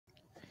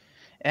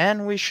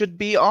And we should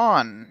be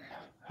on.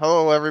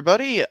 Hello,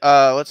 everybody.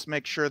 Let's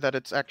make sure that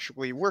it's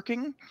actually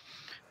working.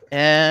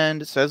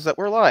 And it says that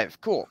we're live.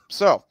 Cool.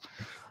 So,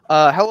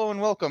 hello and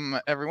welcome,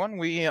 everyone.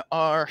 We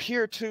are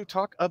here to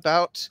talk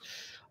about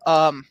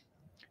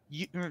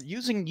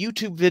using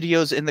YouTube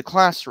videos in the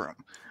classroom.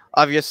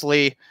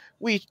 Obviously,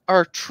 we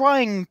are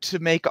trying to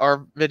make our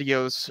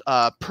videos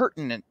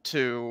pertinent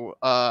to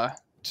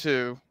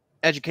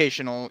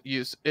educational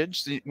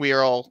usage. We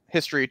are all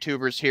history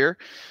tubers here,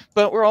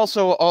 but we're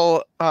also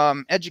all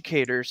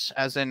educators,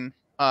 as in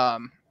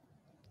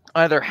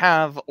either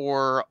have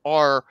or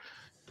are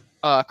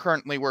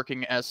currently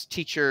working as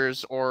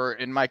teachers, or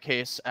in my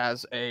case,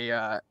 as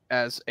a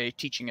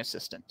teaching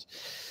assistant.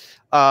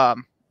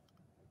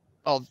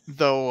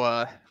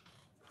 Although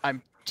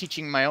I'm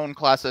teaching my own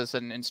class as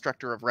an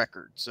instructor of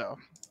record, so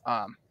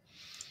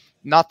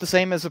not the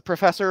same as a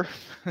professor.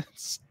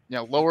 It's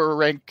lower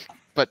rank,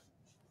 but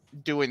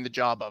doing the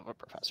job of a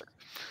professor.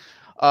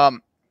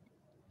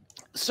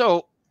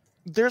 So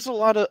there's a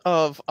lot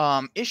of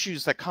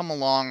issues that come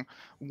along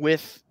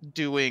with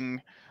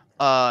doing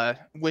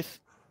with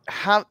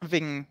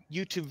having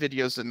YouTube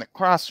videos in the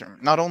classroom,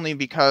 not only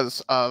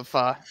because of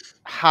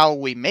how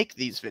we make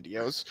these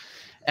videos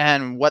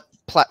and what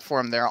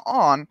platform they're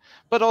on,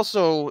 but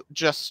also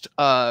just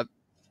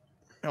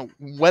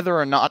whether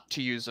or not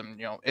to use them.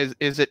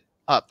 Is it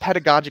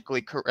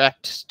pedagogically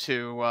correct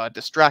to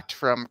distract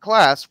from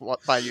class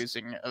by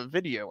using a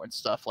video and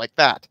stuff like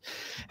that?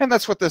 And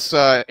that's what this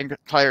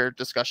entire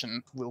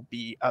discussion will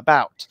be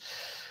about.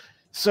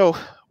 So,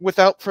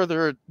 without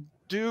further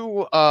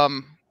ado,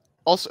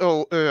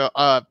 also,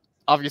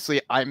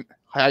 obviously, I'm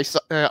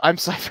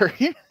Cypher,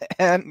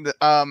 and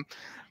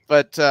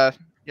but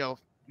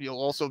you'll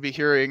also be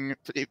hearing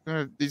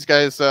these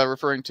guys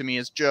referring to me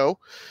as Joe.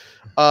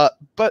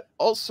 But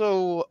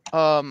also,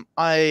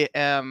 I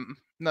am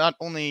not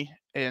only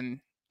an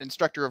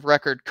instructor of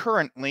record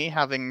currently,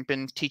 having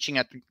been teaching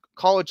at the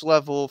college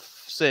level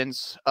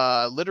since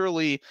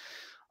literally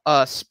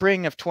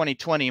spring of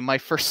 2020. My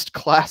first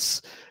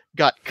class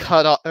got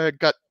cut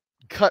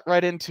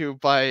right into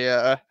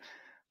by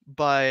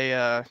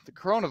the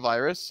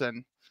coronavirus,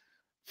 and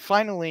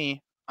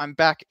finally I'm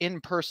back in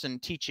person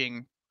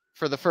teaching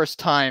for the first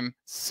time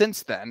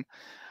since then.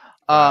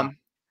 Wow.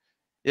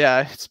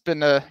 Yeah, it's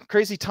been a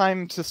crazy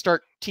time to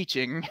start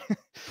teaching,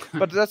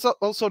 but that's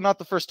also not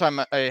the first time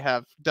I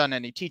have done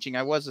any teaching.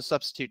 I was a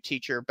substitute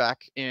teacher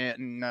back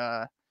in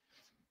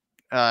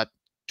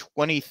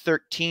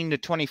 2013 to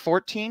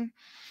 2014.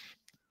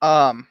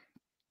 And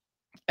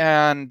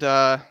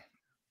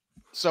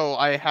so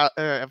I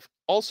have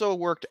also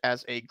worked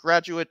as a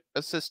graduate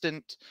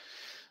assistant,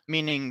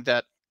 meaning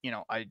that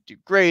I do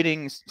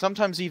grading,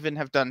 sometimes even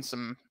have done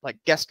some like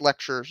guest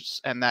lectures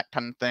and that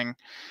kind of thing,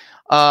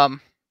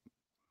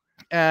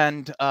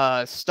 and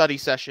study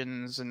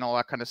sessions and all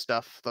that kind of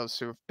stuff. Those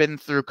who have been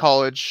through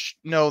college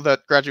know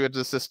that graduate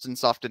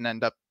assistants often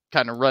end up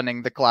kind of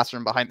running the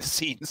classroom behind the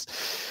scenes.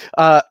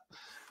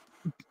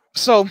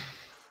 So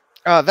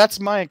that's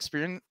my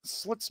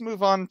experience. Let's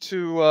move on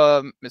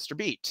to Mr.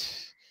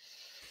 Beat.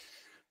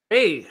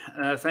 Hey,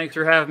 thanks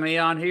for having me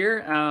on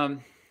here.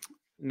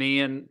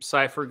 Me and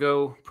Cypher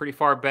go pretty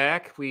far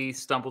back. We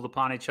stumbled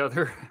upon each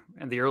other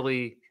in the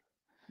early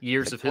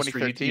years Like of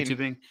history 2013.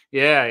 YouTubing.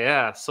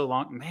 Yeah, so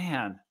long,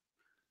 man.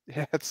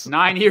 Yeah, it's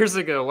 9 years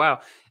ago. Wow.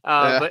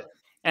 yeah.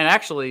 And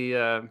actually,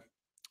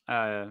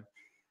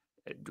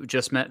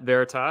 just met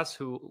Veritas,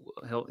 who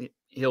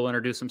he'll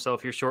introduce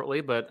himself here shortly.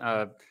 But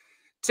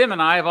Tim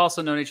and I have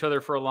also known each other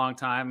for a long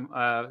time,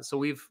 so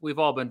we've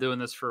all been doing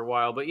this for a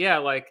while. But yeah,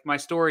 like my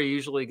story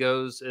usually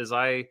goes is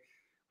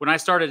when I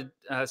started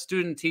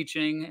student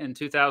teaching in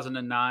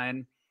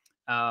 2009,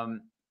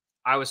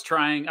 I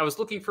was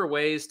looking for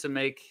ways to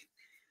make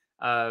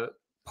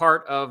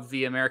part of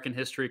the American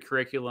history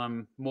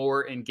curriculum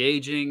more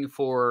engaging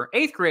for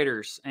 8th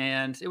graders,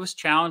 and it was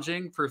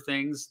challenging for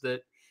things that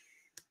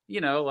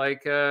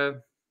like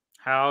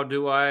how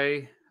do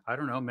I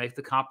don't know, make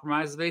the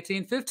Compromise of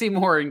 1850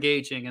 more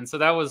engaging. And so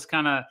that was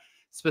kind of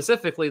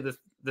specifically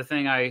the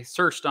thing I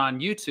searched on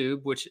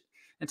YouTube, which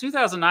in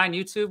 2009,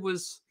 YouTube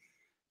was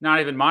not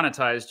even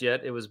monetized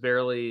yet. It was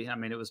barely, I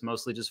mean, it was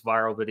mostly just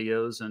viral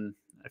videos and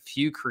a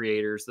few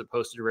creators that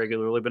posted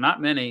regularly, but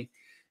not many.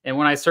 And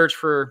when I searched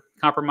for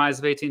Compromise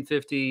of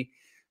 1850,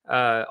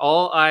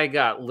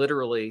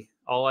 literally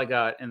all I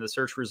got in the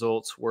search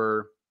results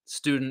were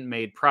student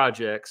made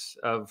projects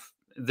of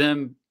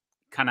them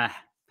kind of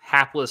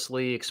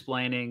haplessly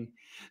explaining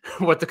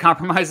what the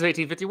Compromise of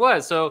 1850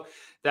 was. So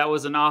that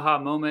was an aha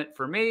moment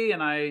for me,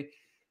 and I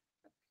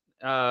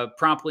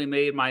promptly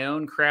made my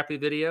own crappy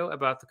video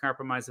about the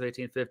Compromise of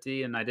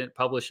 1850, and I didn't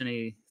publish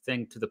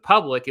anything to the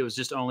public. It was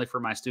just only for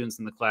my students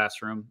in the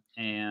classroom.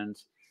 And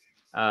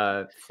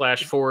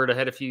flash forward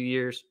ahead a few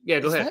years. Yeah,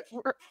 go ahead.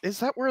 Is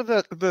that where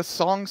the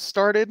song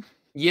started?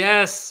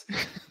 Yes,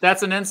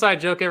 that's an inside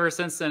joke ever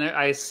since then.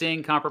 I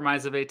sing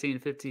Compromise of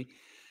 1850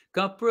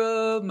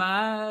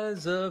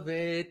 Compromise of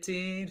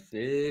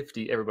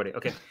 1850. Everybody,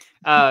 okay.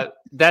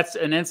 That's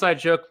an inside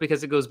joke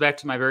because it goes back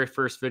to my very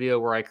first video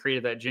where I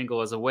created that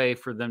jingle as a way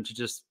for them to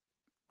just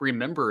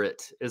remember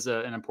it is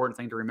an important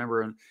thing to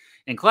remember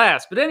in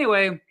class. But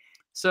anyway,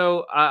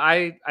 so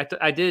I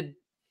did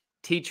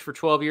teach for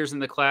 12 years in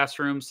the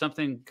classroom.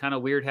 Something kind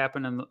of weird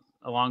happened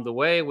along the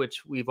way,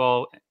 which we've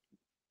all,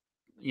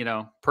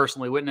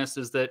 personally witnessed,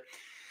 is that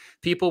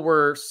people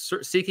were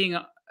seeking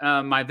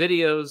my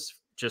videos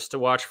just to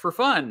watch for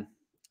fun.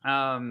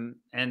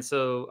 And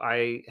so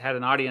I had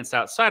an audience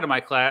outside of my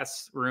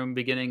classroom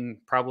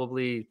beginning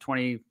probably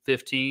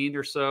 2015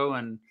 or so.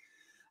 And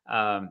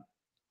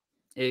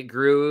it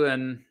grew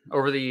and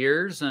over the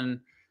years. And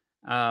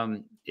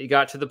it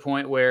got to the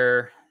point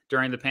where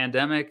during the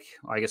pandemic,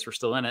 I guess we're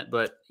still in it,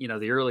 but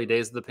the early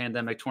days of the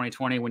pandemic,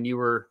 2020, when you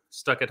were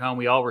stuck at home,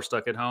 we all were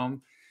stuck at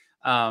home.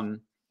 I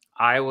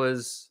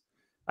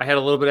had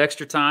a little bit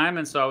extra time,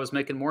 and so I was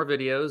making more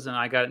videos, and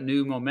I got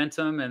new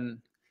momentum, and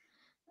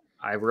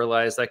I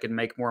realized I could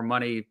make more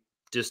money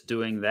just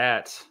doing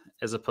that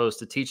as opposed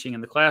to teaching in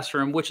the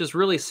classroom, which is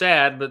really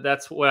sad, but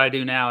that's what I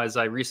do now. Is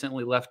I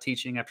recently left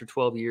teaching after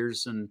 12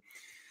 years, and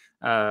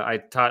I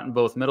taught in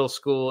both middle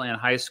school and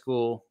high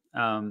school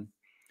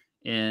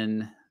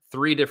in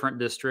 3 different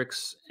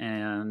districts,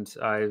 and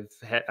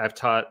I've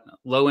taught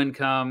low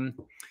income,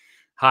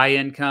 high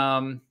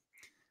income,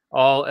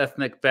 all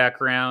ethnic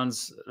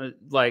backgrounds,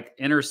 like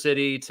inner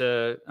city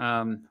to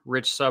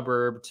rich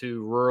suburb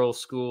to rural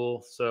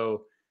school.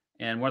 So,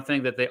 and one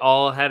thing that they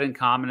all had in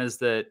common is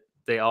that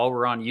they all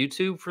were on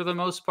YouTube for the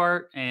most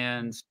part.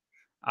 And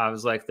I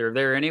was like, they're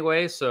there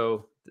anyway.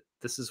 So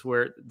this is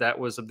where that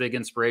was a big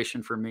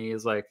inspiration for me,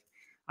 is like,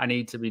 I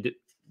need to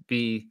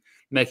be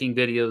making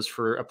videos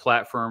for a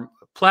platform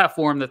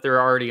that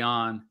they're already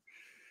on.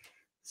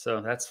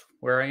 So that's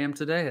where I am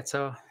today. That's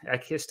how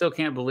still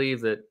can't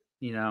believe that,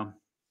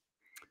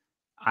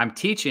 I'm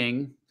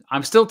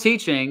still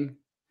teaching,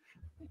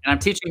 and I'm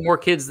teaching more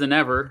kids than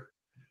ever,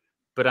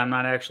 but I'm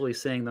not actually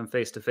seeing them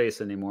face to face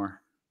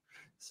anymore.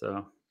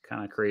 So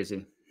kind of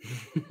crazy.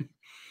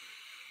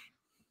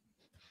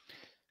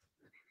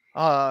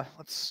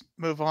 Let's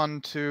move on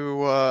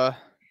to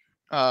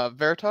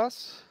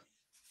Veritas.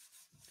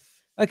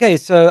 Okay,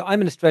 so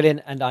I'm an Australian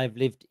and I've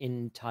lived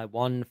in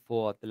Taiwan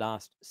for the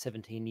last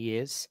 17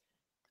 years.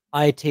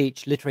 I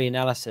teach literary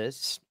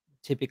analysis,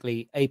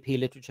 typically AP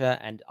literature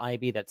and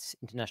IB, that's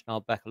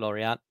International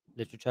Baccalaureate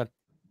literature,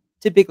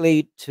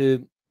 typically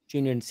to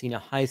junior and senior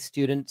high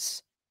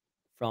students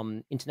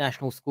from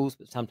international schools,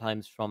 but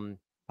sometimes from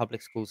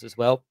public schools as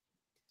well.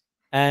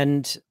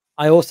 And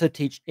I also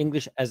teach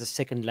English as a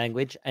second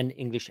language and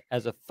English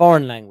as a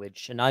foreign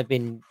language. And I've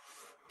been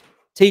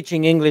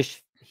teaching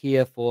English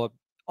here for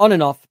on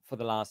and off for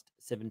the last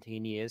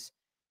 17 years,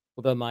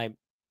 although my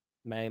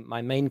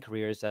main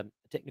career is a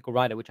technical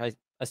writer, which I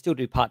still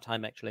do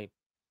part-time actually.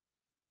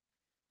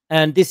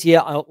 And this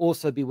year I'll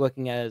also be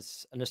working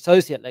as an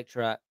associate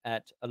lecturer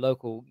at a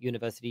local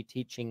university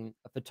teaching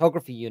a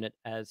photography unit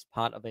as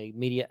part of a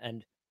media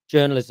and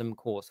journalism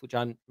course, which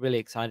I'm really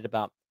excited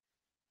about.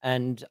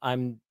 And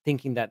I'm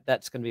thinking that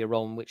that's going to be a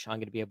role in which I'm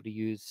going to be able to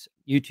use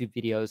YouTube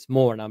videos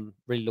more. And I'm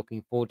really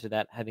looking forward to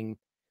that, having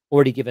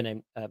already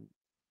given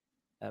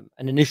an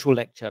initial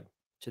lecture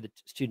to the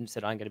students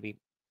that I'm going to be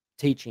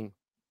teaching.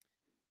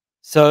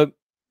 So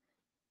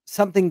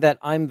something that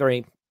I'm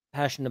very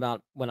passionate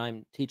about when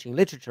I'm teaching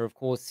literature, of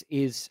course,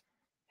 is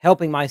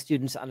helping my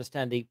students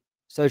understand the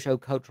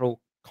socio-cultural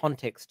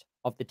context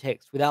of the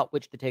text, without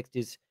which the text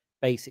is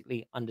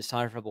basically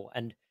undecipherable,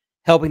 and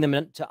helping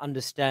them to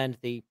understand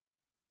the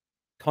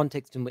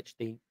context in which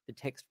the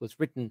text was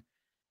written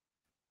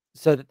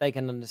so that they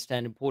can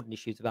understand important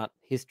issues about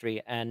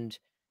history. And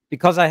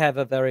because I have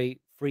a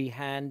very free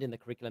hand in the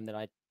curriculum that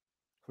I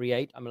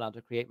create, I'm allowed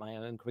to create my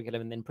own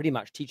curriculum and then pretty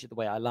much teach it the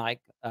way I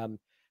like.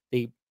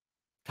 The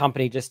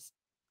company just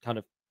kind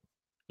of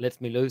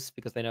lets me loose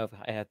because they know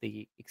I have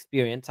the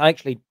experience. I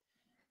actually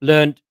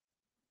learned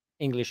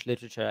English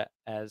literature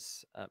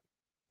as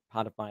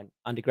part of my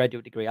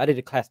undergraduate degree. I did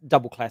a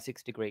double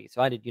classics degree.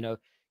 So I did,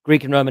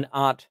 Greek and Roman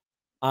art,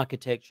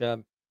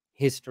 architecture,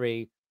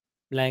 history,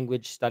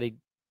 language, studied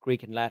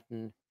Greek and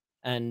Latin,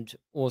 and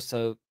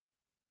also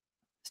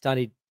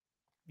studied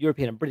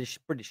European and British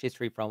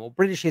history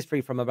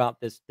from about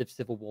the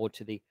Civil War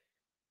to the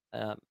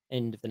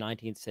end of the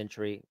 19th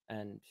century,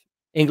 and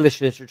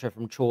English literature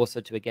from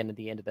Chaucer to again at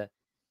the end of the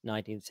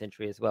 19th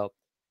century as well.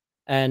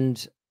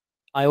 And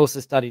I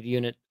also studied a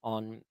unit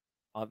on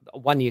a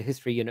 1-year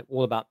history unit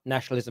all about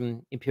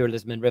nationalism,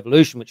 imperialism, and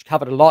revolution, which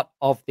covered a lot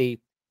of the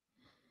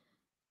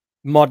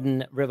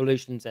modern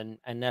revolutions and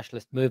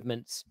nationalist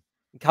movements.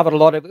 It covered a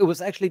lot of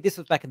this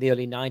was back in the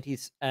early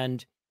 90s,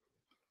 and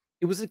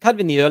it was kind of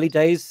in the early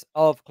days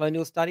of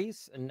colonial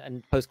studies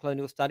and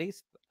post-colonial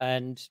studies.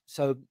 And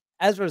so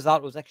as a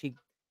result, it was actually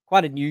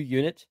quite a new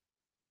unit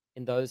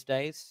in those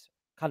days,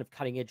 kind of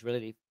cutting edge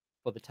really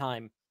for the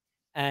time.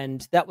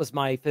 And that was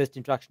my first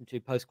introduction to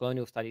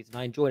post-colonial studies, and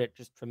I enjoyed it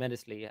just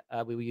tremendously.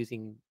 We were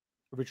using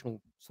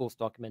original source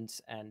documents,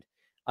 and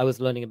I was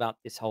learning about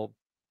this whole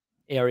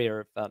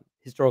area of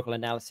historical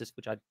analysis,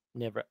 which I'd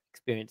never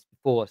experienced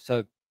before.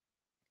 So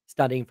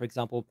studying, for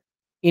example,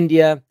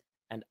 India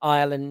and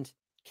Ireland,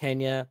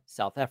 Kenya,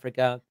 South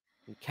Africa,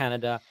 and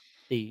Canada,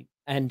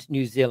 and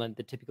New Zealand,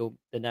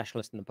 the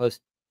nationalist and the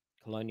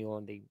post-colonial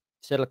and the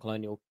settler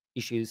colonial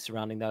issues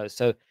surrounding those.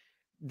 So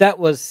that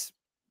was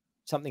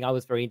something I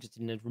was very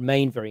interested in and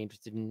remained very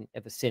interested in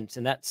ever since.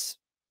 And that's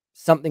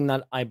something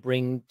that I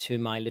bring to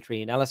my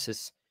literary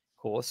analysis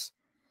course,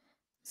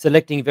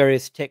 selecting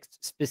various texts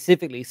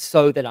specifically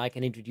so that I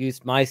can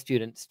introduce my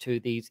students to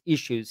these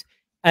issues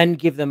and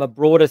give them a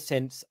broader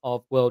sense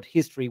of world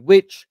history,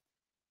 which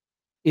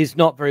is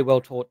not very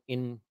well taught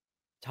in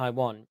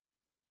Taiwan.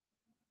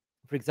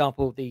 For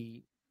example,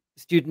 the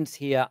students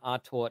here are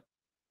taught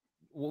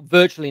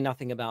virtually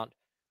nothing about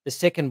the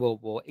Second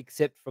World War,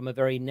 except from a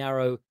very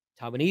narrow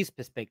Taiwanese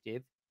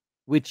perspective,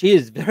 which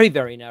is very,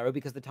 very narrow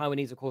because the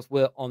Taiwanese, of course,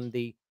 were on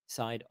the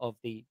side of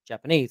the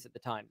Japanese at the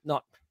time.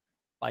 Not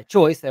by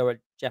choice, they were a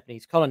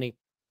Japanese colony,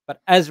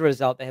 but as a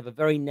result, they have a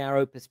very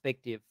narrow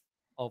perspective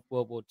of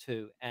World War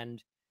II.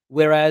 And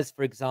whereas,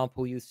 for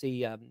example, you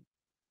see,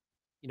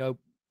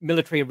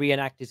 military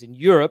reenactors in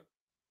Europe,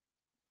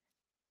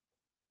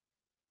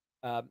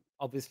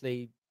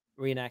 obviously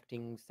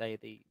reenacting, say,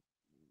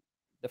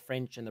 the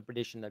French and the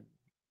British and the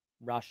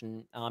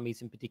Russian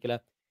armies in particular.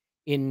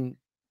 In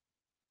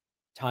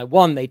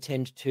Taiwan, they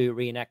tend to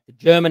reenact the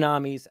German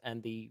armies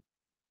and the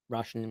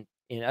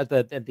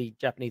the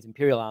Japanese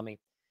Imperial Army.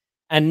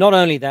 And not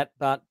only that,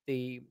 but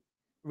the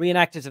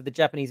reenactors of the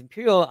Japanese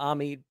Imperial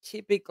Army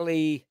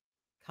typically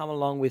come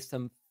along with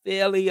some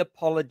fairly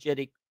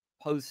apologetic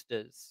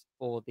posters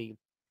for the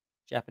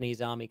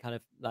Japanese army, kind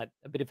of like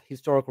a bit of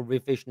historical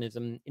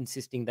revisionism,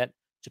 insisting that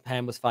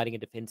Japan was fighting a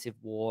defensive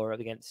war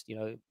against,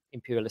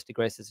 imperialist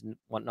aggressors and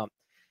whatnot.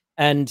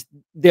 And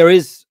there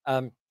is,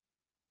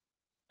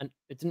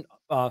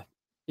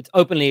 it's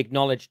openly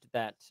acknowledged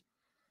that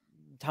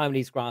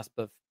Taiwanese grasp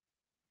of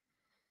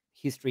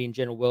history in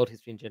general, world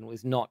history in general,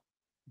 is not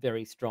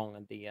very strong,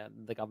 and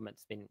the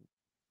government's been,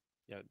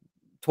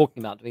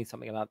 talking about doing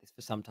something about this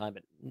for some time,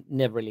 but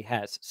never really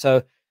has.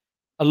 So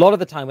a lot of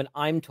the time when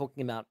I'm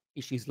talking about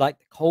issues like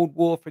the Cold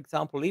War, for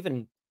example,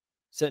 even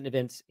certain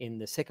events in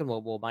the Second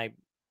World War, my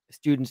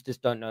students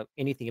just don't know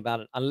anything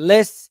about it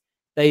unless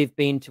they've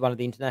been to one of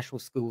the international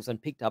schools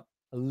and picked up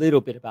a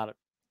little bit about it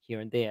here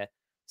and there.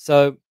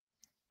 So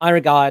I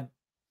regard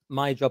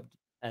my job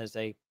as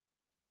a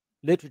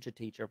literature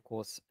teacher, of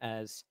course,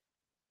 as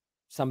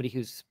somebody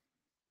who's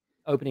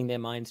opening their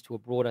minds to a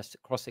broader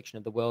cross-section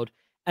of the world,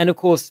 and of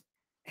course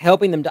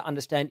helping them to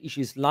understand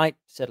issues like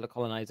settler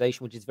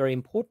colonization, which is very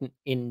important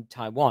in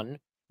Taiwan,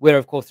 where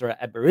of course there are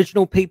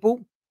Aboriginal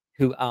people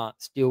who are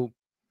still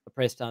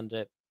oppressed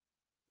under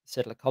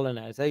settler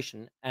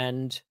colonization,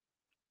 and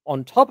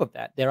on top of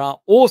that there are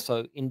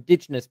also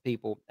indigenous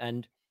people.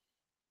 And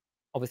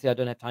obviously I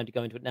don't have time to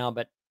go into it now,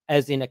 but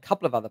as in a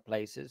couple of other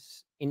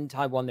places in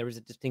Taiwan, there is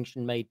a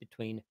distinction made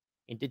between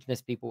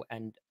indigenous people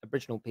and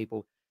Aboriginal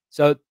people.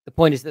 So the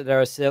point is that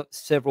there are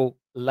several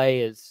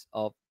layers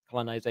of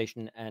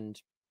colonization and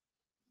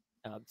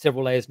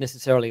several layers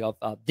necessarily of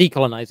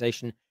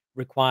decolonization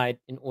required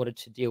in order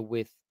to deal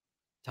with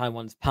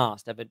Taiwan's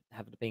past, have it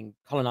being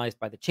colonized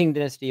by the Qing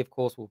dynasty, of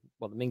course,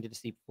 well, the Ming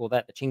dynasty before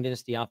that, the Qing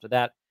dynasty after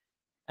that,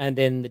 and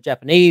then the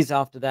Japanese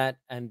after that,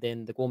 and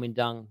then the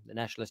Kuomintang, the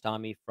nationalist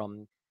army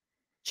from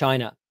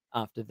China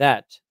after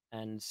that.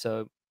 And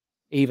so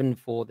even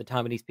for the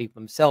Taiwanese people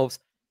themselves,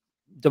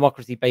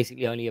 democracy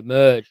basically only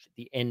emerged at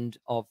the end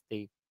of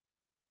the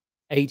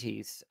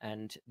 80s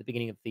and the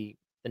beginning of the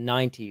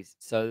 90s.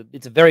 So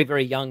it's a very,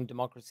 very young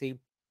democracy.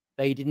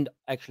 They didn't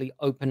actually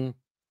open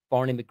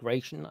foreign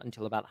immigration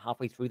until about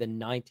halfway through the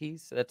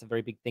 90s. So that's a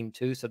very big thing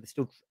too. So they're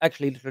still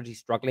actually literally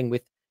struggling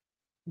with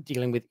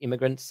dealing with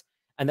immigrants.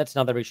 And that's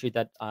another issue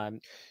that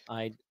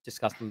I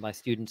discuss with my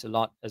students a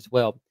lot as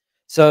well.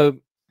 So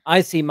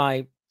I see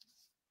my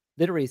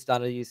literary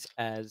studies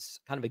as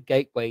kind of a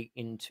gateway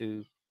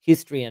into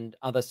history and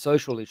other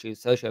social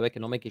issues,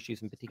 socioeconomic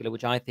issues in particular,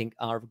 which I think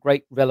are of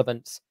great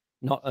relevance,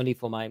 not only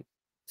for my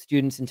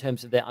students in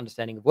terms of their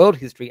understanding of world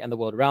history and the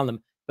world around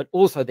them, but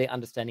also their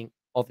understanding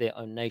of their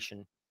own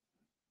nation.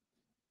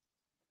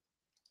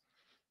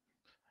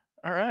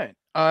 All right.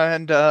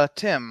 And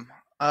Tim,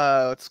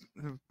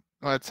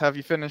 let's have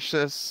you finish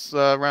this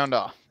round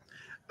off.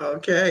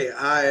 Okay,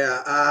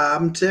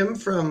 I'm Tim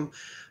from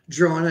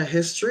Drawing a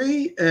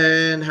History,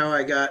 and how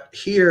I got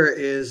here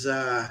is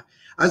I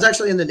was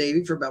actually in the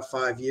Navy for about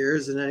 5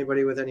 years, and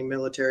anybody with any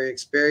military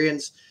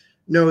experience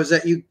knows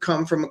that you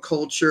come from a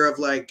culture of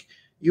like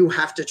you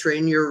have to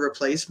train your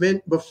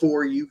replacement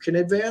before you can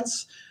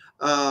advance.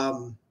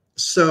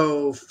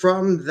 So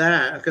from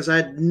that, because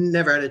I'd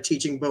never had a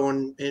teaching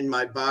bone in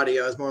my body,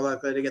 I was more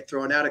likely to get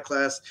thrown out of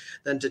class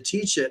than to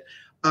teach it.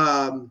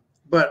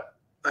 But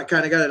I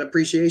kind of got an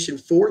appreciation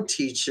for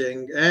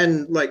teaching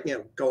and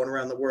going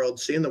around the world,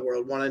 seeing the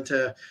world, wanted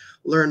to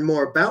learn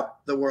more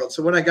about the world.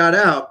 So when I got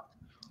out,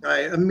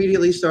 I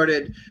immediately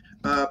started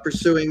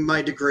pursuing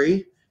my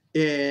degree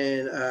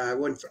in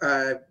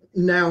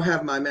now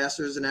have my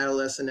master's in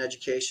adolescent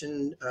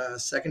education,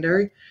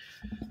 secondary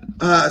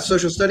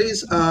social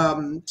studies.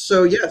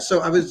 So yeah,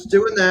 so I was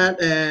doing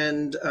that,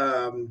 and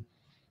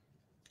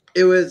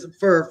it was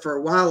for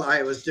a while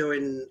I was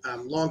doing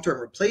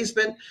long-term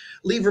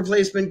leave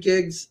replacement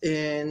gigs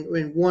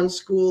in one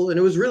school, and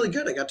it was really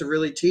good. I got to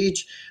really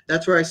teach.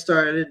 That's where I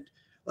started.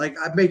 Like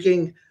I'm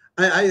making.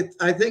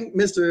 I think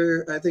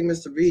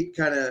Mr. Beat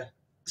kind of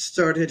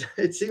started.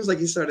 It seems like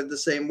he started the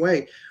same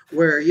way,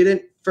 where you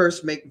didn't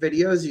first make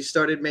videos. You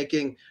started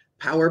making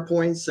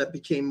PowerPoints that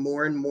became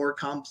more and more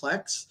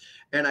complex.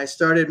 And I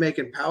started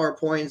making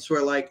PowerPoints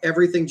where like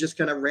everything just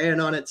kind of ran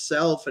on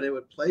itself, and it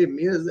would play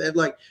music. And,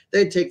 like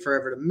they'd take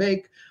forever to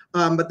make,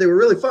 but they were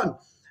really fun.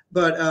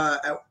 But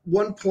at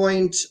one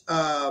point,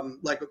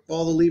 like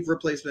all the leave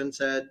replacements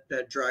had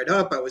dried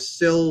up. I was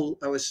still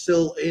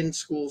in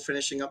school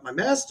finishing up my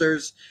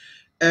master's,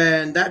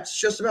 and that's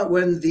just about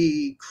when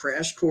the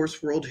Crash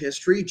Course World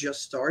History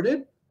just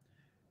started.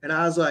 And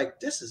I was like,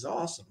 this is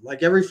awesome.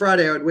 Like every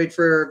Friday I would wait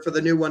for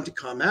the new one to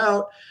come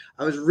out.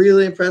 I was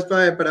really impressed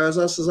by it, but I was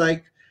also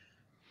like,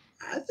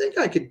 I think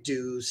I could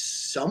do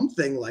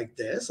something like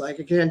this. Like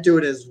I can't do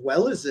it as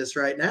well as this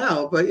right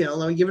now, but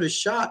let me give it a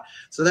shot.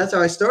 So that's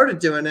how I started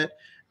doing it,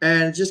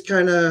 and just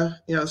kind of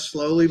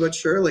slowly but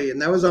surely.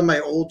 And that was on my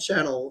old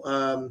channel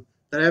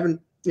that I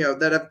haven't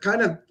that I've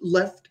kind of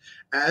left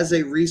as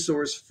a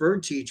resource for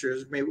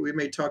teachers. Maybe we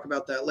may talk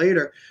about that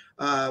later.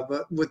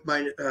 But with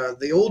my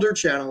the older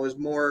channel is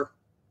more.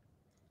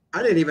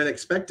 I didn't even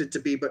expect it to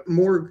be, but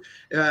more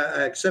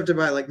accepted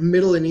by like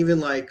middle and even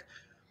like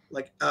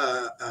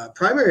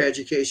primary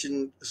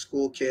education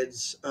school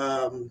kids,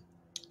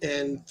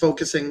 and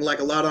focusing like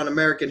a lot on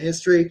American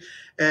history,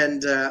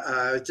 and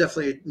I was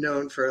definitely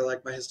known for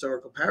like my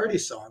historical parody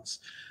songs.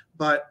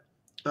 But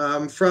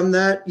from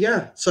that,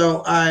 yeah,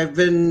 so I've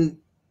been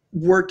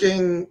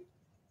working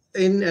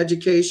in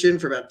education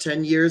for about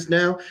 10 years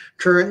now.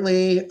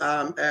 Currently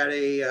at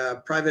a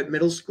private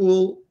middle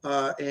school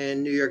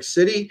in New York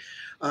City.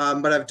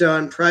 But I've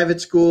done private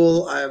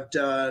school, I've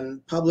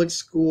done public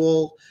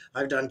school,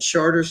 I've done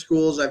charter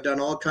schools, I've done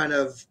all kind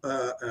of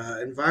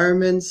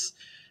environments.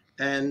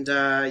 And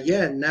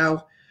yeah,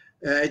 now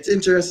it's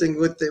interesting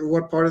with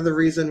what part of the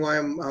reason why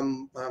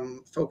I'm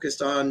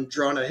focused on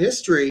Drona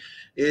history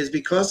is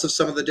because of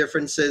some of the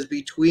differences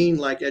between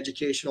like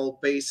educational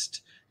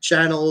based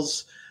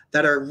channels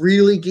that are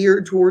really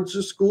geared towards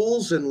the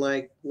schools, and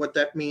like what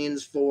that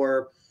means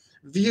for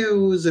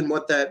views and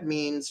what that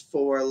means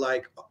for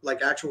like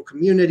actual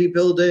community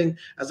building,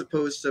 as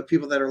opposed to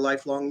people that are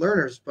lifelong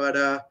learners.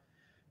 But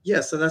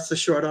yeah, so that's the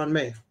short on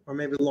me, or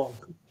maybe long.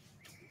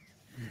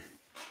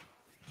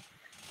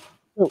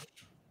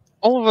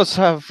 All of us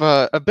have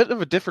a bit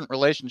of a different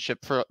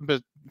relationship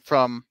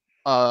from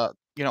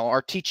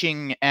our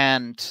teaching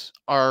and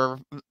our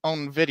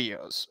own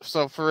videos.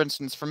 So for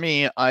instance, for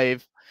me,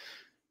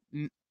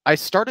 I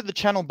started the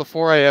channel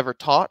before I ever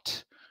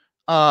taught.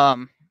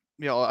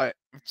 I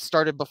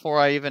started before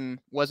I even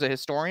was a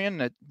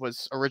historian. It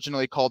was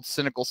originally called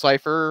Cynical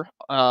Cipher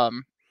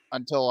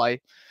until I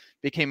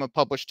became a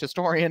published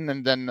historian,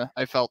 and then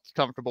I felt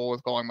comfortable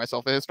with calling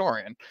myself a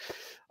historian.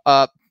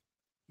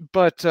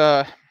 But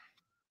I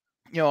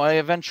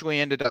eventually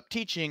ended up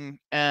teaching,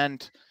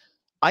 and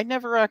I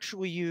never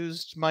actually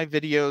used my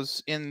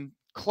videos in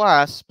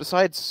class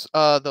besides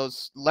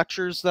those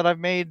lectures that I've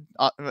made,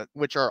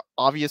 which are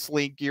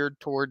obviously geared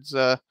towards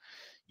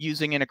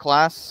using in a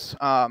class.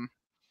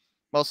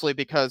 Mostly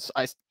because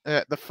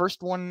the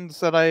first ones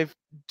that I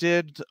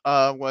did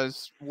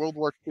was World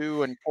War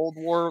II and Cold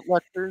War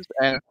lectures,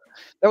 and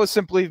that was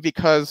simply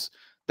because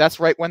that's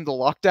right when the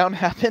lockdown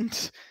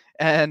happened,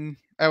 and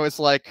I was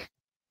like,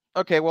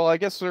 okay, well, I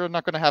guess we're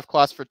not going to have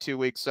class for 2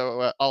 weeks,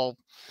 so I'll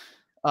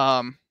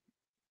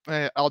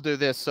do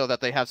this so that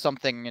they have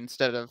something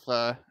instead of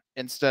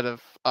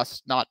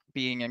us not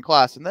being in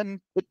class. And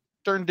then it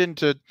turned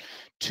into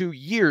 2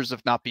 years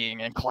of not being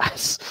in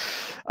class.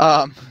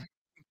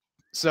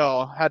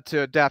 So had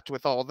to adapt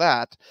with all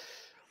that.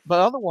 But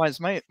otherwise,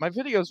 my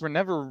videos were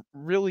never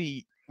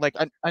really like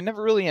I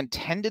never really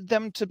intended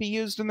them to be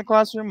used in the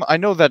classroom. I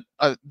know that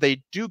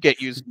they do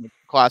get used in the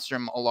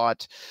classroom a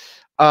lot,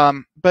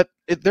 but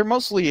they're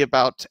mostly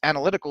about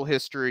analytical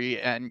history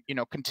and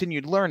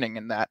continued learning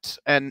in that.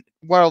 And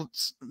while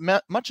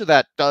much of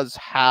that does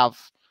have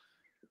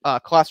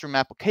classroom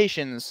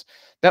applications,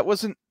 that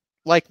wasn't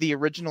like the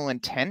original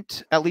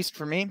intent, at least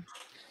for me.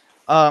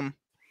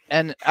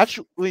 And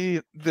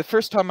actually, the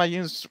first time I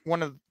used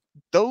one of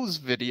those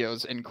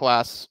videos in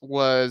class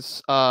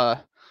was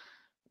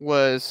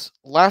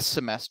last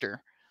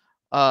semester,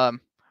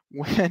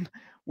 when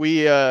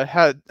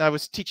I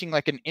was teaching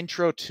like an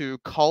intro to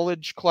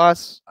college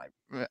class.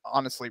 I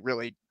honestly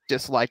really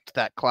disliked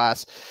that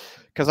class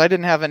because I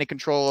didn't have any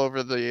control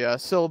over the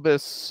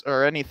syllabus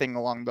or anything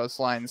along those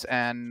lines,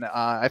 and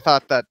I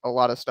thought that a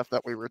lot of stuff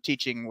that we were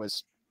teaching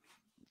was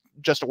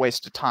just a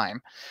waste of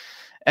time.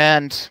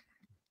 And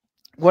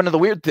one of the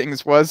weird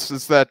things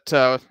is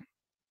that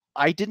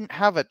I didn't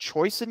have a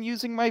choice in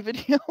using my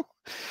video.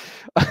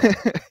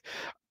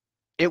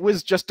 it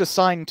was just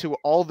assigned to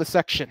all the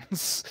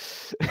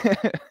sections.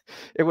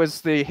 It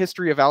was the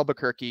History of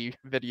Albuquerque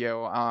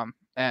video,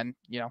 and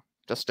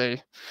just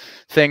a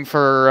thing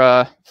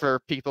for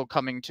people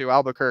coming to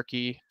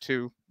Albuquerque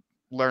to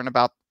learn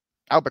about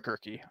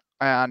Albuquerque,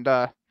 and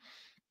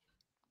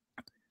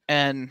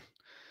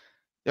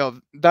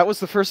that was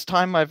the first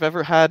time I've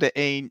ever had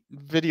a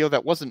video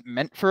that wasn't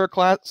meant for a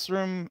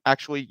classroom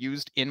actually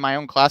used in my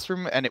own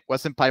classroom, and it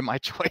wasn't by my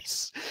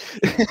choice.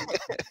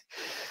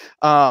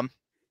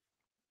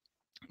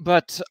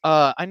 But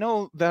I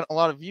know that a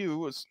lot of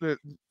you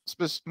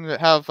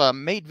have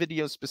made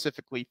videos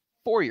specifically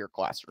for your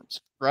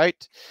classrooms,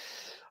 right?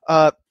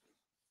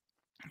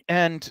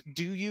 And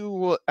do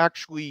you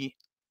actually,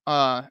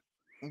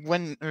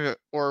 when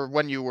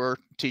you were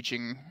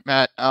teaching,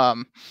 Matt,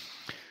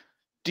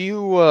 do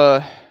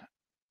you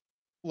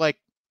like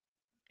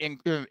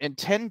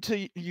intend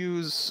to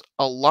use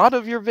a lot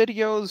of your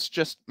videos,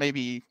 just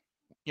maybe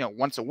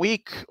once a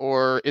week,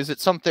 or is it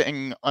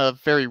something a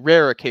very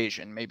rare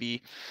occasion,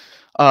 maybe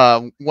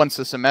once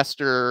a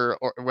semester,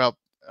 or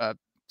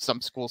some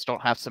schools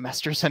don't have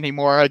semesters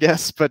anymore, I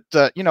guess, but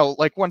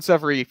like once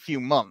every few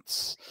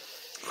months?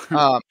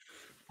 How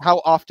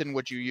often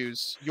would you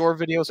use your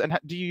videos, and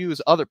do you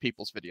use other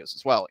people's videos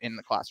as well in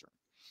the classroom?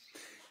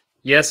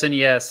 Yes and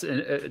yes,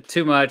 and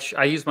too much.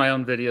 I use my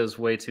own videos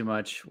way too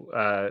much.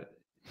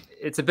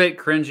 It's a bit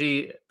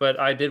cringy, but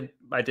I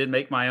did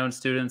make my own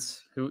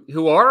students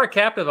who are a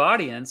captive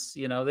audience.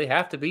 They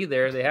have to be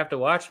there. They have to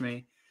watch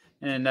me.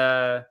 And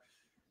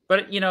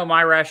but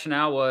my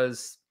rationale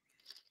was,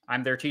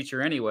 I'm their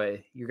teacher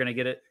anyway. You're going to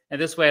get it. And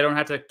this way I don't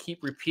have to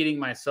keep repeating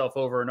myself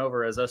over and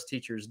over as us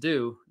teachers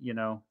do.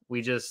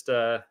 We just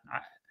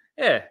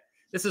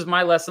this is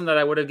my lesson that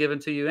I would have given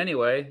to you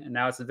anyway, and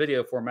now it's in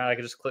video format. I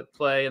can just click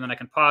play, and then I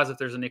can pause if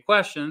there's any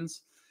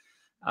questions.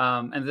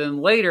 And then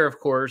later, of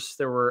course,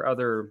 there were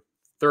other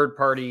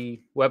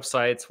third-party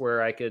websites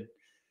where I could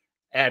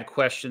add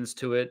questions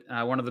to it.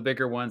 One of the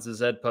bigger ones is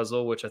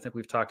Edpuzzle, which I think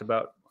we've talked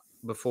about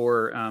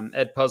before.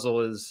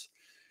 Edpuzzle is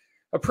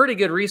a pretty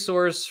good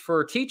resource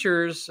for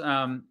teachers.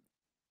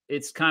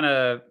 It's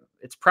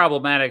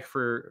problematic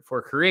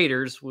for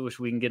creators, which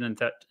we can get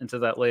into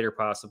that later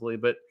possibly.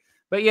 But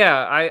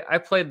yeah, I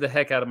played the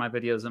heck out of my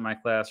videos in my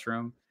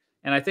classroom.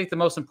 And I think the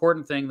most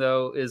important thing,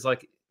 though, is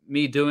like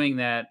me doing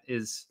that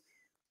is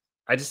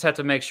I just have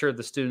to make sure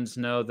the students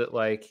know that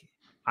like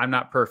I'm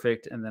not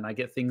perfect, and then I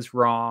get things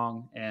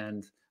wrong,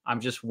 and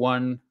I'm just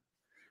one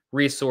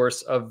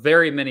resource of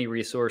very many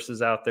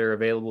resources out there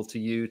available to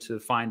you to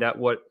find out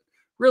what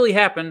really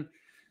happened.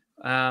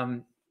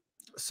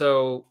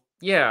 So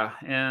yeah,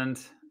 and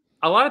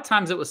a lot of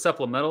times it was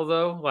supplemental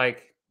though,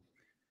 like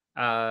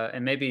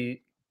and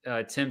maybe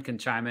Tim can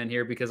chime in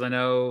here, because I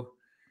know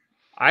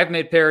I've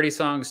made parody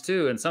songs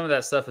too, and some of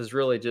that stuff is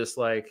really just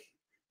like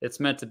it's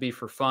meant to be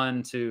for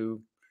fun,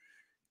 to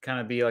kind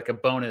of be like a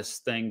bonus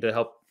thing to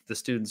help the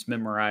students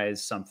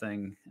memorize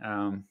something,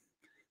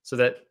 so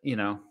that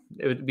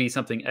it would be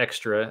something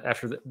extra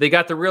after they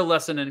got the real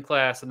lesson in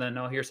class, and then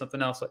here's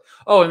something else.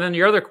 Oh, and then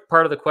your other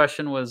part of the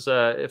question was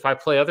if I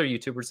play other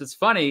YouTubers. It's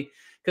funny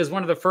because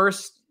one of the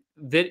first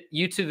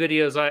YouTube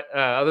videos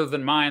other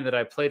than mine that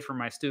I played for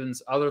my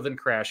students, other than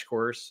Crash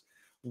Course,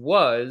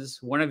 was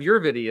one of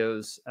your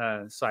videos,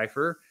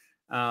 Cypher.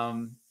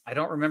 I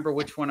don't remember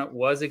which one it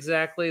was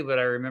exactly, but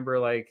I remember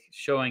like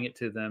showing it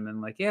to them and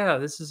like, yeah,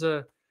 this is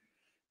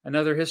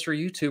another history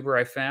YouTuber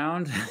I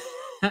found.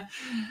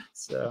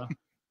 So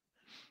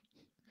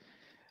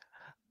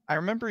I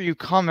remember you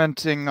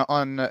commenting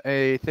on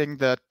a thing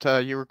that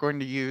you were going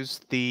to use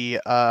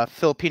the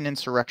Philippine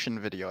insurrection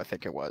video, I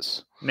think it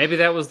was. Maybe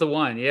that was the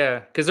one, yeah.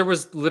 Because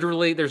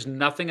there's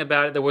nothing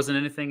about it. There wasn't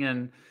anything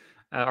in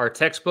our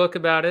textbook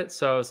about it.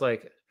 So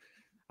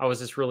I was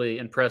just really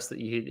impressed that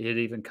you had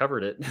even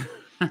covered it.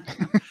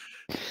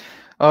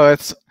 Oh,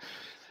 it's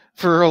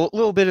for a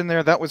little bit in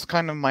there. That was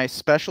kind of my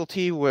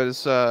specialty,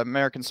 was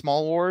American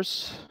Small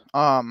Wars.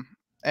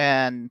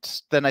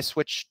 And then I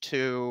switched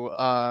to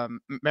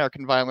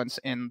American violence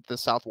in the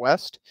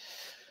Southwest.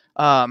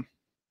 But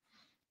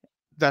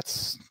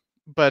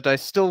I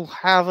still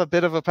have a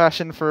bit of a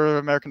passion for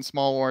American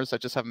Small Wars. I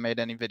just haven't made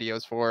any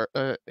videos for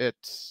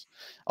it.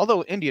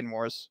 Although Indian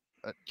Wars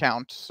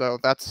count, so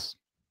that's.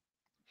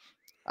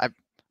 I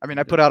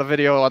put out a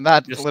video on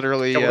that just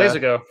literally a couple days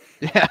ago.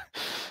 Yeah.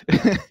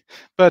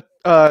 But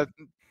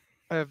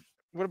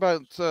what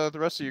about the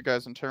rest of you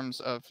guys in terms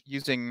of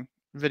using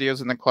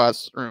videos in the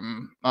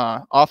classroom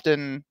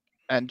often,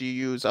 and do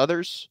you use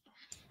others?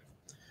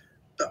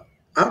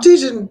 I'm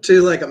teaching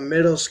to like a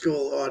middle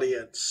school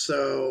audience,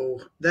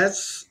 so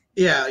that's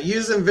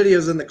using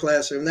videos in the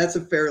classroom, that's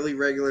a fairly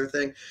regular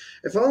thing,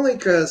 if only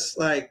because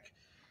like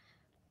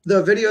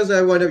the videos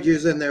I wind up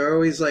using, they're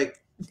always like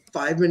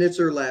 5 minutes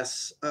or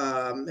less,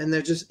 and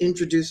they're just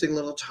introducing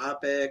little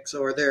topics,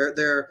 or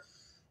they're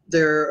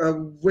a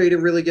way to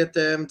really get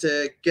them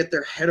to get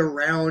their head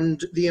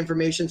around the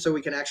information so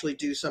we can actually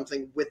do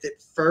something with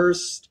it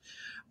first.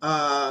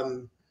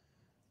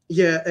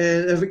 Yeah,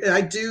 and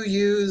I do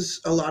use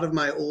a lot of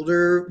my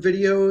older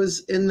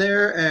videos in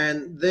there,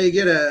 and they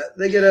get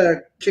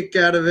a kick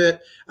out of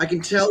it. I can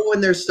tell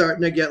when they're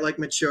starting to get like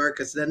mature,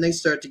 because then they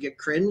start to get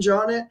cringe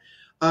on it.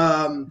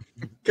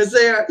 Because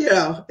they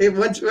are,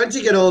 once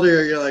you get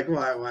older, you're like,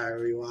 why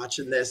are we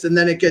watching this? And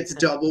then it gets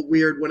double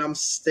weird when I'm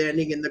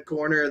standing in the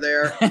corner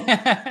there.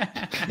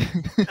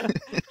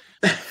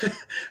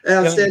 And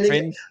I'm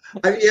standing,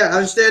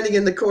 I'm standing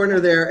in the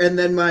corner there, and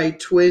then my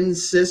twin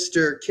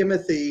sister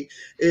Kimothy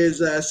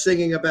is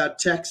singing about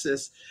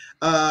Texas,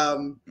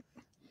 and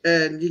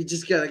you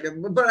just gotta.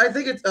 But I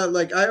think it's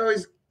like I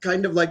always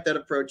kind of like that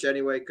approach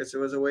anyway, because it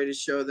was a way to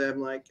show them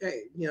like,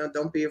 hey,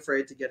 don't be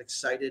afraid to get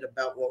excited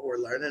about what we're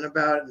learning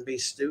about and be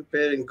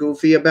stupid and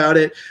goofy about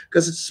it,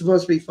 because it's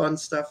supposed to be fun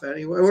stuff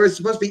anyway, or it's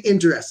supposed to be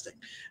interesting,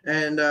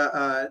 and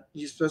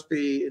you're supposed to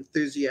be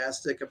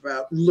enthusiastic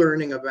about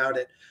learning about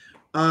it.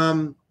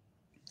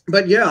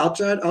 But yeah, I'll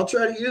try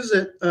to use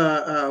it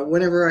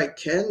whenever I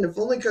can, if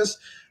only because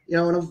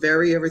I want to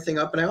vary everything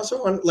up, and I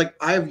also want, like,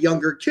 I have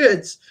younger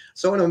kids,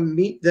 so I want to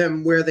meet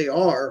them where they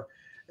are,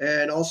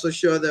 and also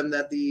show them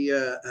that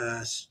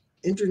the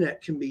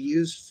internet can be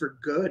used for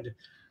good,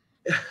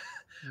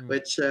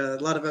 which a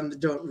lot of them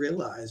don't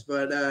realize.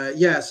 But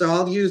yeah, so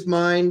I'll use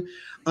mine,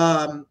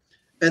 and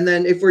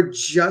then if we're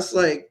just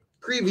like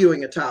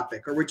previewing a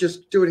topic, or we're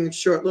just doing a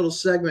short little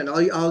segment,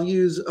 I'll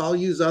use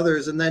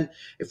others. And then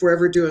if we're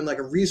ever doing like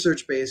a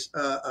research based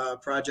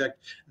project,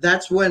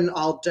 that's when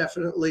I'll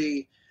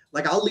definitely,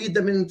 like, I'll lead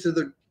them into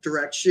the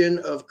direction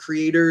of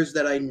creators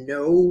that I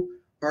know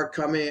are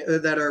coming,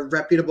 that are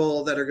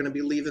reputable, that are going to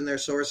be leaving their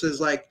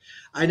sources. Like,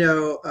 I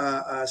know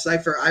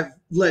Cypher, I've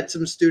led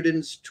some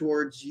students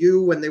towards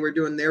you when they were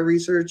doing their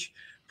research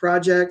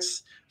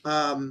projects,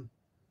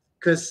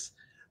 because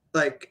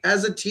like,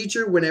 as a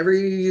teacher, whenever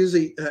you use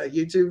a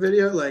YouTube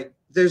video, like,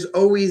 there's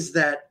always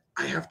that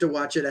I have to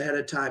watch it ahead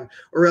of time,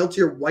 or else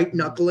you're white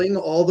knuckling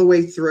all the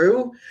way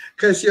through,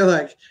 because you're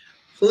like,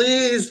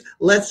 please,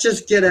 let's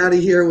just get out of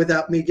here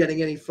without me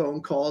getting any phone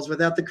calls,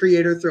 without the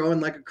creator throwing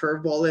like a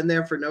curveball in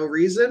there for no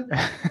reason.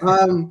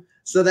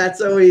 So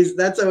that's always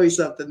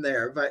something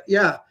there. But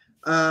yeah,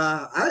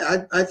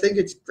 I think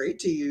it's great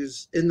to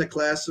use in the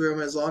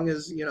classroom, as long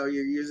as you're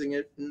using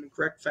it in the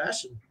correct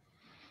fashion.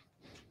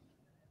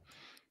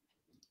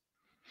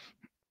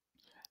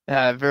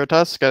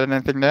 Veritas, got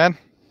anything to add?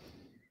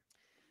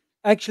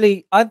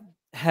 Actually, I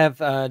have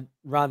a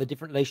rather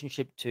different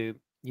relationship to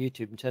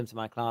YouTube in terms of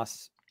my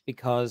class,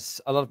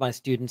 because a lot of my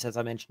students, as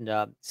I mentioned,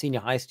 are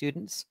senior high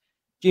students,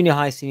 junior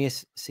high,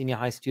 senior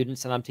high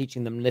students, and I'm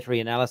teaching them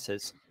literary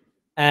analysis.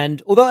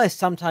 And although I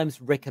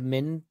sometimes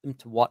recommend them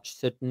to watch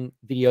certain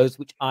videos,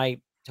 which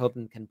I tell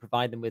them can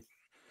provide them with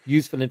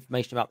useful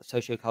information about the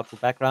sociocultural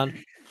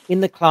background,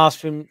 in the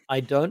classroom, I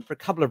don't, for a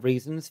couple of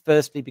reasons.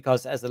 Firstly,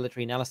 because as a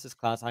literary analysis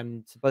class,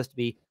 I'm supposed to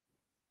be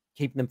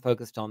keeping them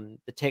focused on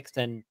the text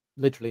and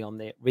literally on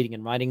their reading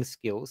and writing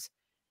skills.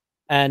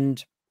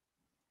 And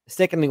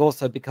secondly,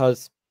 also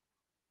because,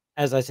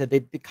 as I said,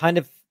 the kind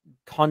of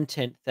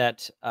content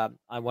that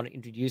I want to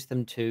introduce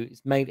them to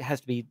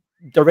has to be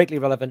directly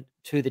relevant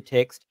to the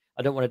text.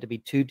 I don't want it to be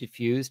too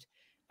diffused.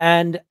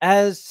 And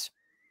as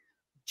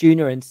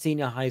junior and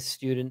senior high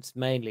students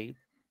mainly,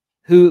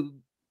 who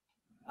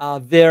are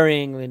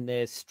varying in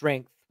their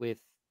strength with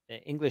their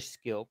English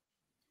skill,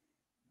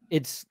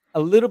 it's a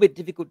little bit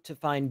difficult to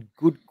find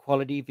good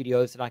quality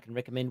videos that I can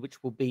recommend,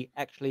 which will be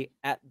actually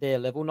at their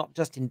level, not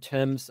just in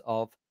terms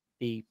of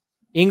the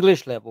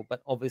English level,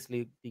 but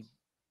obviously the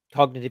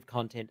cognitive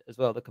content as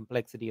well, the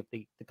complexity of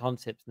the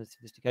concepts and the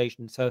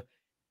sophistication. So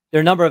there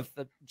are a number of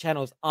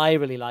channels I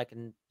really like,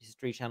 and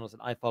history channels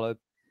that I follow,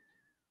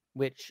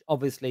 which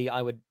obviously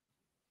I would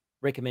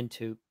recommend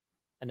to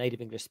a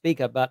native English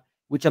speaker, but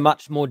which are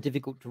much more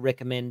difficult to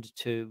recommend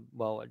to,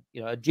 well,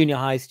 a junior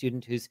high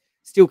student who's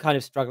still kind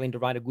of struggling to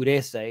write a good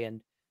essay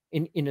and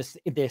in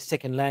their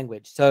second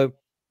language. So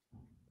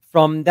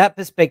from that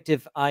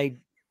perspective, in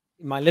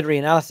my literary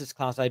analysis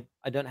class, I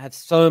don't have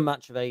so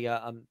much of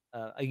a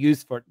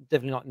use for it.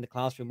 Definitely not in the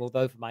classroom.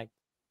 Although for my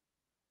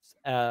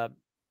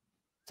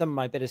some of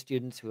my better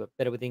students who are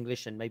better with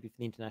English, and maybe for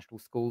the international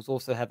schools,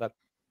 also have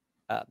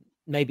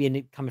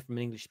maybe coming from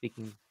an English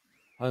speaking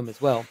home as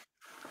well.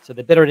 So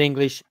they're better at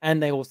English,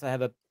 and they also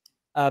have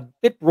a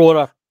bit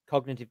broader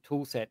cognitive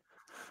tool set.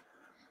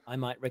 I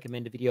might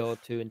recommend a video or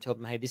two and tell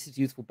them, hey, this is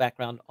useful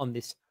background on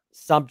this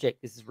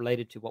subject. This is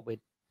related to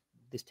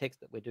this text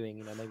that we're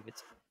doing. Maybe if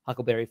it's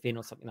Huckleberry Finn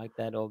or something like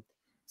that, or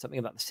something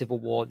about the Civil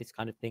War, this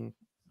kind of thing.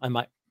 I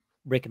might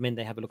recommend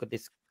they have a look at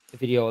this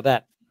video or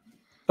that.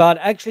 But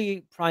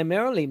actually,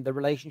 primarily, the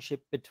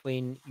relationship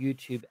between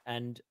YouTube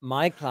and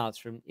my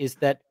classroom is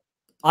that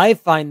I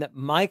find that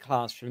my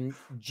classroom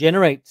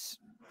generates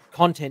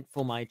content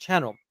for my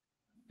channel,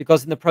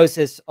 because in the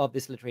process of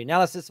this literary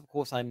analysis, of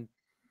course, I'm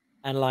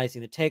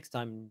analyzing the text,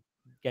 I'm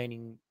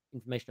gaining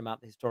information about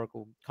the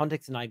historical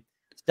context, and I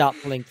start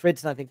pulling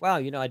threads, and I think, wow,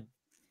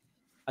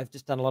 I've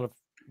just done a lot of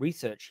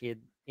research here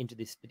into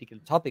this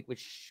particular topic,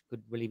 which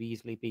could really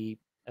easily be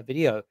a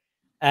video.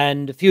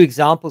 And a few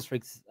examples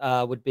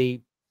would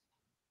be,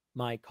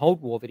 my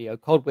Cold War video,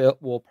 Cold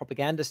War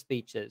propaganda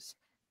speeches.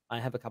 I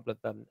have a couple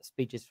of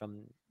speeches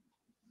from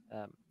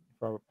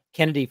for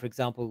Kennedy, for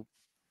example,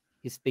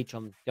 his speech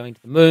on going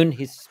to the moon,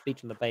 his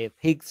speech on the Bay of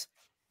Pigs,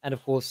 and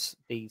of course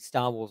the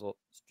Star Wars or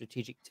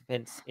Strategic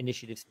Defense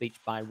Initiative speech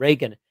by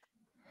Reagan.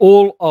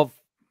 All of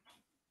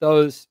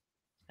those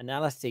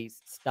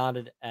analyses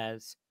started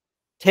as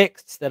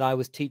texts that I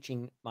was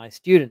teaching my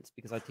students,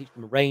 because I teach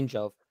them a range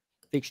of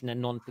fiction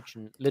and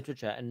non-fiction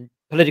literature, and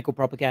political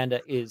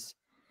propaganda is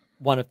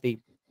one of the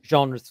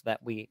genres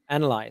that we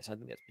analyze. I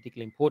think that's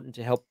particularly important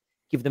to help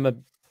give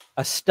them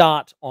a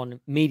start on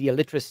media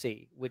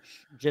literacy,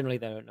 which generally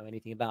they don't know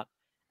anything about,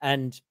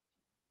 and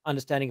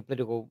understanding of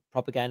political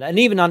propaganda, and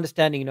even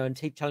understanding,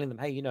 and telling them,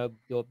 hey,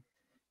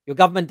 your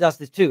government does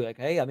this too,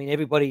 okay? I mean,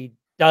 everybody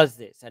does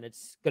this, and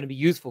it's going to be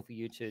useful for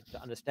you to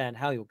understand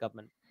how your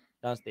government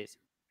does this.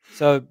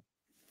 So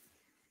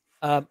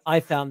I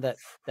found that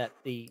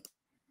the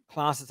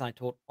classes I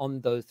taught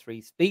on those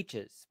 3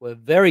 speeches were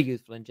very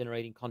useful in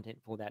generating content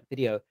for that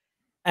video.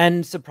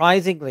 And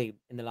surprisingly,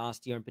 in the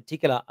last year in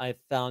particular, I've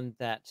found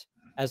that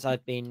as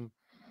I've been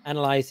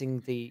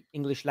analyzing the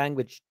English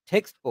language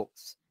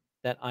textbooks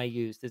that I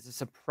use, there's a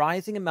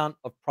surprising amount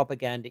of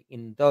propaganda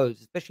in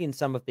those, especially in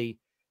some of the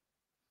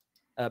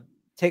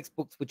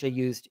textbooks which are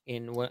used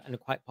and are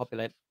quite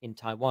popular in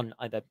Taiwan,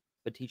 either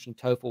for teaching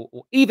TOEFL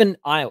or even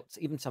IELTS,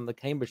 even some of the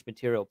Cambridge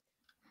material.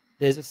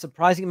 There's a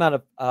surprising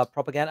amount of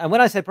propaganda. And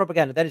when I say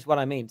propaganda, that is what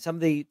I mean. Some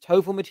of the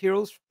TOEFL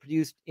materials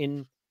produced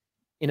in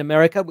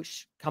America,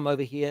 which come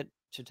over here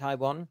to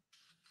Taiwan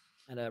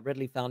and are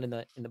readily found in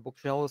the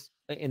bookshelves,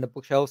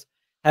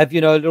 have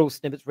little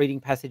snippets, reading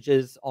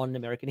passages on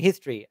American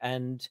history,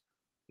 and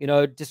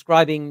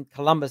describing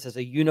Columbus as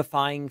a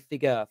unifying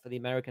figure for the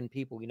American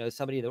people.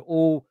 Somebody that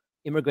all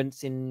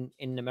immigrants in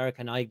America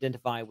can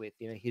identify with.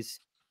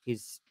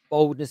 His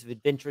boldness of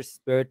adventurous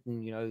spirit,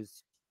 and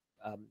his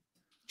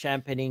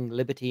championing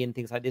liberty and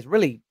things like this.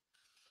 Really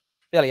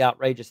fairly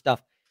outrageous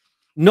stuff.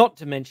 Not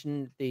to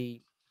mention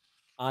the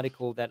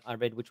article that I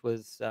read, which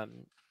was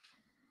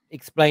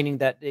explaining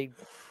that the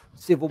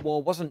Civil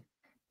War wasn't,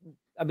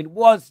 I mean, it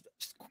was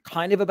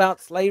kind of about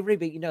slavery,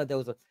 but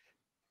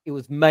it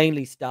was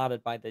mainly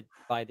started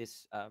by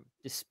this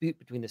dispute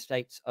between the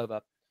states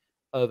over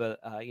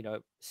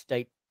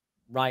state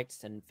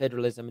rights and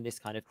federalism and this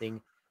kind of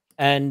thing.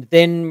 And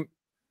then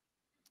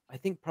I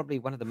think probably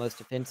one of the most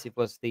offensive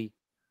was the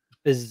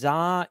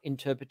bizarre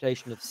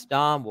interpretation of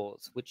Star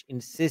Wars, which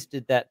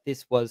insisted that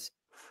this was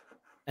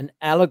an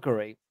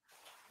allegory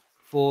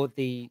for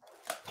the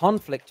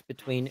conflict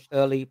between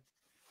early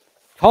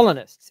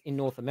colonists in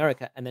North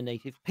America and the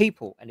native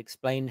people, and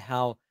explained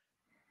how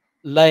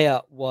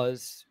Leia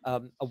was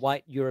a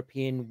white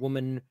European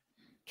woman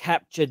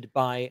captured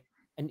by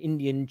an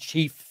Indian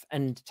chief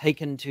and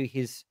taken to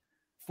his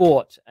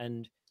fort,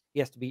 and she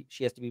has to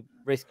be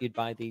rescued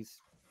by these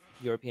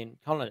European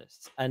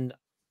colonists. And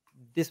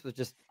this was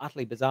just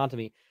utterly bizarre to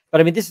me.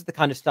 But I mean, this is the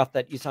kind of stuff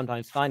that you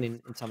sometimes find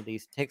in some of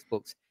these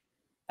textbooks.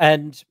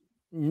 And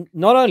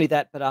not only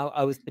that, but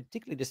I was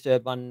particularly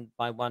disturbed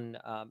by one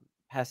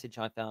passage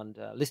I found,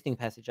 listening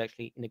passage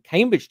actually, in a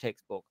Cambridge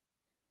textbook,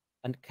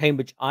 and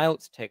Cambridge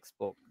IELTS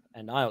textbook.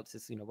 And IELTS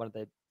is one of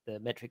the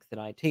metrics that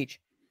I teach.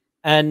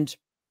 And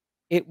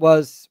it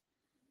was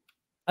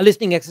a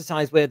listening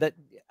exercise where, that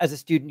as a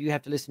student, you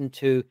have to listen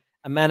to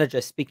a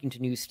manager speaking to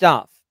new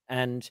staff,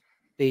 and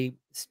the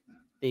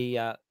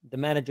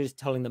manager is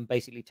telling them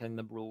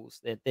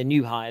rules. They're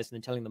new hires, and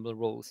they're telling them the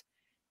rules.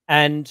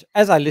 And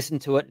as I listen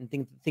to it and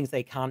think things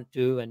they can't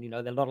do, and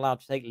they're not allowed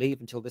to take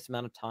leave until this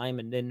amount of time,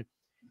 and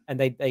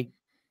they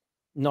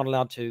not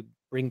allowed to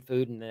bring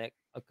food, and they're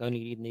only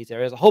eat in these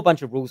areas. A whole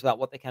bunch of rules about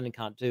what they can and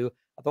can't do.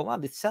 I thought, wow,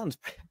 this sounds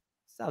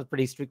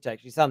pretty strict.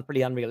 Actually, sounds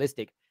pretty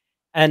unrealistic.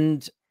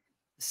 And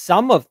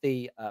some of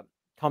the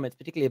comments,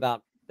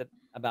 particularly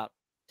about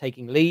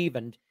taking leave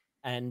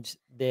and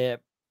their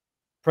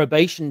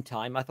probation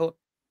time, I thought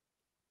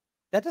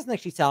that doesn't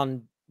actually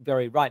sound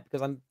very right,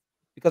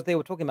 because they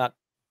were talking about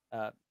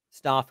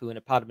staff who are in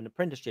a part of an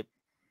apprenticeship.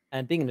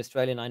 And being an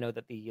Australian, I know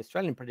that the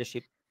Australian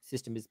apprenticeship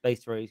system is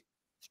based very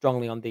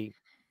strongly on the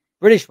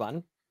British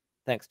one,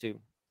 thanks to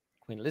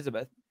Queen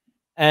Elizabeth.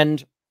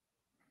 And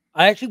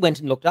I actually went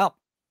and looked up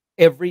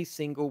every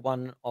single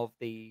one of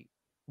the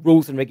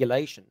rules and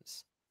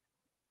regulations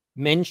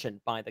mentioned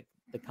by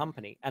the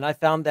company, and I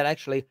found that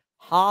actually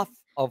half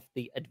of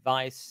the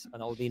advice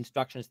and all the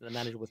instructions that the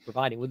manager was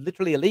providing were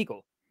literally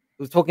illegal.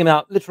 It was talking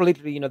about literally,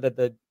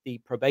 that the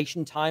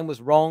probation time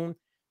was wrong.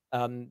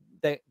 He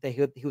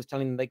was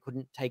telling them they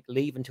couldn't take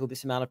leave until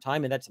this amount of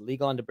time, and that's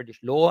illegal under British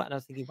law. And I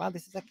was thinking, wow,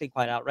 this is actually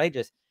quite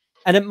outrageous.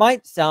 And it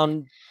might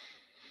sound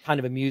kind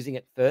of amusing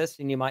at first,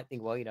 and you might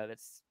think, well,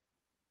 that's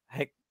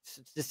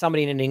it's just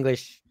somebody in an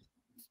English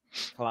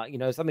class,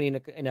 somebody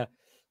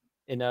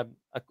in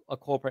a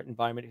corporate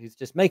environment who's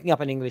just making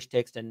up an English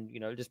text and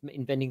just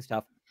inventing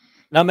stuff.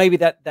 Now maybe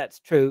that's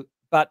true,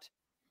 but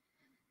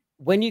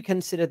when you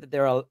consider that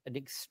there are an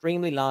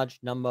extremely large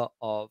number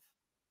of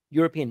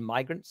European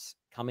migrants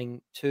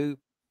coming to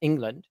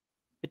England,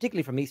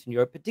 particularly from Eastern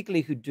Europe,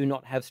 particularly who do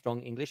not have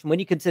strong English. And when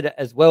you consider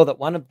as well that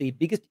one of the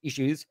biggest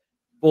issues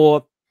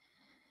for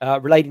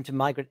relating to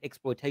migrant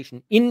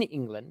exploitation in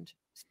England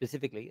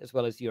specifically, as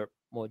well as Europe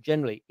more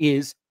generally,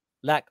 is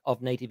lack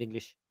of native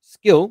English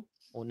skill,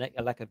 or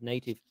a lack of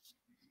native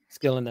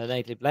skill in the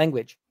native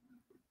language,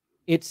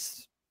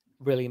 it's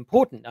really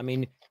important. I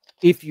mean,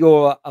 if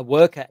you're a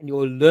worker and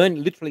you're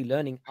literally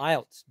learning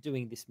IELTS,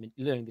 learning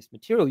this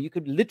material, you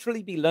could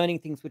literally be learning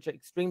things which are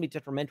extremely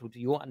detrimental to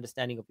your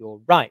understanding of your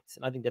rights.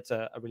 And I think that's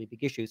a really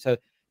big issue. So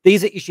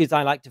these are issues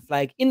I like to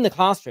flag in the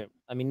classroom.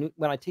 I mean,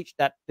 when I teach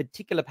that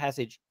particular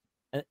passage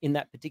in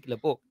that particular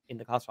book in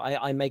the classroom,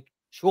 I make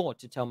sure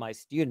to tell my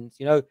students,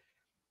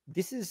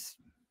 this is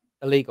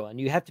illegal,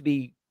 and you have to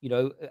be,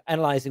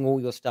 analyzing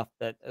all your stuff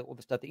all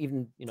the stuff that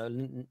even,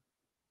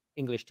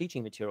 English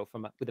teaching material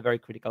with a very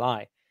critical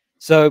eye.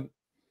 So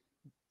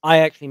I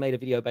actually made a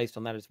video based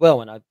on that as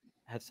well, and I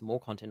have some more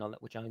content on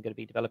that, which I'm going to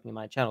be developing in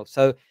my channel.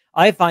 So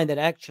I find that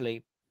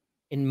actually,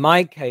 in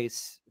my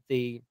case,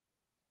 the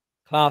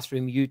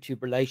classroom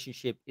YouTube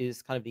relationship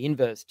is kind of the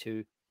inverse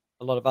to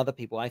a lot of other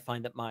people. I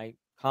find that my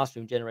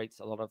classroom generates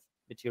a lot of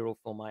material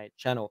for my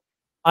channel.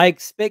 I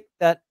expect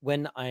that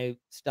when I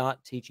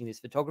start teaching this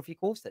photography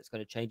course, that's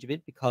going to change a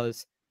bit,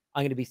 because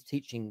I'm going to be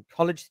teaching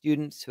college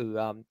students who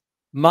are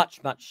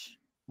much, much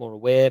more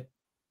aware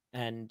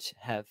and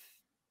have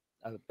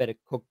a better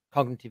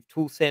cognitive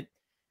tool set,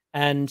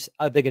 and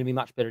they're going to be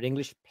much better at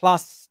English.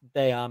 Plus,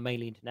 they are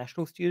mainly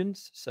international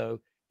students, so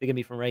they're going to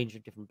be from a range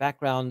of different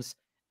backgrounds,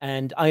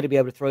 and I'm going to be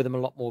able to throw them a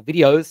lot more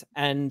videos,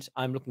 and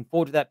I'm looking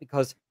forward to that,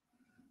 because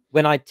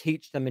when I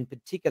teach them, in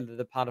particular,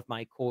 the part of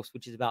my course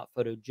which is about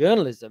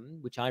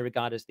photojournalism, which I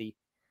regard as the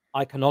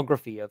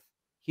iconography of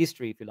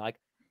history, if you like,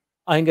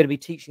 I'm going to be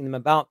teaching them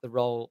about the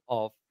role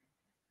of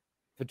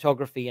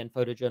photography and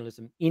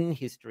photojournalism in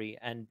history,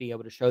 and be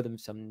able to show them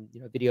some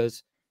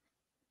videos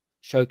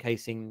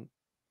showcasing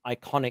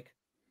iconic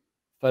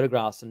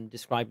photographs and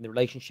describing the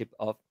relationship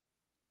of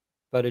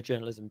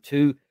photojournalism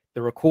to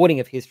the recording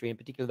of history, in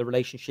particular the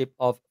relationship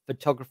of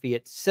photography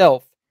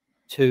itself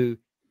to,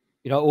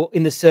 or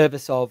in the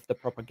service of the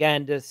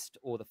propagandist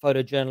or the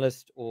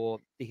photojournalist or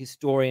the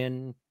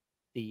historian,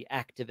 the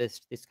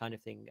activist, this kind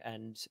of thing.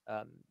 And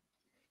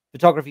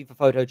photography for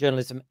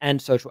photojournalism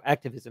and social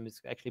activism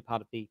is actually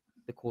part of the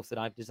course that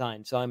I've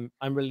designed. So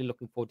I'm really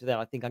looking forward to that.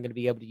 I think I'm going to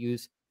be able to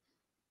use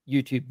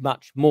YouTube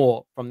much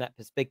more from that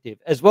perspective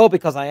as well,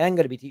 because I am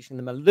going to be teaching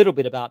them a little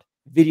bit about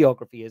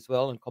videography as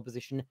well and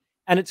composition,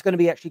 and it's going to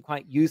be actually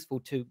quite useful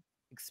to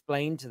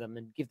explain to them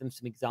and give them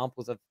some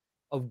examples of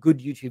good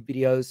YouTube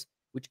videos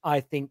which I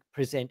think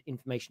present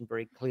information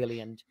very clearly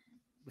and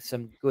with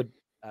some good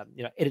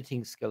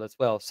editing skill as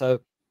well.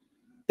 So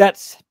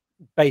that's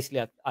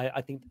basically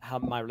I think how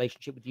my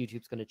relationship with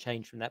YouTube is going to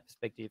change from that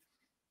perspective.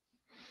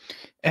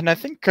 And I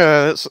think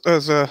as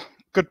a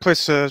good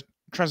place to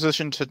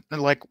transition to,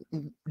 like,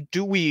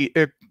 do we,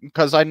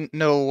 because I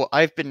know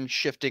I've been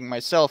shifting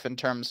myself in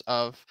terms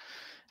of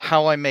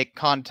how I make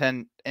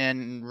content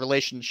in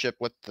relationship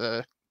with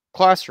the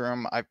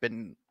classroom. I've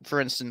been,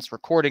 for instance,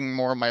 recording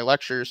more of my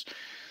lectures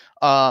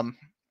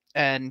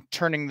and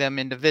turning them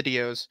into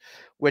videos,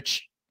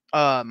 which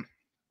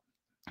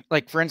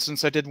like, for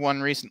instance, I did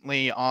one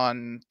recently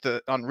on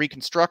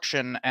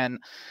Reconstruction, and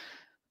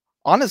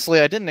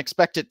honestly, I didn't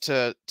expect it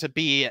to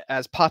be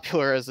as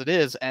popular as it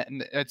is,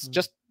 and it's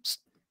just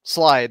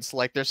slides.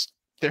 Like,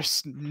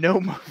 there's no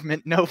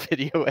movement, no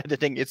video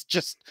editing. It's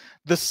just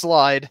the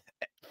slide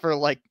for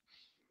like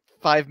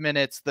 5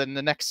 minutes, then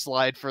the next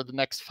slide for the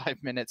next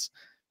 5 minutes,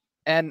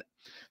 and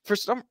for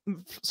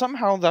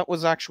somehow that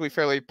was actually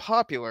fairly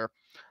popular.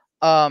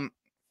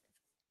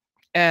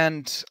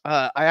 And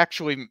I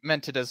actually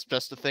meant it as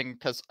just a thing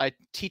because I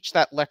teach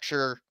that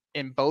lecture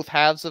in both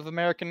halves of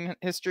American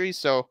history,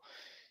 so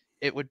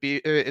it would be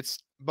it's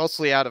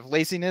mostly out of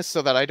laziness,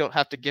 so that I don't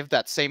have to give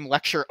that same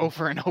lecture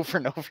over and over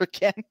and over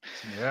again.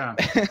 Yeah.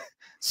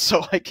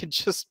 So I could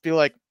just be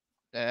like,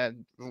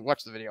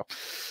 watch the video.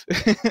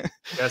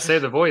 Gotta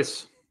save the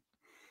voice.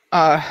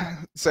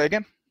 Say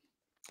again?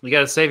 You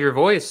gotta save your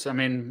voice. I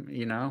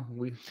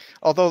mean,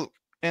 Although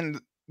in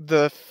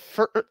the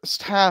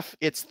first half,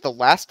 it's the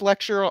last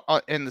lecture.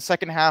 In the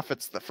second half,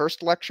 it's the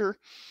first lecture.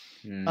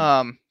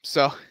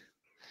 So,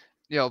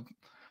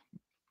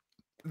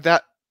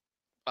 that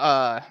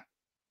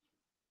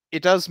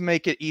it does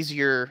make it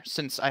easier,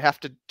 since I have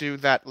to do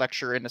that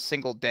lecture in a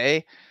single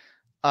day.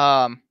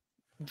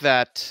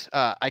 That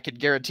I could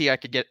guarantee I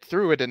could get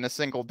through it in a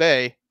single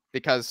day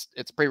because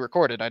it's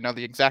pre-recorded. I know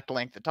the exact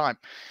length of time.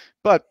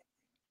 But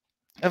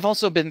I've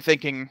also been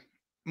thinking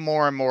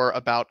more and more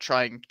about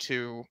trying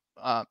to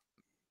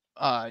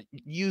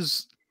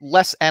use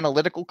less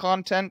analytical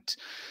content,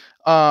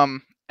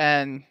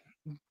 and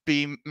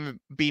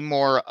be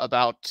more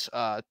about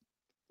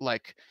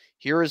like,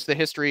 here is the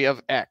history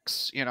of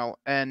X,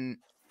 and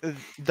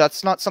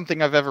that's not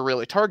something I've ever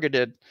really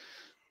targeted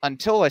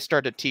until I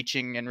started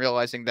teaching and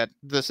realizing that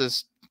this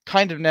is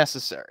kind of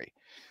necessary.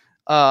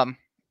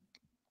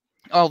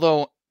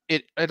 Although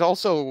it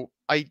also,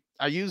 I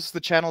use the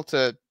channel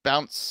to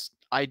bounce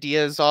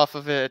ideas off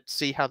of it,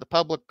 see how the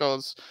public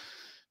goes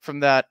from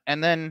that,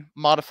 and then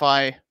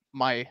modify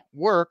my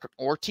work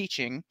or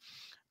teaching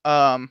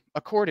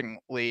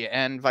accordingly,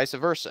 and vice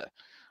versa.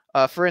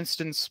 For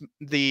instance,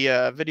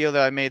 the video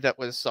that I made that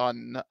was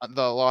on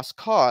the lost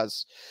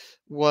cause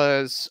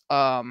was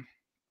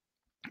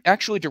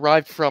actually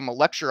derived from a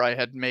lecture I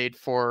had made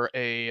for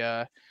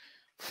a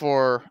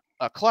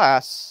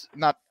class,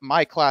 not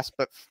my class,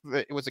 but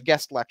it was a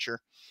guest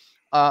lecture.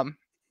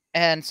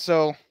 And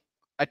so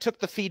I took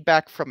the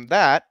feedback from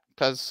that,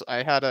 because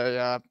I had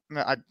I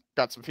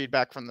got some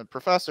feedback from the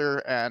professor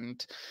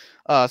and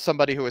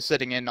somebody who was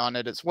sitting in on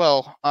it as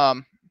well.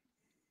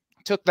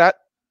 Took that,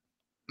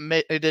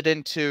 made it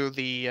into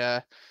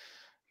the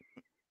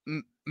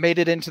made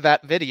it into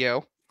that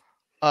video.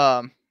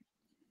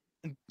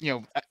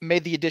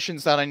 Made the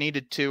additions that I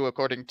needed to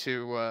according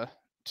to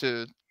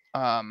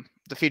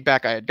the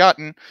feedback I had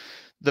gotten.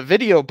 The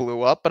video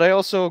blew up, but I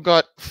also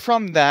got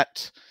from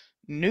that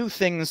new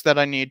things that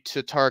I need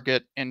to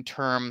target in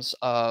terms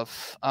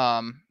of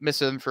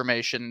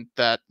misinformation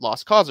that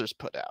Lost Causers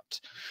put out,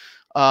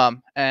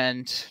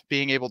 and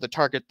being able to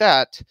target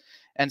that.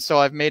 And so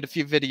I've made a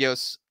few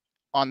videos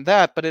on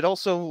that, but it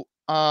also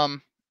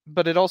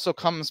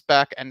comes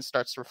back and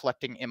starts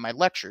reflecting in my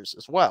lectures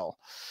as well.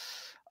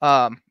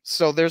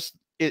 So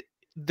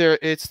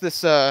it's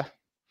this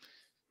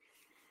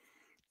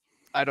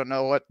I don't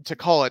know what to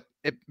call it.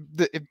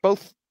 It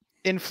both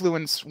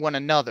influence one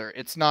another.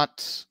 It's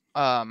not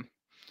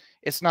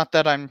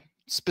that I'm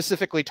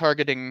specifically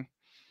targeting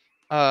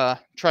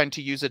trying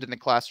to use it in the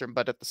classroom,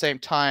 but at the same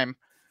time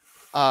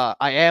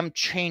I am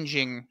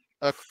changing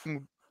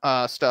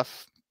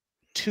stuff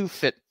to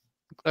fit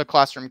a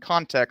classroom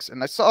context.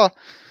 And I saw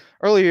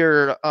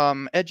earlier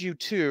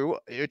Edu2,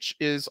 which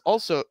is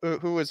also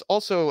who is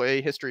also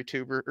a history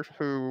tuber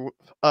who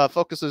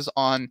focuses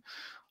on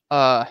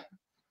I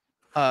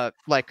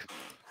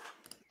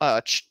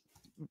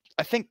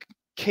think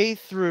K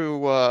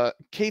through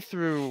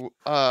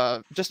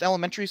just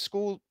elementary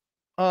school,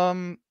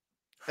 I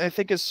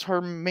think is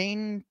her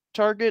main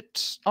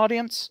target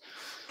audience.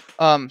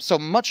 So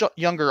much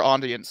younger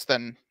audience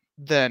than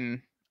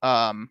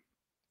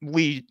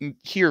we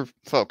here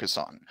focus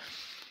on.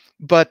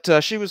 But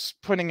she was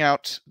pointing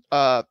out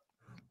that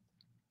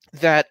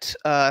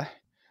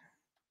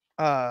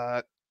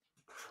Ed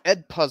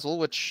Puzzle,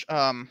 which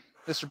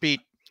Mr. Beat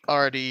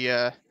already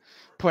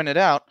pointed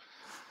out,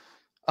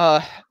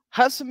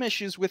 has some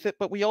issues with it,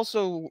 but we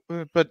also,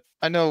 but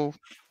I know,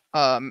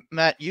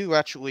 Matt, you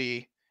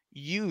actually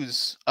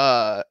use,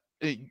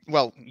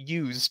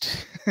 used,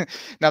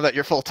 now that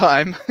you're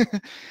full-time,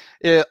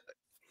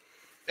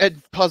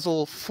 Ed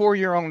Puzzle for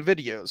your own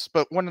videos.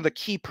 But one of the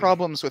key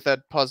problems with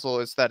Ed Puzzle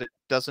is that it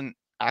doesn't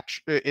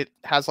actually, it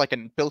has like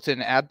a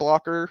built-in ad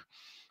blocker,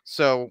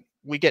 so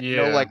we get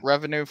no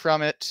revenue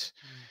from it.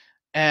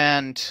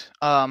 And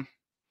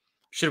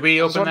should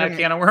we open that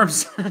can of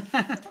worms?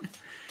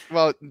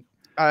 Well,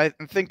 I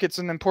think it's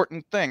an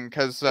important thing,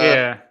 because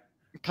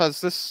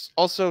this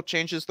also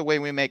changes the way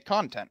we make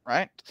content,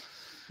 right?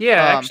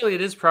 Yeah, actually,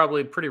 it is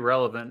probably pretty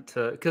relevant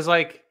to, because,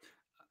 like,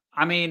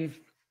 I mean,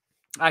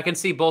 I can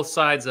see both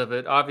sides of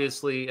it.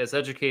 Obviously, as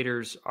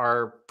educators,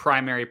 our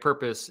primary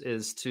purpose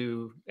is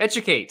to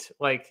educate,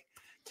 like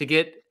to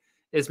get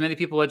as many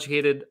people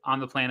educated on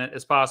the planet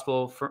as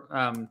possible.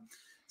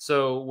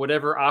 So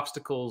whatever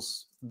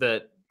obstacles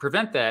that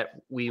prevent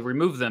that, we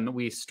remove them.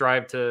 We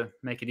strive to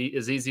make it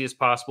as easy as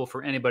possible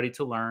for anybody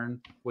to learn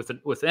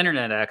with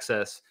internet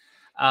access.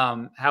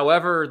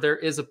 However, there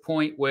is a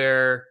point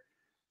where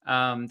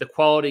the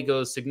quality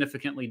goes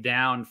significantly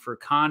down for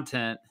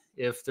content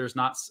if there's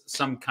not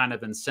some kind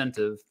of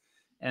incentive.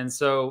 And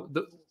so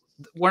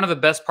one of the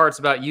best parts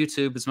about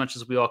YouTube, as much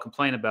as we all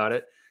complain about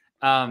it,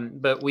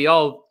 but we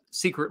all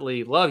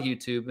secretly love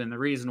YouTube, and the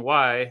reason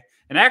why,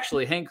 and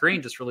actually Hank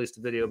Green just released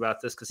a video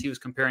about this because he was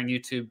comparing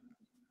YouTube,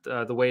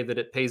 the way that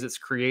it pays its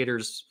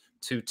creators,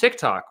 to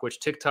TikTok, which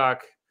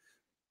TikTok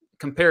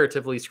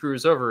comparatively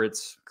screws over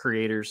its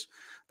creators.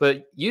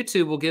 But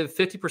YouTube will give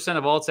 50%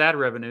 of all its ad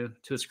revenue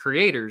to its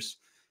creators,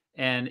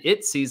 and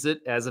it sees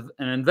it as an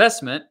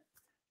investment.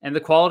 And the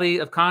quality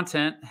of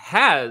content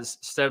has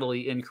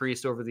steadily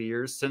increased over the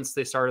years since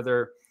they started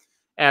their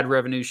ad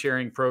revenue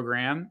sharing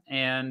program.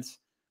 And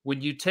when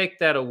you take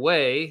that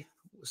away,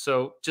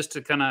 so just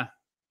to kind of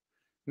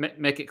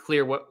make it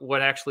clear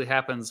what actually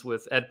happens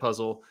with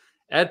Edpuzzle,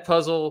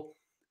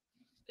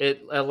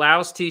 it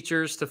allows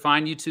teachers to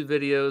find YouTube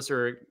videos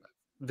or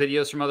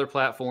videos from other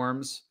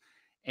platforms,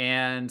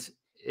 and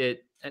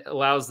it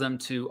allows them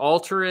to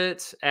alter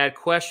it, add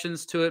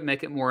questions to it,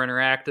 make it more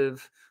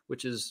interactive,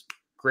 which is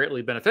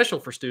greatly beneficial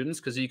for students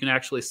because you can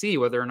actually see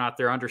whether or not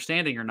they're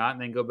understanding or not,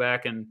 and then go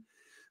back and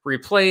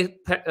replay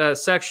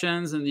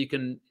sections, and you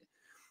can,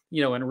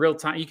 in real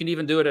time, you can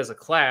even do it as a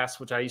class,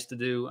 which I used to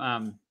do.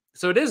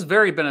 So it is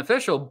very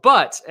beneficial,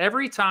 but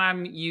every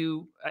time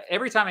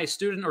a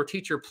student or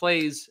teacher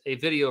plays a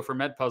video from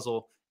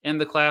Edpuzzle in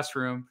the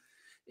classroom,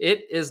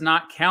 it is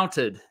not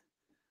counted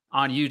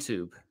on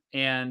YouTube.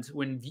 And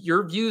when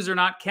your views are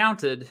not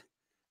counted,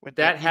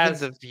 that even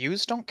has the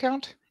views don't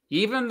count.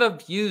 even the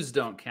views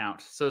don't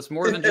count. So it's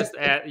more than just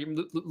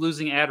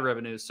losing ad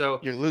revenue. So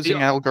You're losing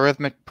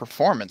algorithmic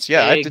performance.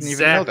 Yeah, I didn't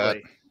even know that.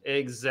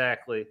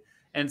 Exactly.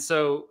 And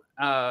so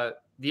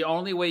the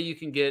only way you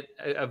can get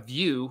a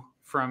view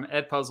from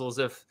Edpuzzle is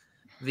if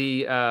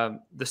the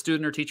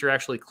student or teacher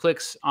actually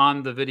clicks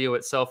on the video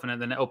itself, and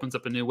then it opens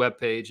up a new web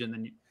page,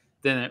 and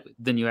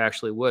then you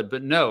actually would.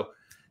 But no.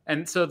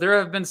 And so there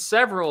have been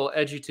several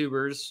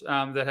edutubers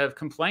that have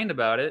complained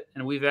about it,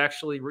 and we've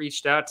actually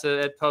reached out to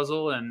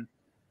Edpuzzle, and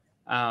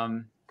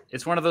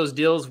it's one of those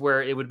deals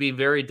where it would be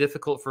very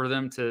difficult for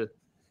them to.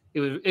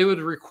 It would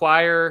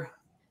require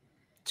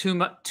too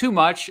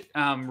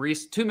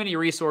many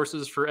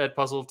resources for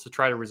Edpuzzle to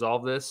try to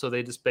resolve this. So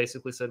they just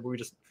basically said,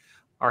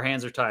 our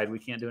hands are tied. We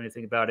can't do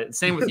anything about it. And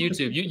same with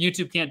YouTube.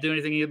 YouTube can't do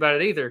anything about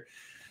it either.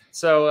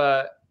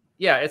 So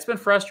yeah, it's been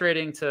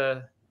frustrating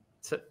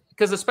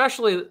because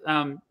especially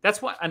that's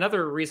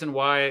another reason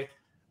why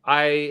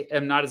I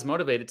am not as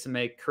motivated to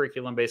make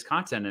curriculum-based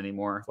content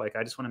anymore. Like,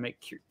 I just want to make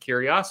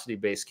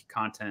curiosity-based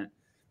content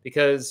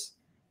because,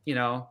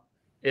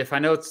 if I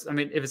know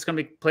if it's going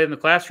to be played in the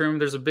classroom,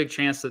 there's a big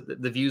chance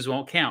that the views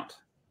won't count.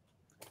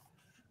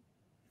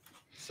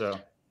 So,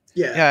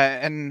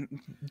 yeah, and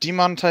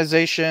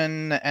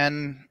demonetization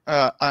and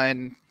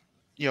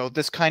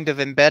this kind of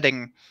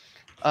embedding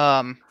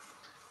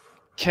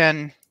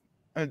can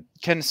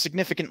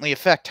significantly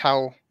affect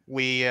how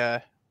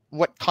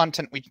what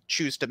content we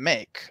choose to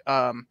make.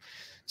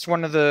 It's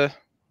one of the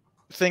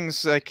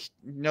things I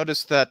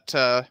noticed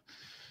that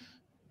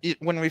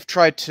when we've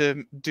tried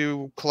to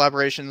do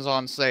collaborations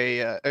on,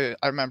 say, I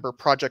remember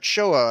Project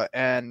Showa,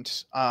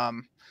 and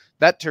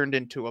that turned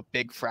into a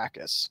big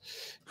fracas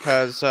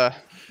because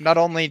not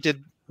only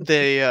did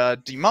they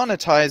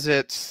demonetize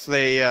it,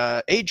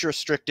 they age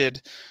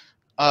restricted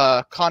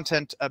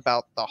content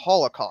about the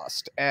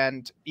Holocaust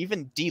and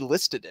even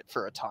delisted it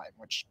for a time,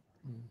 which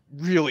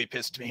really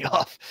pissed me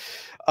off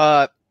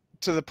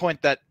to the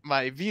point that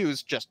my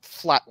views just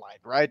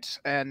flatlined, right?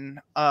 And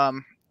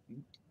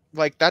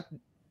like that,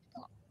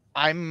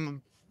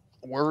 I'm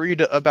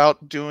worried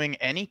about doing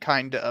any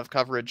kind of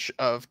coverage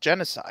of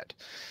genocide,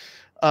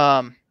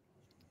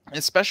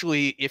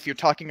 especially if you're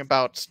talking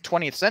about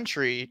 20th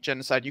century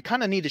genocide. You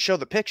kind of need to show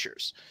the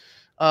pictures.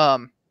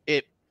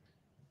 It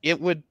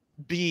would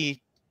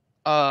be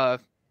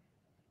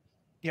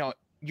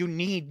you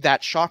need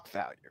that shock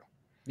value.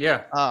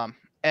 Yeah.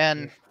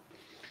 And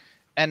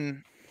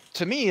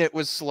to me, it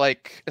was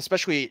like,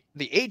 especially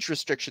the age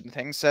restriction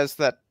thing says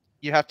that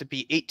you have to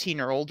be 18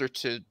 or older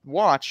to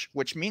watch,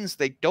 which means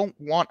they don't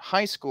want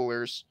high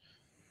schoolers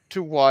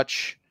to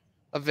watch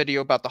a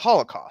video about the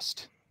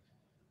Holocaust.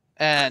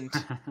 And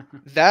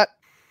that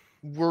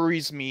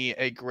worries me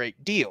a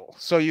great deal.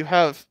 So you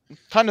have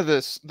kind of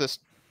this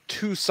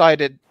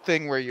two-sided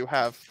thing where you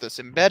have this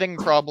embedding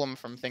problem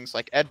from things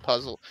like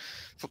Edpuzzle.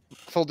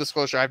 Full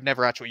disclosure, I've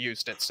never actually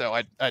used it, so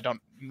I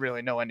don't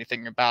really know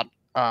anything about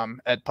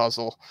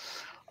Edpuzzle.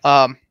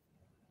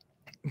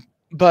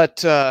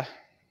 But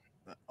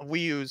we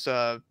use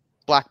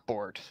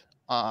Blackboard,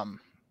 and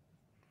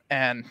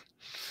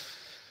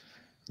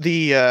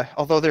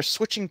although they're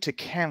switching to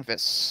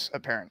Canvas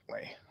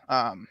apparently,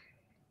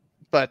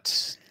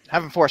 but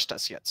haven't forced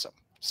us yet, so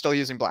still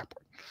using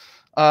Blackboard.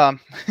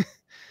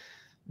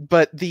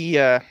 But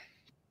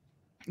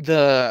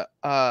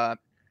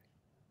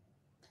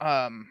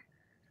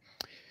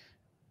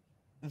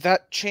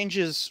that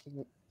changes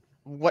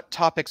what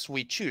topics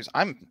we choose.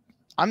 I'm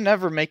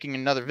never making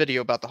another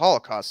video about the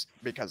Holocaust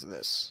because of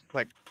this.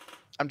 Like,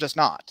 I'm just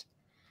not.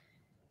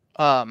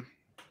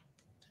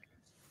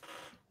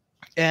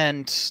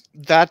 And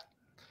that's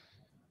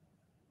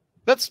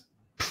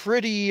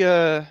pretty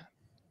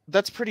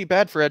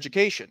bad for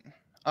education.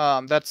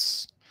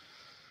 That's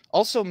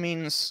also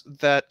means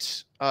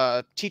that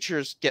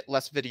teachers get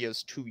less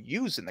videos to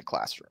use in the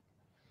classroom.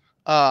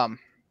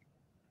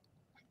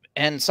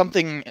 And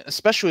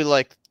especially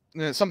like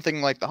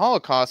something like the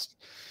Holocaust,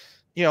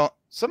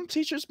 some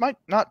teachers might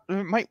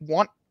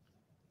want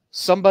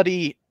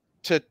somebody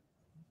to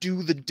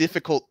do the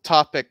difficult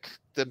topic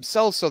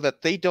themselves so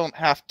that they don't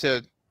have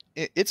to.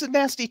 It's a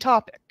nasty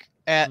topic,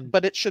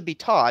 but it should be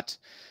taught.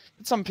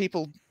 Some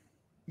people,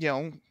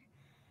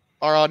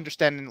 are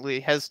understandably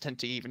hesitant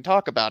to even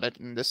talk about it,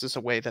 and this is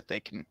a way that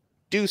they can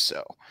do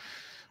so.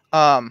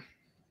 And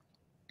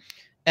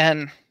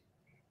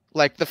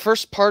like the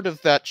first part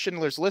of that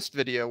Schindler's List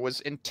video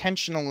was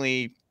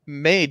intentionally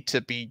made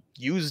to be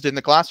used in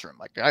the classroom.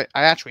 Like I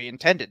actually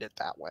intended it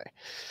that way.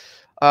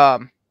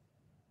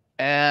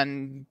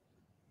 And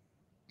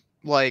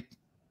like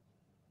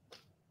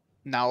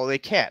now they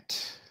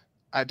can't.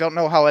 I don't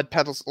know how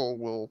Edpuzzle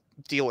will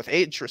deal with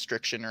age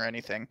restriction or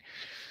anything.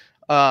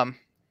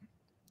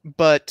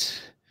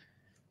 But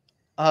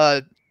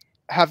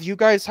have you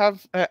guys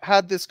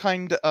had this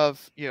kind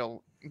of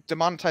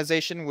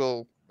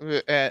demonetization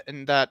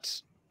and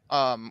that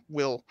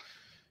will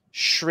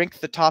shrink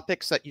the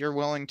topics that you're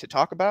willing to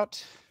talk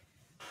about?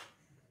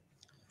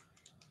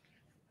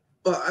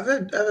 Well, I've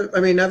had,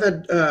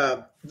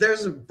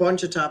 there's a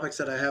bunch of topics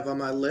that I have on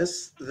my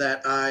list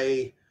that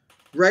I,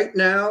 right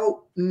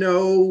now,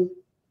 know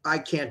I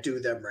can't do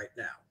them right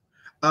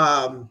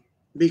now.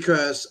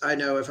 Because I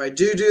know if I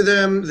do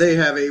them, they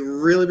have a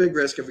really big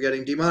risk of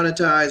getting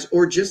demonetized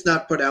or just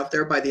not put out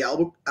there by the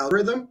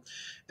algorithm.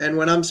 And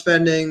when I'm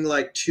spending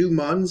like 2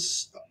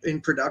 months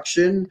in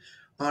production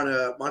on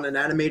an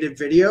animated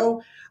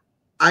video,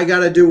 I got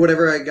to do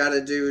whatever I got to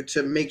do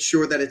to make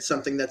sure that it's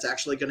something that's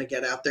actually going to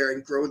get out there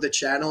and grow the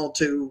channel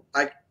till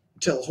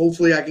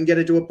hopefully I can get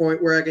it to a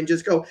point where I can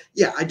just go,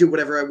 yeah, I do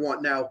whatever I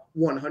want now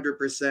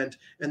 100%,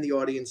 and the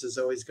audience is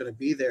always going to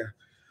be there.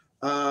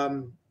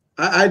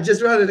 I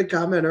just wanted to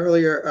comment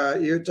earlier.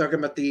 You were talking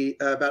about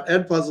about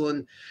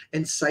Edpuzzle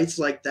and sites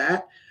like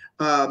that.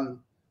 And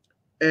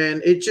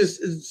it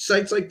just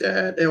sites like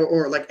that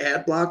or like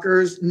ad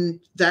blockers.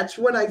 That's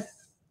when I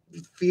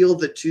feel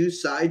the two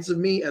sides of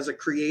me as a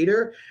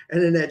creator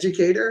and an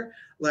educator,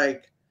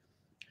 like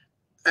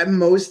I'm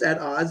most at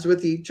odds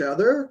with each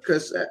other,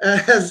 because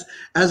as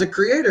a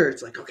creator,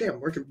 it's like, okay, I'm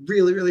working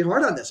really, really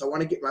hard on this. I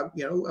want to get my,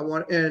 I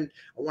want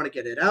to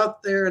get it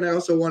out there, and I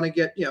also want to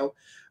get,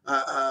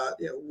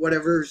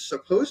 whatever's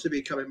supposed to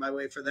be coming my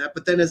way for that.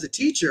 But then as a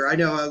teacher, I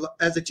know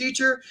as a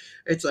teacher,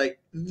 it's like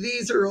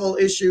these are all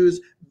issues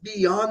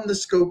beyond the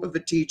scope of a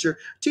teacher.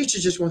 Teacher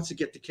just wants to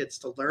get the kids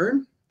to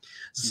learn.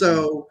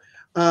 So,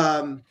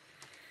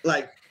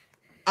 like,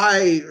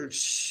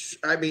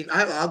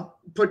 I'll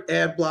put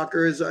ad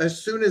blockers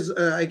as soon as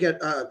I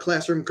get a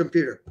classroom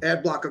computer.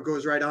 Ad blocker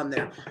goes right on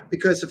there,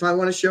 because if I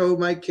want to show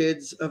my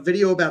kids a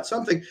video about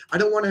something, I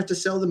don't want to have to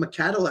sell them a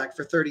Cadillac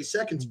for 30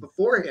 seconds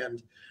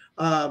beforehand.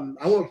 I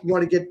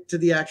want to get to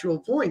the actual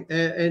point.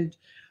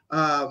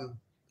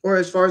 Or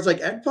as far as like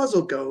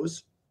Edpuzzle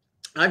goes,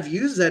 I've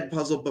used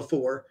Edpuzzle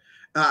before.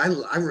 I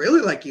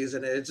really like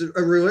using it. It's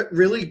a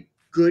really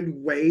good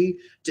way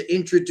to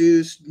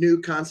introduce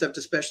new concept,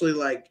 especially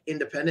like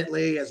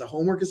independently as a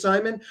homework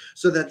assignment,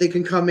 so that they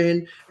can come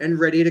in and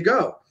ready to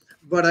go.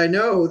 But I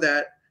know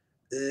that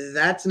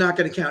that's not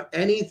going to count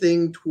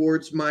anything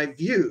towards my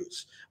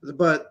views.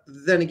 But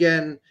then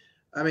again,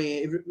 I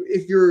mean,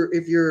 if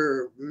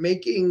you're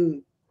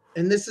making,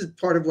 and this is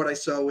part of what I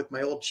saw with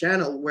my old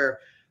channel, where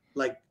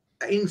like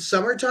in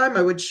summertime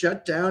I would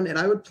shut down and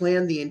I would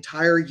plan the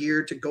entire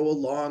year to go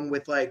along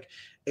with like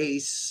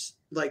a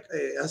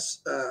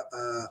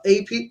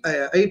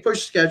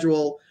push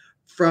schedule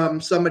from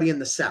somebody in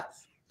the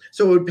South,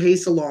 so it would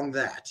pace along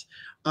that.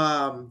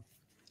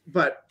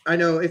 But I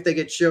know if they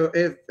get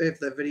if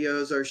the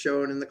videos are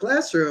shown in the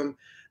classroom,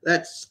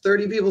 that's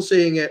 30 people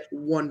seeing it,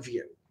 1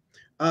 view.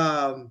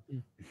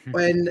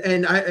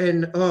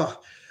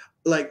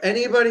 Like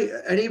anybody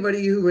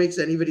who makes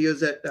any videos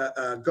that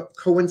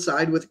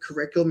coincide with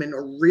curriculum and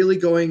are really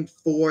going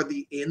for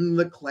the in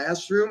the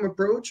classroom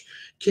approach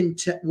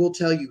will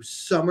tell you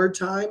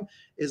summertime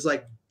is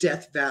like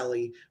Death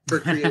Valley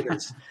for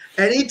creators.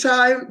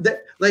 Anytime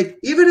that, like,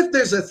 even if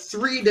there's a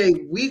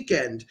 3-day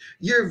weekend,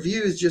 your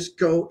views just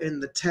go in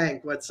the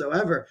tank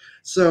whatsoever.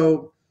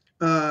 So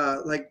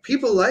like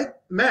people like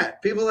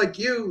Matt, people like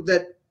you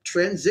that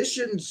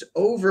transitions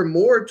over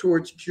more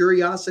towards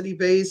curiosity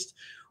based,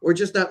 or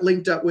just not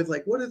linked up with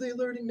like, what are they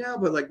learning now?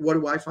 But like, what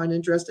do I find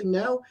interesting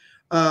now?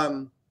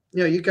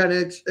 You kind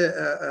of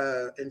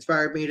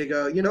inspired me to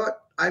go, you know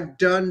what? I've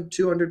done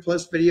 200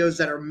 plus videos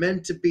that are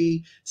meant to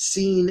be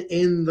seen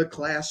in the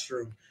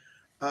classroom.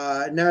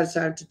 Now it's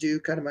time to do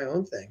kind of my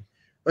own thing.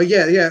 But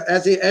yeah.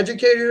 As an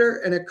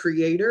educator and a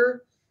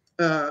creator,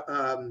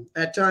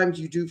 at times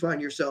you do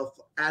find yourself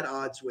at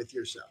odds with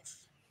yourself.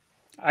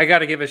 I got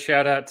to give a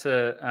shout out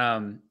to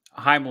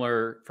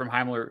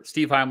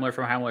Steve Heimler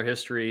from Heimler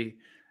History,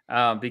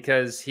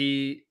 because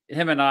him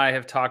and I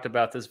have talked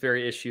about this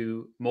very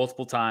issue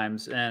multiple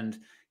times, and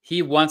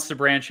he wants to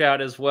branch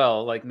out as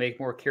well, like make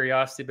more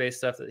curiosity-based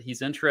stuff that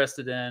he's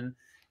interested in.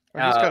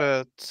 Well, he's got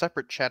a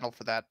separate channel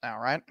for that now,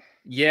 right?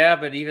 Yeah,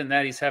 but even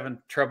that, he's having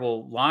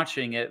trouble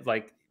launching it.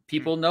 Like,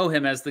 people know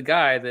him as the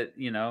guy that,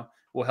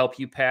 will help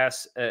you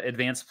pass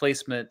advanced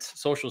placement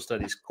social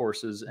studies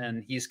courses,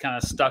 and he's kind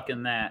of stuck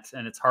in that,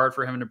 and it's hard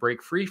for him to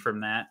break free from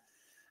that.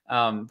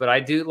 But I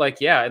do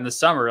in the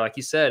summer, like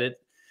you said,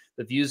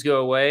 the views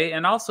go away.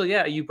 And also,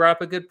 you brought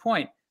up a good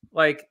point.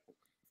 Like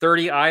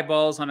 30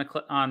 eyeballs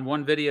on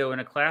one video in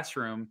a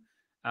classroom,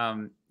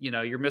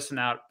 you're missing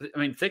out. I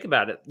mean, think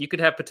about it. You could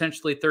have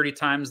potentially 30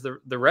 times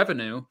the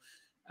revenue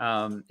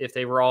if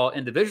they were all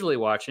individually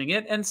watching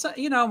it. And so,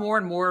 more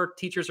and more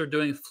teachers are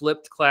doing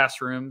flipped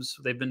classrooms.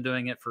 They've been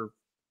doing it for,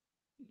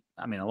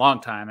 a long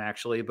time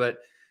actually, but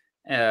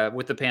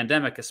with the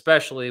pandemic,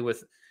 especially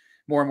with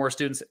more and more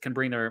students that can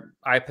bring their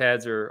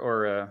iPads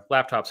or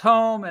laptops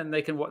home, and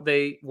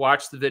they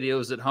watch the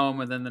videos at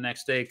home, and then the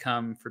next day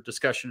come for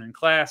discussion in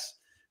class.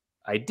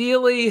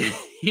 Ideally,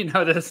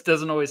 this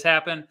doesn't always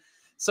happen.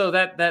 So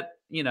that's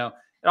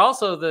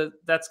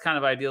kind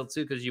of ideal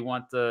too, because you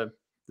want the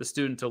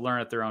student to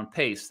learn at their own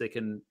pace. They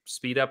can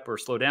speed up or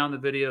slow down the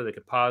video. They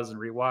could pause and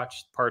rewatch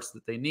parts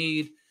that they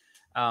need.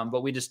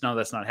 But we just know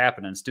that's not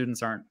happening.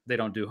 Students they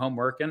don't do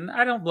homework, and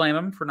I don't blame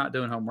them for not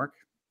doing homework.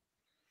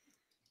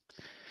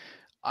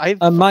 Sorry.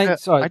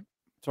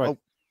 Oh,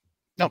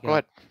 no, go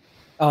ahead.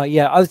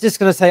 Yeah, I was just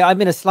going to say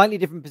I'm in a slightly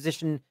different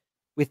position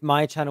with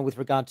my channel with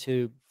regard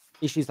to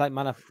issues like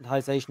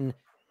monetization.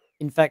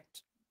 In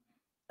fact,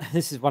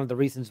 this is one of the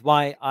reasons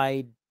why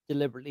I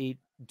deliberately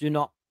do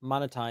not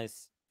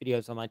monetize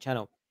videos on my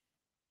channel,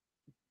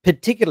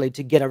 particularly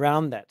to get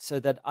around that, so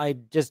that I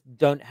just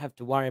don't have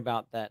to worry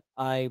about that.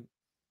 I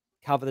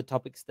cover the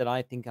topics that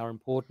I think are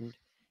important,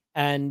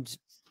 and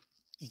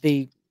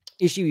the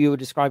issue you were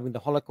describing, the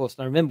Holocaust.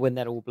 And I remember when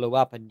that all blew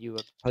up, and you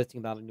were posting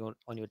about it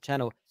on your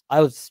channel. I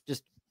was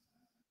just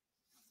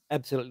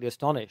absolutely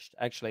astonished,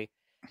 actually.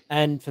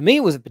 And for me,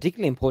 it was a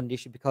particularly important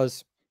issue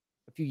because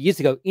a few years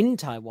ago in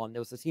Taiwan,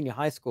 there was a senior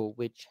high school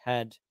which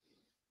had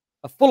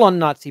a full-on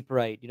Nazi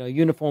parade,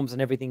 uniforms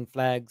and everything,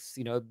 flags,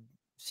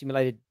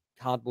 simulated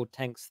cardboard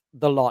tanks,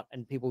 the lot,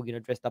 and people,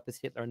 dressed up as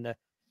Hitler and the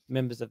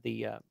members of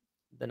the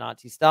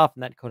Nazi staff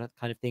and that kind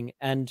of thing.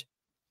 And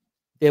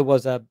there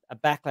was a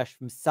backlash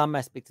from some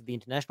aspects of the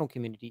international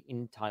community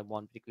in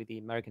Taiwan, particularly the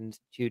American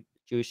Institute,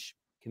 Jewish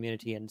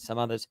community, and some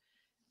others.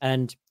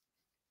 And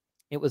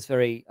it was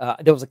very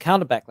there was a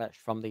counter backlash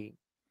from the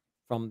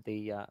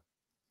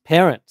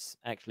parents,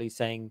 actually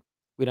saying,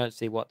 we don't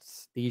see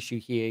what's the issue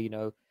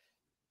here.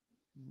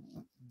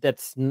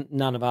 That's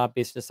none of our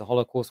business. The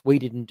Holocaust, we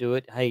didn't do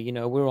it. Hey,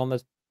 we're on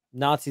the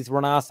Nazis were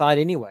on our side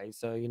anyway,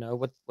 so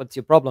what's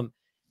your problem?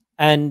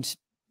 And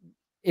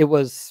it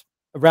was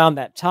around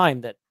that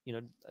time that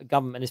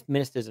government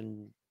ministers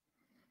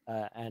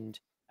and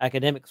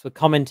academics were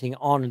commenting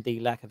on the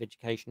lack of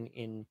education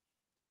in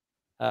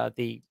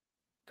the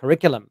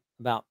curriculum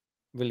about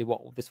really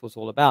what this was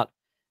all about.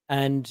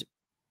 And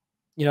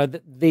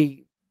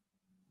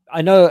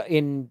I know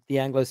in the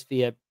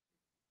Anglosphere,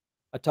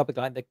 a topic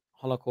like the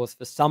Holocaust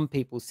for some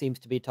people seems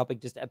to be a topic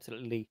just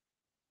absolutely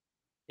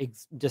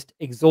just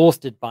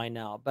exhausted by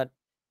now. But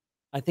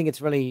I think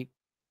it's really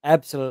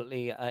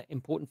absolutely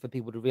important for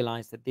people to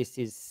realize that this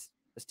is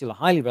still a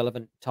highly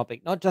relevant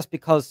topic, not just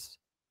because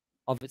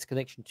of its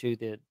connection to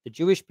the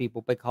Jewish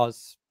people,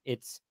 because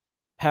it's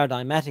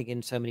paradigmatic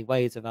in so many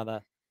ways of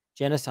other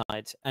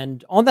genocides.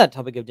 And on that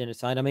topic of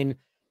genocide, I mean,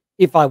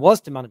 if I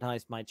was to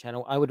monetize my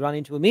channel, I would run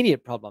into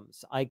immediate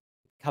problems. I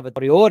covered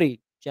the Moriori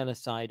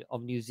genocide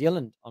of New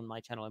Zealand on my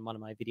channel in one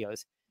of my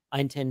videos. I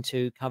intend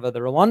to cover the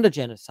Rwanda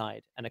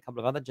genocide and a couple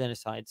of other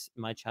genocides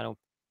in my channel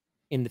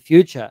in the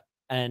future.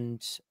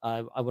 And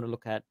I want to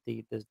look at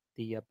the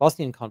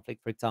Bosnian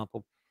conflict, for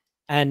example.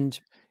 And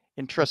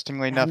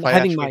interestingly enough, I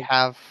actually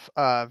have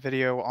a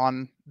video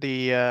on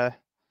the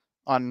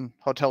on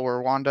Hotel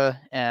Rwanda,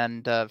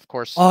 and of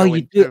course, go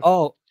into the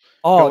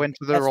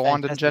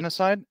Rwandan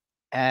genocide,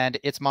 and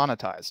it's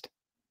monetized.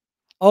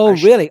 Oh,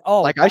 really?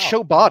 Oh, like, wow. I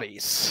show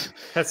bodies.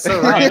 That's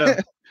so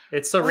random.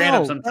 It's so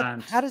random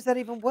sometimes. How does that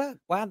even work?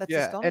 Wow, that's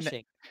astonishing.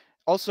 And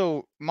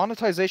also,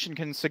 monetization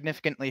can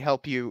significantly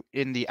help you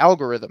in the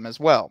algorithm as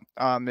well.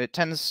 It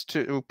tends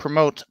to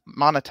promote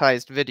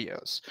monetized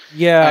videos.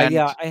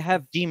 Yeah, I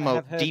have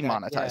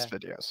demonetized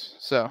videos.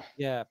 So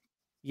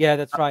yeah,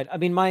 that's right. I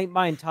mean,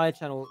 my entire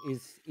channel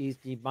is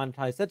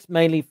demonetized. That's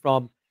mainly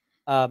from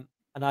an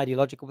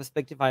ideological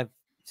perspective. I have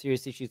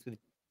serious issues with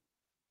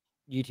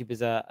YouTube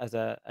as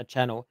a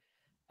channel,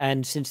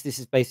 and since this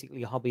is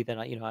basically a hobby that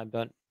I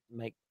don't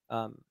make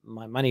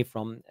my money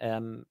from,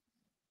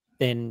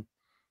 then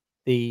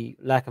the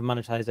lack of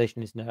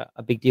monetization isn't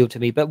a big deal to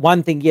me. But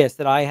one thing, yes,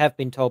 that I have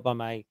been told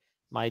by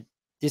my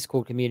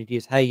Discord community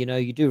is, hey,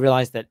 you do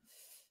realize that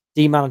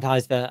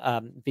demonetized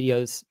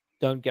videos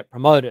don't get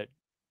promoted,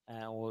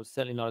 or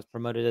certainly not as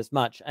promoted as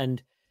much,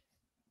 and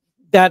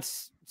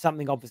that's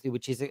something obviously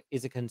which is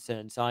a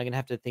concern. So I'm gonna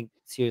have to think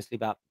seriously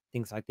about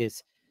things like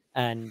this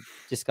and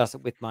discuss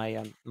it with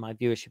my my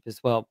viewership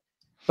as well.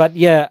 But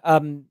yeah,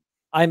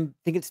 I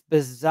think it's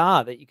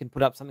bizarre that you can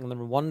put up something on the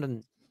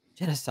Rwandan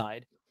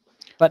genocide,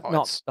 but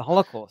not the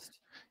Holocaust.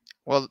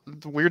 Well,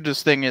 the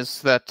weirdest thing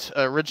is that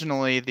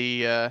originally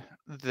the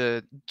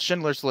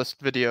Schindler's List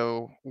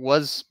video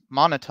was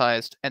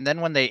monetized, and then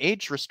when they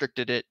age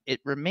restricted it, it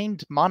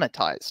remained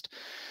monetized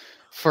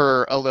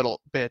for a little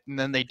bit, and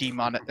then they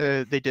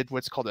did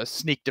what's called a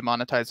sneak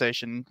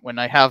demonetization, when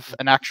I have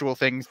an actual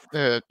thing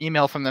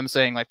email from them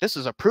saying, like, this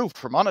is approved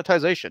for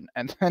monetization,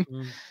 and then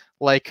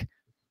like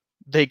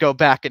they go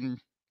back and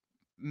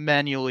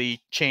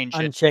manually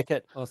uncheck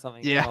it or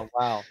something. Yeah. Oh,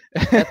 wow.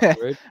 That's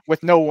rude.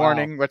 With no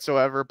warning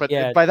whatsoever. But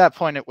by that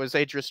point it was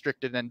age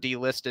restricted and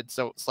delisted,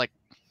 so it's like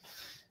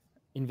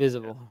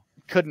invisible.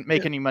 Couldn't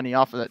make any money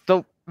off of it.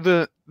 Though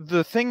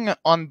the thing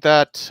on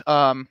that,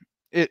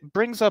 it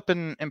brings up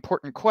an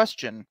important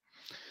question,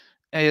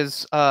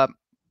 is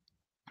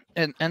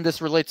and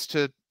this relates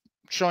to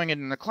showing it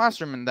in the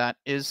classroom, and that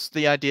is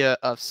the idea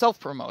of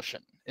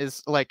self-promotion.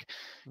 Is like,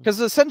 because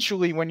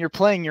essentially when you're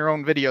playing your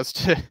own videos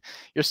to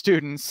your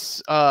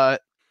students,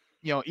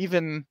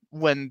 even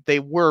when they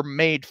were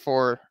made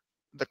for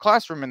the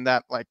classroom, and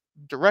that, like,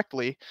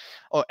 directly.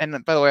 Oh,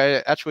 and by the way,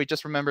 I actually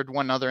just remembered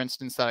one other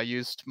instance that I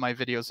used my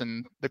videos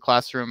in the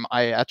classroom.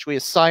 I actually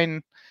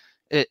assign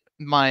it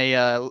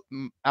my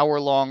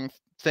hour-long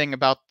thing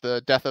about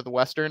the death of the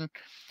Western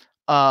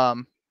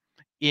um,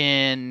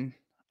 in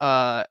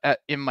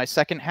my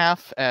second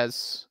half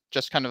as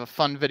just kind of a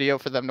fun video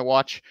for them to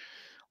watch.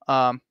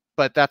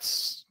 But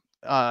that's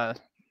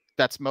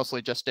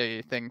mostly just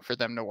a thing for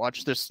them to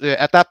watch. There's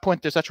at that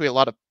point there's actually a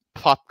lot of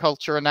pop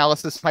culture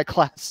analysis in my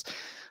class,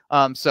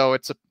 so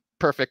it's a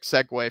perfect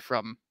segue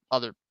from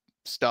other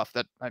stuff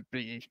that I'd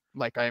be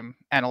like I'm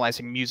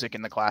analyzing music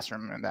in the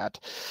classroom and that.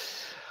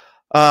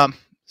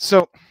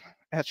 So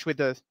actually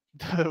the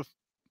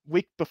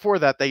week before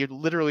that, they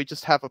literally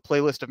just have a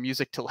playlist of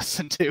music to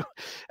listen to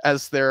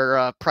as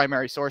their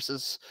primary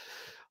sources.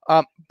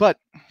 But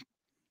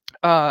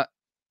are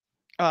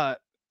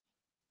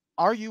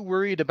you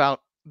worried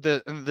about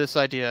this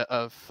idea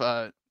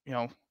of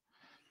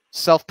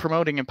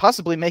self-promoting and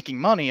possibly making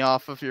money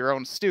off of your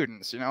own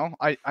students?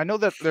 I know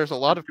that there's a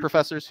lot of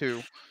professors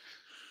who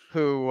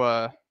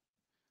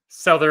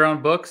sell their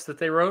own books that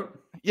they wrote.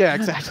 Yeah,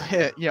 exactly.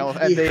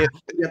 And they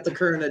get the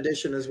current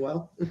edition as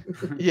well.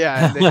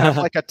 Yeah, and they have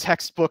like a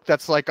textbook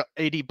that's like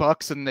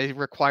 $80 and they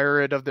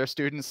require it of their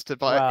students to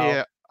buy.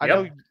 Wow.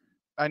 Yeah,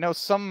 I know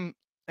some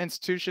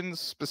institutions,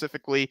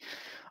 specifically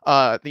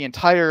the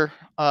entire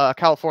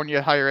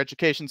California higher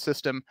education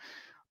system,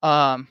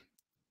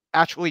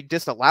 actually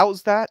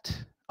disallows that.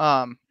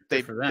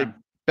 They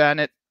ban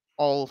it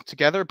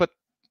altogether, but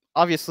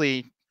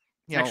obviously,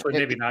 actually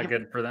maybe not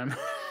good for them.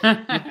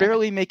 You're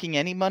barely making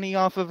any money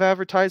off of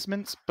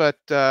advertisements, but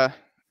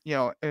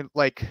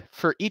like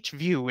for each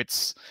view,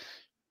 it's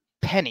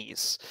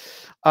pennies.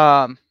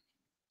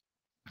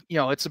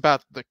 It's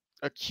about the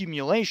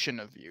accumulation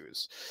of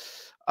views.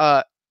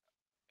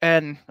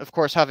 And of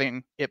course,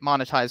 having it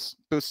monetized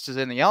boosts it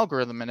in the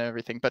algorithm and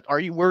everything. But are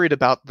you worried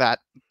about that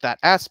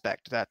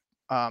aspect, that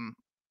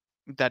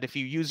that if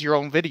you use your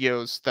own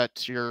videos,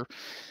 that you're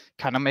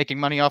kind of making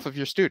money off of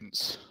your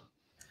students?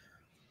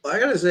 Well, I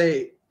gotta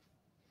say,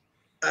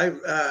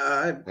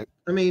 I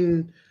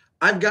mean,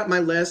 I've got my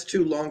last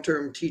 2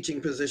 long-term teaching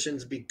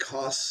positions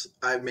because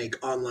I make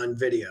online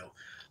video.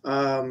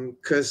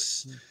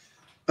 Because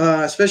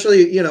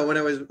especially, when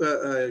I was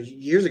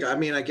years ago, I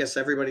mean, I guess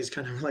everybody's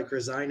kind of like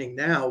resigning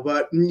now,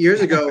 but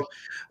years ago,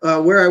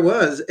 where I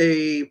was,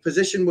 a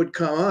position would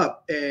come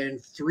up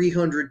and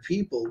 300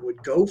 people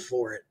would go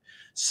for it.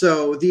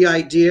 So the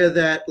idea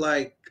that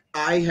like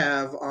I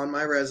have on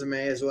my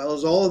resume, as well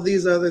as all of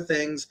these other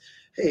things,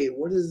 hey,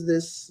 what is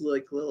this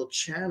like little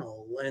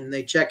channel? And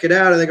they check it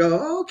out and they go,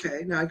 oh,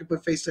 okay, now I can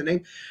put face to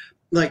name.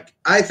 Like,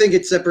 I think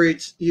it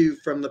separates you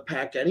from the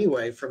pack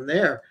anyway from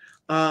there.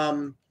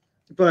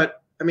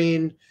 But I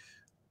mean,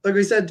 like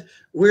we said,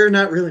 we're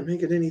not really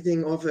making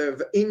anything off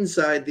of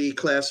inside the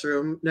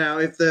classroom. Now,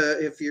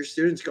 if your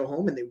students go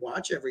home and they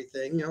watch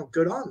everything,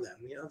 good on them.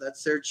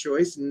 That's their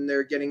choice, and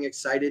they're getting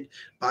excited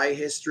by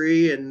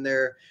history, and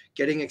they're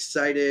getting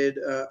excited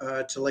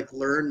to like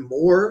learn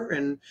more,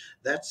 and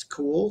that's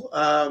cool.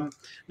 Now,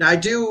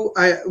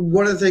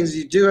 one of the things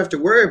you do have to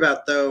worry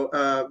about,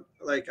 though,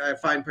 like I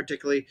find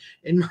particularly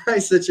in my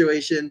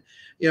situation,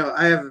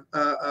 I have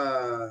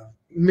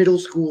middle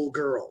school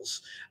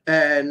girls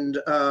and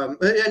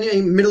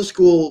middle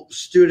school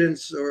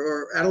students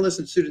or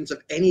adolescent students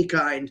of any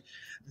kind.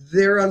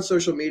 They're on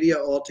social media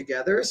all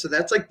together. So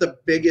that's like the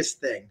biggest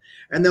thing.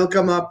 And they'll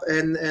come up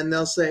and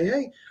they'll say,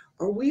 hey,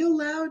 are we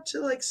allowed to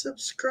like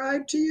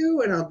subscribe to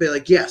you? And I'll be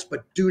like, yes,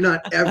 but do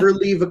not ever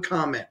leave a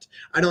comment.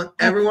 I don't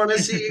ever want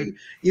to see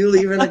you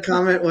leaving a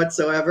comment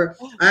whatsoever.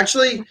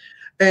 Actually,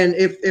 and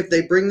if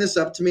they bring this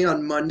up to me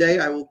on Monday,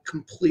 I will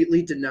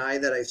completely deny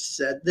that I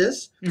said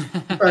this.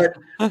 But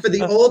for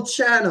the old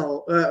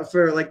channel,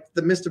 for like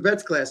the Mr.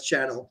 Betts class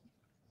channel,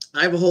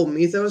 I have a whole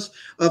mythos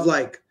of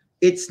like,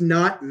 it's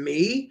not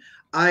me.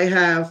 I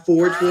have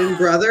 4 twin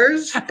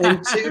brothers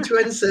and 2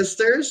 twin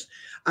sisters.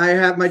 I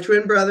have my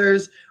twin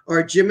brothers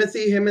are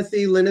Jimothy,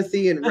 Himothy,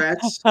 Linothy, and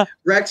Rex.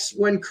 Rex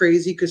went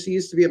crazy because he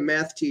used to be a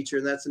math teacher,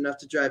 and that's enough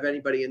to drive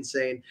anybody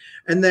insane.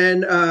 And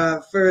then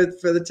for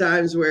the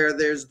times where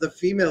there's the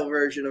female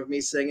version of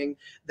me singing,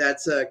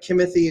 that's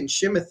Kimothy and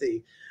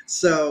Shimothy.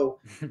 So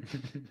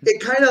it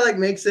kind of like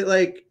makes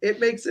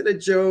it a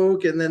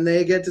joke, and then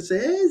they get to say,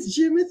 hey, is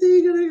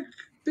Jimothy gonna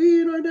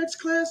be in our next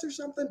class or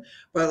something?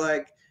 But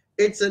like,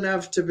 it's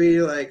enough to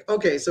be like,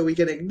 okay, so we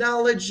can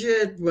acknowledge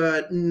it,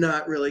 but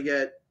not really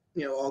get,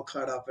 all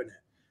caught up in it.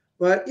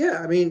 But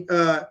yeah, I mean,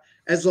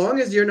 as long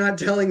as you're not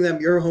telling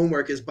them your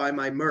homework is buy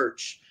my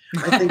merch,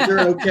 I think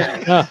you're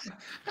okay.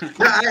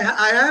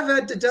 I have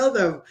had to tell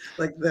them,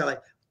 like, they're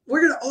like,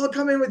 we're going to all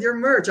come in with your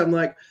merch. I'm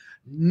like,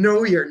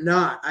 no, you're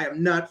not. I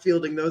am not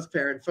fielding those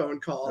parent phone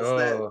calls.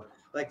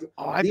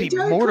 I'd be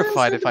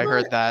mortified if I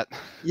heard that.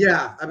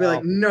 Yeah, I'd be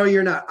like, no,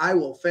 you're not. I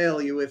will fail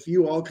you if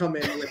you all come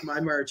in with my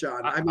merch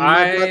on. I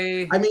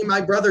mean, my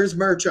brother's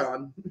merch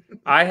on.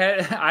 I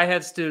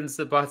had students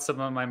that bought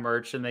some of my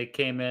merch, and they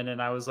came in,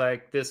 and I was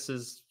like,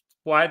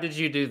 why did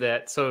you do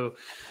that? So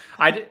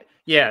I did.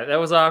 Yeah, that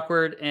was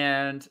awkward.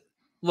 And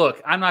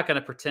look, I'm not going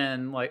to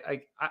pretend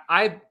like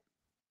I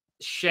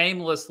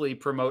shamelessly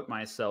promote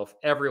myself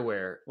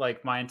everywhere,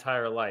 like my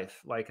entire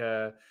life. Like,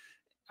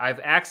 I've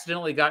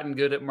accidentally gotten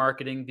good at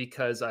marketing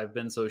because I've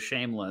been so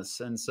shameless.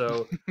 And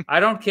so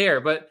I don't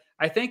care. But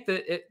I think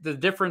that the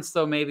difference,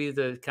 though, maybe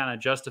to kind of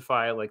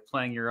justify like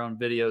playing your own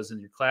videos in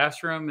your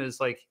classroom is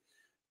like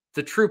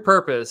the true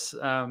purpose.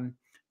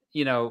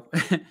 You know,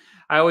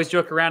 I always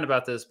joke around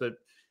about this, but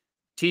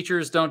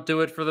teachers don't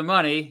do it for the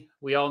money.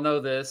 We all know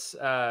this.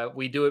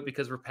 We do it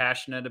because we're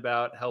passionate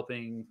about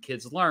helping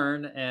kids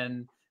learn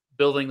and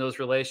building those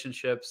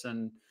relationships.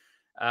 And,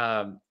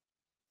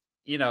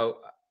 you know,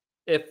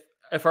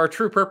 if our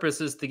true purpose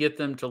is to get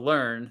them to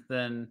learn,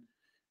 then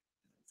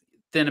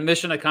a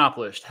mission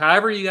accomplished.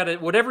 However,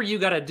 whatever you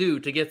got to do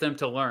to get them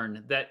to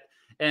learn that.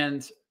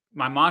 And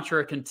my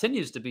mantra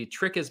continues to be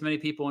trick as many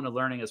people into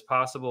learning as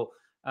possible.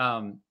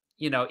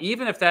 You know,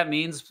 even if that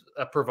means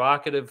a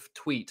provocative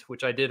tweet,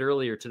 which I did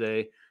earlier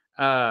today,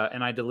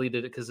 and I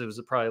deleted it because it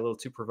was probably a little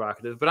too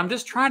provocative, but I'm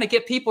just trying to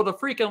get people to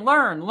freaking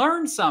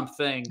learn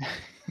something.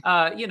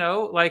 You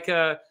know, like,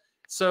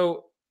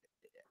 so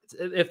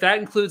if that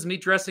includes me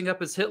dressing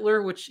up as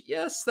Hitler, which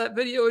yes, that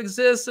video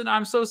exists, and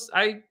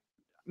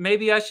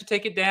maybe I should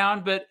take it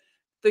down, but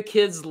the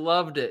kids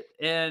loved it.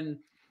 And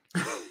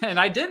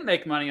I didn't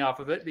make money off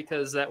of it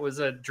because that was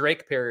a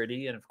Drake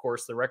parody. And of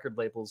course the record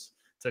labels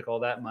took all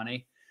that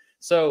money.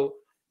 So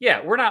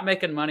yeah, we're not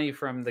making money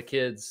from the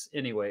kids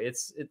anyway.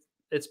 It's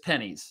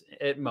pennies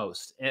at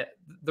most.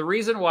 The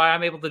reason why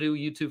I'm able to do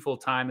YouTube full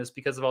time is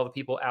because of all the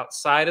people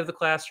outside of the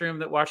classroom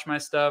that watch my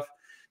stuff.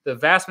 The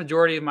vast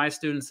majority of my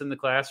students in the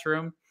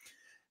classroom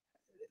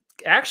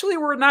actually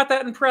were not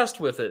that impressed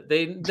with it.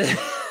 They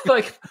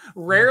like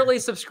rarely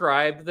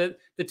subscribed.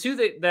 The two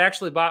that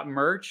actually bought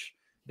merch,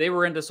 they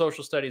were into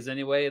social studies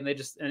anyway, and they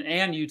just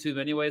and YouTube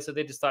anyway, so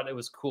they just thought it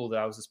was cool that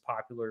I was this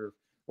popular,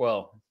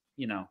 well,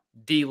 you know,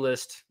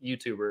 D-list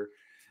YouTuber.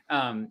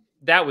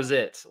 That was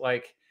it.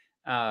 Like,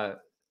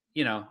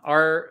 you know,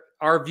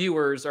 our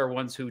viewers are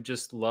ones who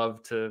just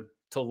love to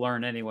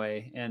learn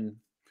anyway, and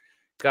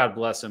God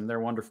bless them. They're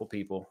wonderful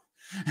people.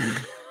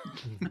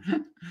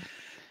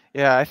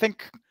 Yeah, I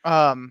think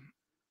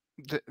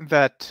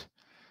that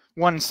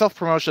one,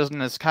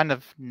 self-promotion is kind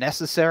of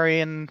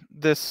necessary in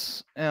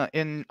this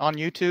on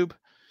YouTube.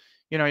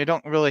 You know, you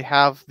don't really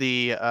have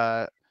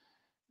the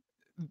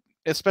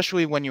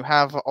especially when you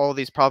have all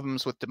these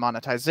problems with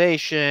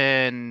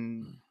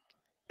demonetization,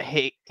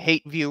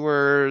 hate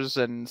viewers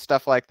and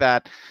stuff like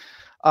that.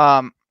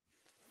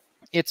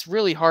 It's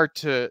really hard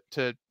to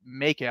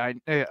make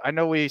it. I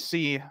know we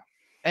see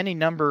any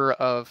number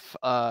of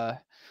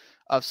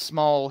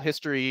small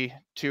history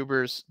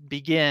tubers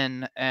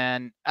begin,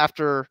 and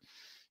after,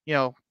 you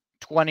know,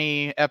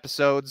 20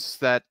 episodes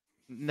that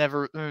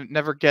never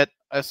get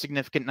a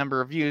significant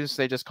number of views,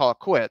 they just call it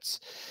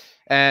quits.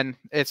 And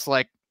it's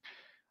like,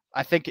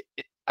 I think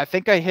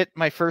I hit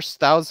my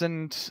first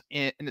 1,000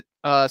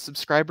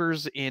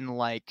 subscribers in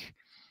like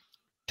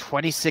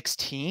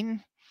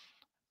 2016.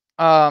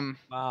 Wow.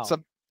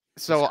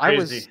 So I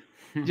was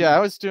I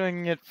was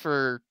doing it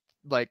for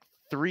like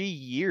 3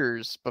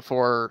 years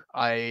before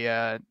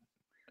I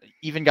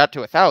even got to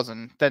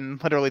 1,000. Then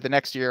literally the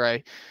next year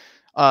I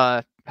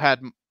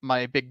had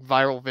my big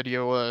viral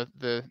video,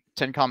 the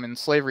 10 Common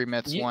Slavery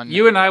Myths one.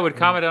 You and I would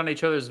comment on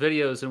each other's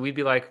videos, and we'd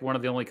be like one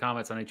of the only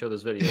comments on each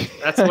other's videos.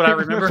 That's what I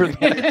remember. I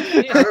remember,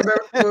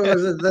 what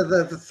was it,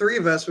 the three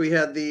of us, we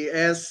had the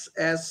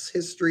S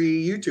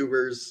History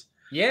YouTubers.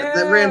 Yeah.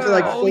 That ran for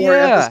like 4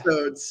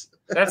 episodes.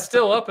 That's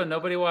still up and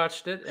nobody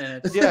watched it.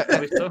 And it's,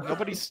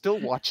 nobody still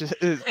watches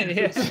it.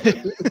 Yeah.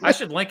 I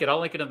should link it. I'll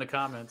link it in the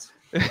comments.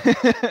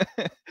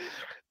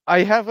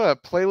 I have a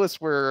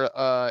playlist where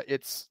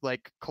it's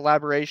like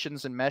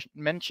collaborations and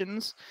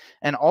mentions,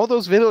 and all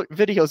those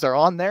videos are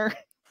on there,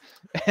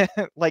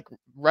 like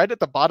right at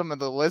the bottom of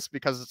the list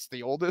because it's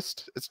the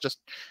oldest. It's just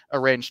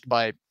arranged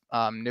by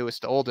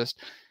newest to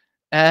oldest,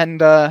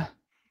 and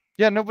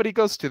yeah, nobody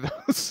goes to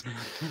those.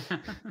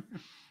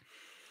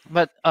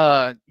 But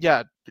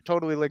yeah,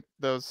 totally link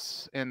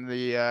those in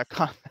the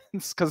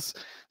comments, because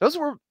those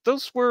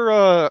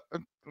were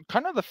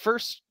kind of the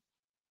first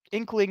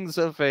inklings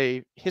of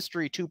a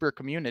history tuber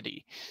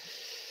community.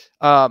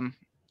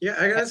 Yeah,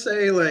 I gotta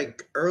say,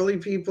 like, early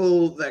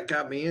people that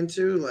got me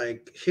into,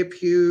 like, Hip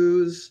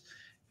Hughes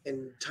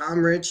and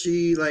Tom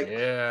Ritchie, like,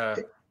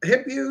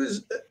 Hip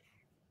Hughes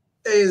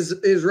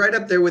is right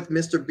up there with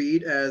Mr.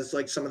 Beat as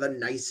like some of the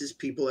nicest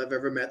people I've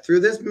ever met. Through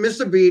this,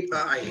 Mr. Beat,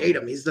 I hate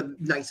him. He's the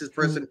nicest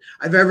person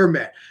I've ever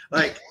met.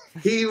 Like,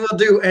 he will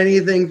do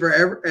anything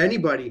for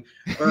anybody.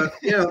 But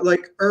you know,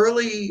 like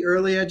early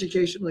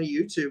educational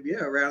YouTube,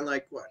 yeah, around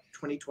like what,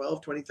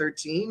 2012,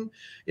 2013.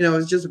 You know, it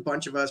was just a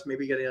bunch of us,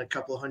 maybe getting a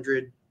couple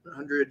hundred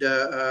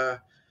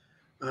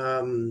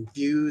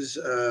views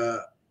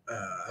a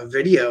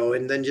video,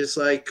 and then just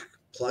like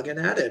plugging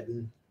at it,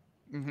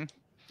 and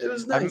it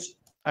was nice.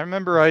 I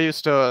remember I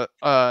used to,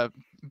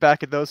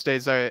 back in those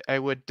days, I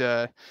would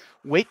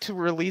wait to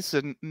release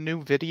a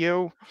new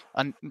video,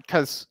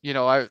 because, you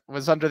know, I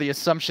was under the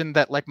assumption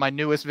that like my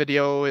newest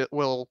video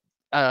will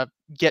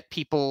get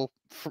people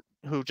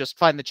who just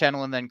find the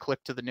channel and then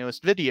click to the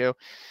newest video.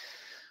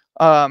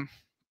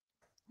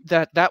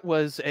 That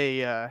was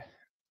a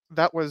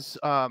that was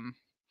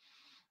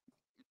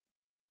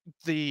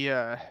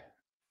the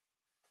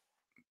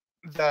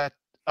that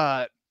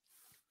I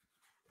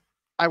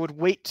would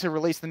wait to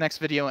release the next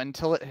video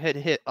until it had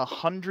hit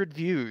 100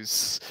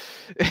 views.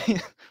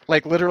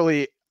 Like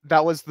literally,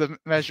 that was the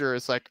measure.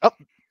 It's like, oh,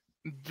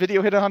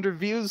 video hit 100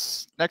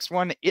 views. Next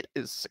one, it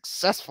is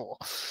successful.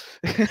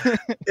 Yeah,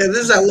 this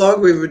is how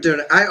long we've been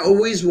doing it. I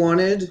always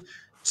wanted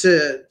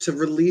to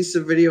release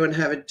a video and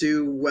have it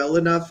do well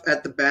enough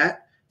at the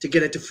bat to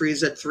get it to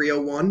freeze at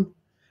 301.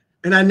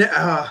 And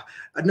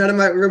none of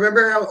my,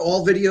 remember how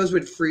all videos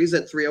would freeze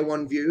at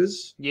 301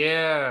 views?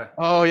 Yeah.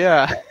 Oh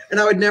yeah. And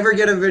I would never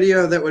get a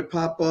video that would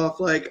pop off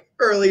like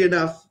early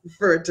enough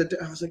for it to.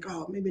 I was like,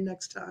 oh, maybe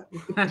next time.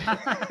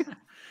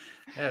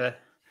 Yeah.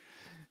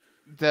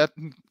 That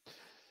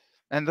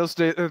and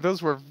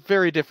those were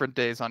very different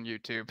days on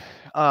YouTube.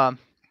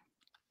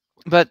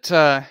 But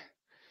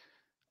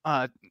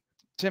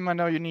Tim, I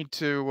know you need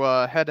to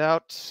head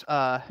out.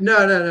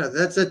 No.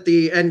 That's at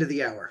the end of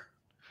the hour.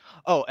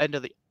 Oh, end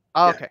of the.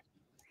 Oh, Yeah. okay.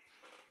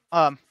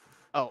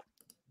 Oh.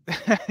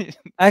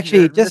 Actually,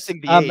 You're just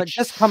missing the H.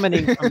 just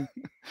commenting from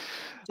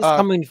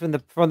coming from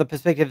the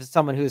perspective of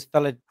someone who is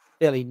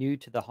fairly new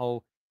to the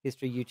whole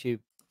history YouTube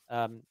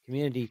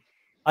community,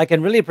 I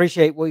can really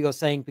appreciate what you're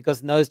saying,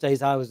 because in those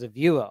days I was a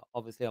viewer.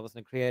 Obviously, I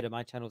wasn't a creator.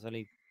 My channel's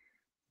only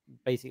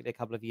basically a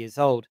couple of years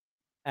old,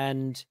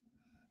 and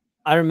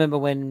I remember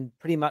when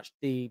pretty much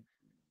the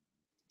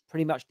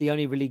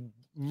only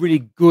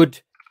really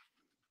good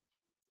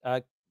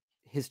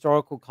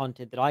historical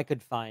content that I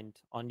could find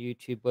on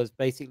YouTube was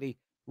basically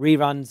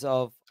reruns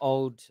of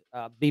old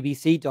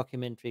BBC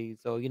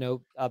documentaries, or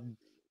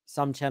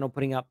some channel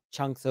putting up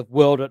chunks of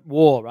World at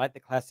War, right? The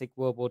classic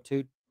World War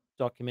II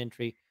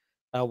documentary,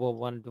 World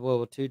War I to World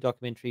War II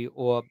documentary,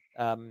 or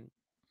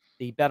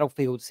the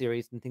Battlefield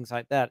series and things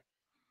like that.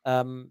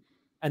 And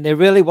there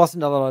really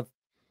wasn't a lot of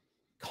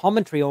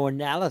commentary or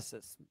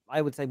analysis.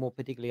 I would say more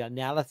particularly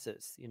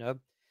analysis,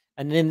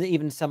 and then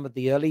even some of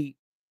the early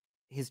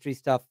history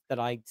stuff that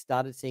I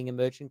started seeing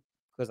emerging,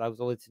 because I was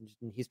always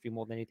interested in history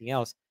more than anything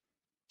else,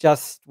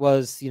 just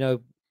was,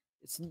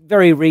 it's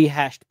very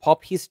rehashed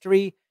pop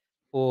history,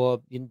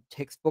 or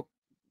textbook,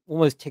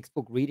 almost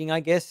textbook reading, I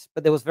guess,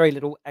 but there was very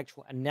little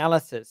actual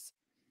analysis.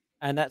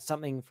 And that's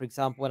something, for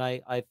example, when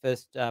I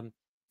first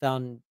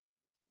found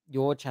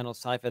your channel,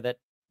 Cypher, that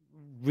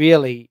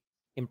really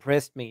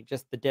impressed me,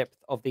 just the depth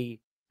of the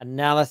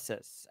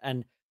analysis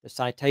and the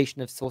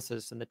citation of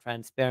sources and the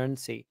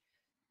transparency.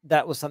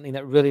 That was something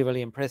that really,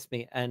 really impressed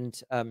me. And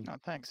Oh,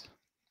 thanks.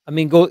 I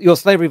mean, your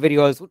slavery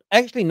videos were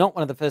actually not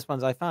one of the first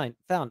ones I found,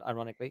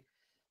 ironically.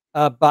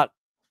 But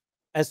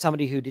as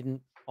somebody who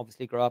didn't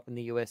obviously grow up in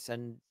the US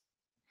and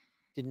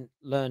didn't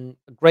learn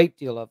a great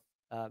deal of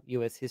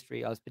US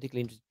history, I was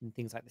particularly interested in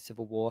things like the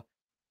Civil War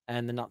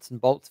and the nuts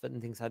and bolts of it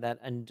and things like that,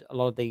 and a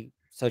lot of the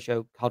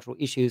socio-cultural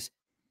issues.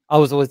 I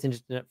was always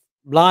interested in it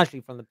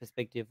largely from the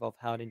perspective of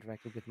how it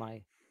interacted with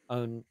my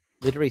own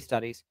literary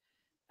studies.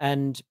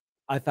 And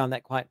I found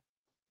that quite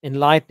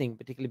enlightening,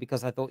 particularly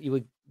because I thought you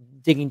were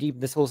digging deep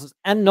in the sources.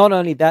 And not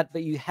only that,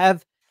 but you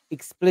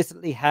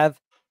explicitly have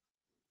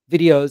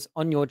videos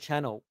on your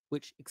channel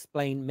which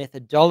explain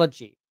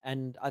methodology.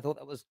 And I thought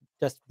that was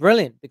just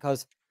brilliant,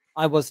 because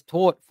I was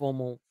taught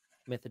formal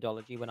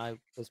methodology when I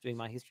was doing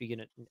my history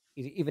unit,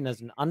 even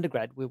as an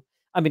undergrad.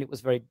 It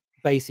was very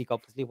basic,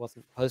 obviously, it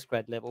wasn't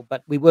postgrad level,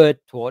 but we were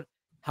taught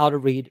how to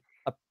read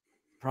a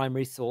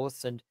primary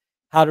source and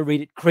how to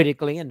read it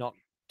critically and not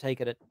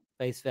take it at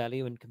face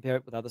value and compare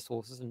it with other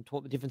sources, and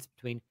taught the difference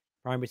between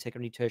primary,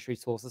 secondary, tertiary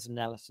sources,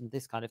 analysis, and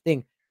this kind of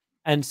thing.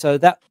 And so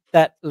that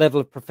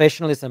level of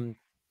professionalism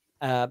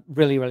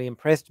really, really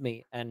impressed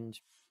me. And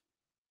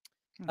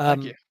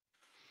Thank you.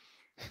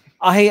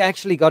 I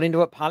actually got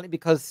into it partly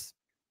because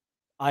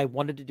I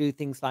wanted to do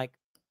things like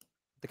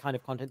the kind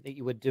of content that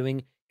you were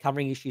doing,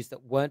 covering issues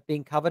that weren't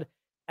being covered.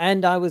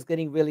 And I was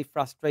getting really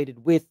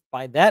frustrated with,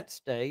 by that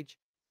stage,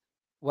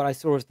 what I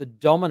saw as the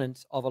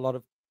dominance of a lot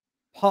of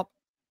pop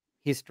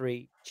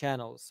history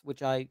channels,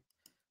 which I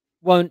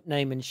won't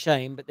name and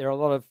shame, but there are a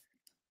lot of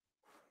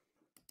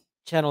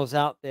channels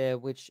out there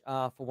which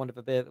are, for want of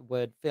a better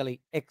word, fairly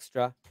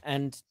extra,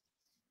 and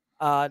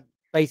are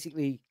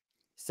basically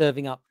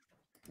serving up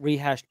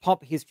rehashed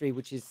pop history,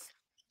 which is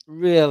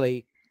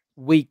really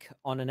weak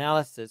on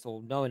analysis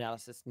or no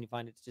analysis, and you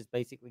find it's just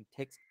basically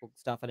textbook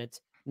stuff, and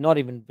it's not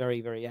even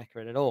very, very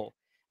accurate at all.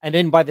 And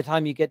then by the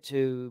time you get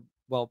to,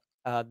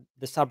 the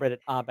subreddit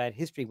R Bad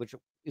History, which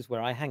is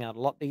where I hang out a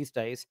lot these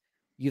days,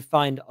 you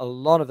find a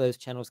lot of those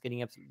channels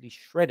getting absolutely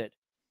shredded,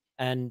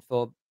 and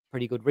for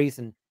pretty good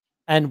reason.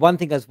 And one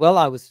thing as well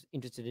I was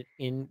interested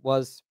in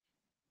was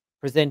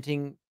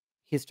presenting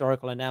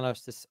historical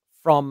analysis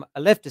from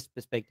a leftist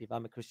perspective.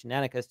 I'm a Christian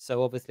anarchist,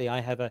 so obviously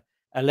I have a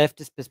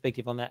leftist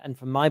perspective on that. And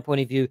from my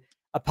point of view,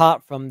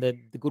 apart from the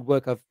good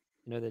work of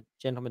the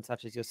gentlemen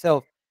such as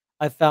yourself,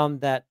 I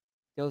found that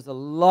there was a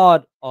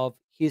lot of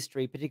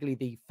history, particularly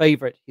the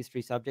favorite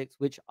history subjects,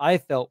 which I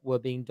felt were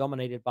being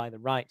dominated by the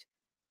right.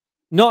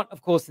 Not,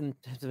 of course, in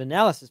terms of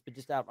analysis, but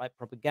just outright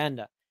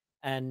propaganda.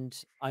 And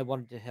I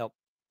wanted to help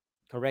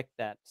correct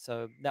that.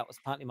 So that was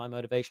partly my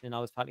motivation, and I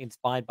was partly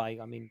inspired by,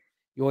 I mean,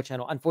 your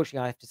channel.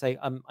 Unfortunately, I have to say,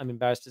 I'm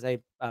embarrassed to say,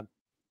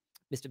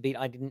 Mr. Beat,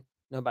 I didn't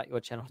know about your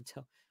channel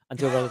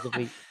until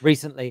relatively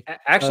recently. So,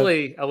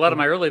 Actually, a lot of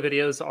yeah. my early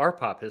videos are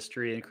pop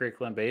history and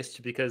curriculum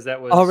based because that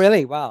Oh, was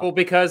really? Wow. well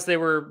because they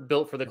were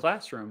built for the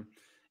classroom.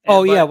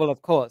 Oh, yeah. But Well,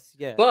 of course.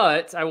 Yeah.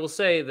 but I will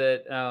say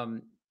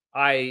that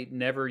I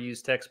never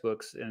use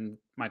textbooks in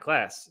my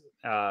class.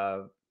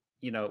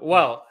 You know,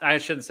 well, I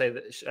shouldn't say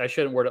that. I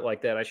shouldn't word it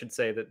like that. I should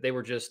say that they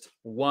were just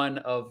one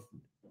of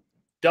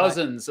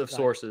dozens of right.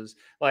 sources.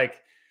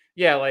 Like,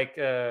 yeah, like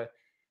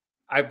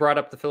I brought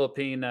up the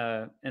Philippine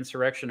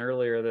insurrection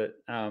earlier. That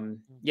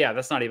yeah,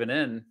 that's not even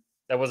in.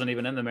 That wasn't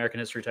even in the American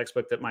history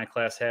textbook that my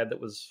class had. That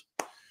was,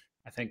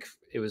 I think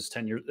it was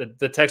 10 years.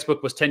 The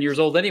textbook was 10 years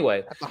old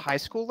anyway. At the high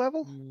school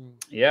level?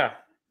 Yeah.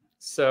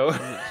 So,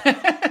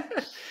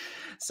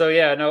 so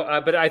yeah,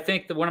 no, but I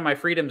think that one of my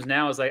freedoms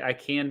now is I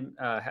can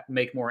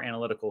make more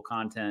analytical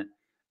content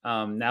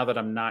now that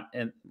I'm not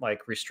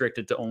like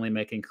restricted to only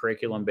making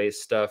curriculum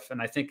based stuff.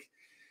 And I think,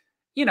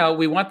 you know,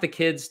 we want the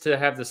kids to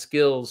have the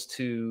skills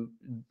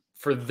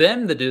for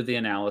them to do the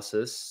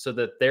analysis so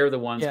that they're the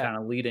ones kind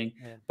of leading.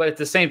 Yeah. But at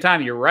the same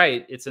time, you're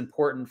right. It's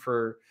important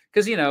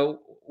because, you know,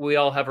 we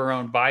all have our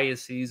own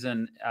biases,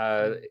 and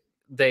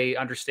they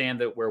understand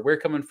that where we're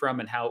coming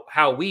from and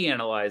how we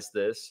analyze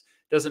this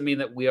doesn't mean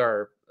that we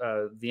are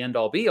the end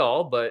all be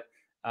all, but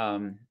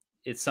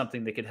it's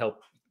something that could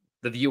help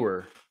the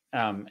viewer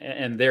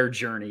and their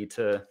journey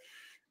to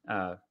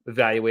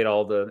evaluate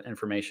all the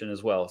information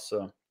as well.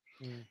 So,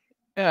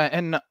 yeah,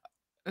 and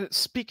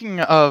speaking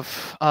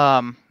of,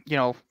 you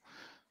know,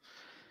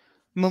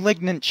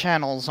 malignant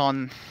channels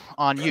on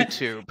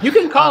YouTube, you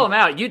can call them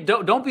out. You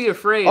don't be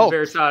afraid,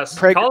 Veritas.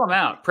 Call them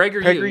out.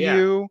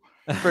 PragerU,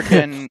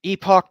 freaking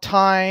Epoch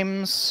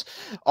Times,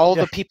 all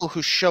the people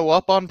who show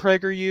up on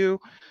PragerU.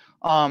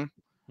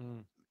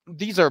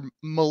 These are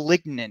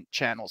malignant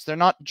channels. They're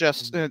not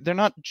just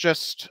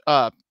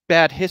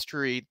bad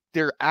history.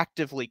 They're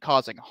actively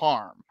causing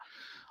harm.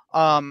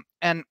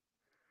 And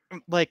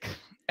like,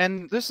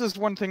 and this is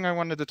one thing I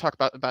wanted to talk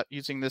about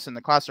using this in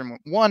the classroom.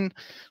 One,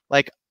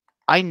 like,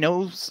 I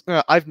know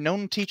I've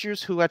known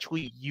teachers who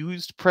actually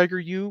used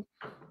PragerU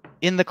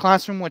in the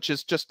classroom, which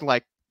is just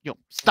like, you know,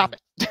 stop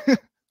it.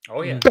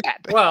 Oh yeah,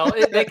 bad. Well,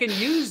 they can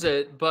use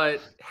it,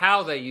 but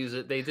how they use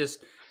it,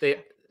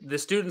 the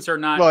students are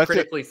not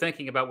critically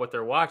thinking about what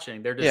they're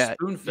watching. They're just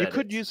spoon-fed. You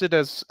could use it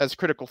as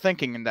critical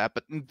thinking in that,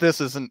 but this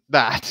isn't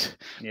that.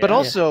 Yeah. But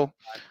also,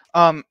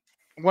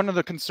 one of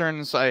the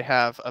concerns I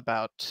have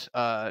about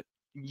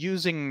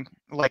using,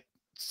 like,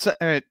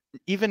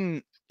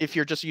 even if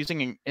you're just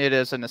using it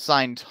as an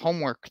assigned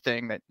homework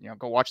thing, that, you know,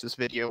 go watch this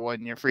video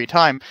in your free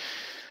time,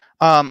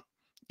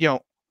 you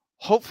know,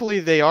 hopefully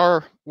they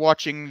are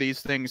watching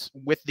these things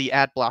with the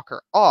ad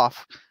blocker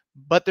off,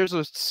 but there's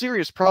a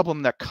serious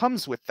problem that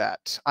comes with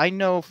that. I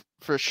know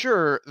for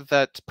sure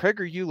that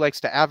PragerU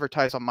likes to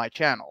advertise on my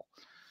channel.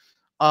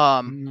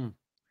 Wow.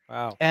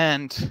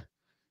 And,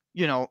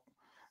 you know,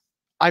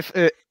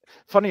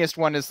 funniest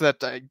one is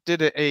that I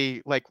did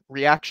a like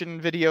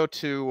reaction video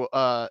to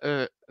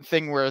a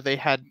thing where they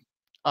had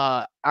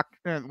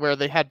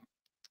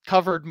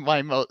covered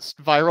my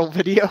most viral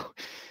video,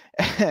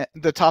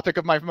 the topic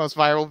of my most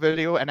viral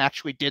video, and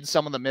actually did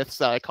some of the myths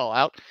that I call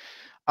out.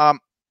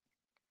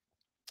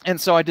 And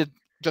so I did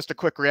just a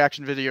quick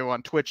reaction video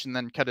on Twitch and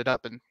then cut it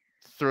up and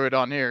threw it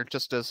on here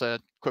just as a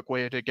quick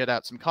way to get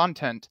out some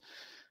content.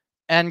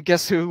 And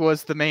guess who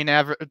was the main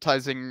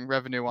advertising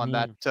revenue on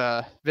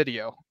that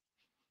video?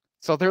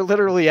 So they're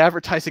literally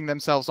advertising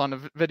themselves on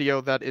a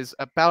video that is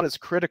about as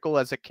critical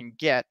as it can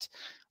get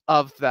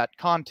of that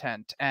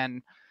content.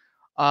 And,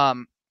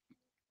 you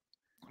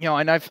know,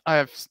 and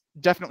I've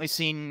definitely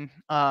seen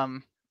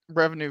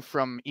revenue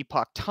from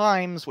Epoch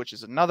Times, which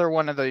is another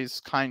one of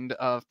these kind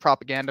of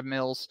propaganda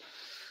mills.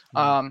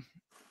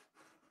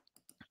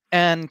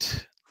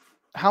 And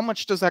how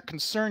much does that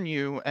concern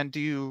you? And do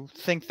you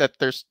think that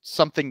there's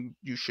something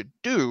you should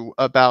do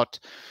about,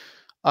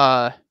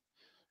 you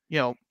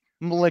know,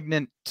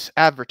 malignant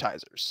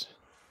advertisers?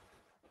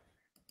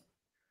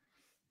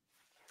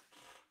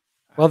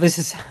 Well, this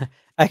is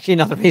actually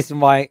another reason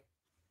why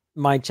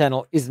my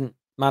channel isn't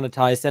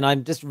monetized, and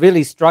I'm just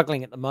really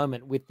struggling at the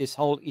moment with this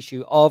whole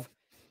issue of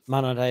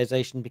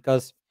monetization,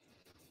 because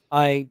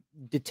I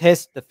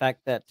detest the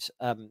fact that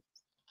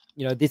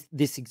you know,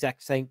 this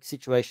exact same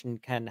situation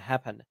can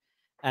happen.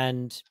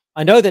 And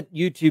I know that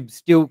YouTube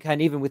still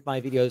can, even with my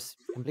videos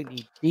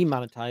completely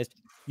demonetized,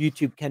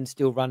 YouTube can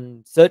still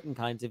run certain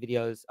kinds of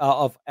videos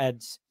of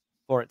ads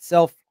for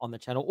itself on the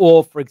channel.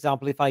 Or, for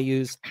example, if I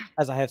use,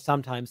 as I have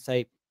sometimes,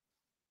 say,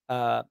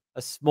 a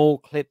small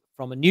clip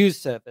from a news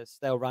service,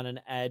 they'll run an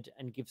ad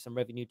and give some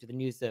revenue to the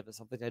news service.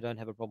 Obviously, I don't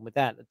have a problem with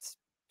that. That's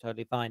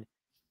totally fine.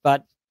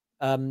 But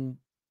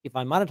if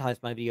I monetize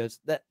my videos,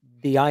 that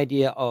the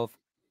idea of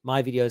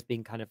my videos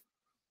being kind of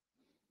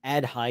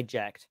ad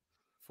hijacked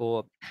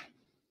for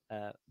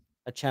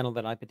a channel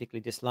that I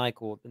particularly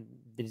dislike, or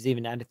that is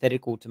even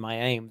antithetical to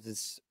my aims,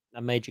 is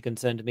a major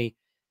concern to me.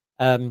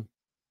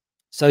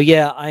 So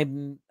yeah,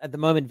 I'm at the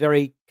moment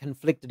very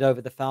conflicted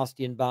over the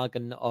Faustian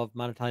bargain of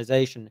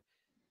monetization.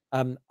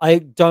 I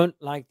don't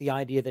like the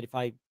idea that if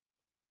I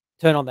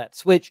turn on that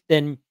switch,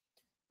 then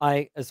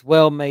I as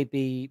well may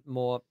be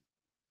more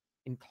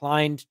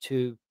inclined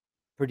to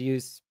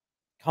produce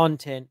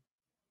content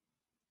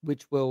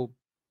which will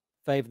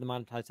favor the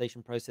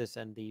monetization process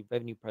and the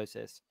revenue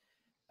process.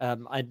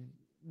 I'd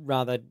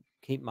rather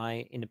keep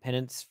my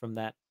independence from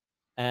that.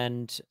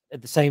 And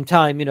at the same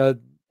time,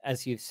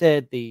 as you've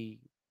said, the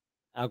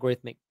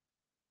algorithmic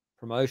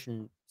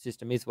promotion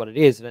system is what it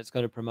is, and it's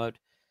going to promote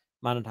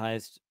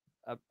monetized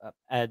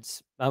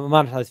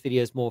monetized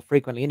videos more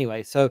frequently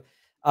anyway. So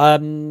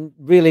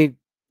really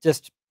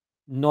just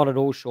not at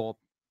all sure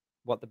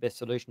what the best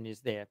solution is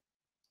there.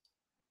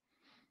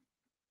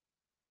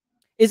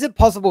 Is it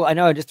possible, I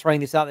know I'm just throwing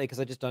this out there because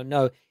I just don't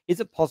know, is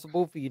it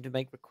possible for you to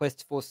make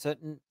requests for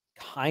certain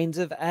kinds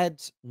of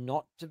ads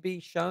not to be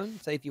shown?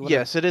 Say if you want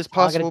Yes, it is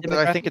target a possible,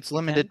 but I think demographic, it's you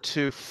can? limited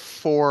to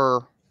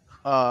 4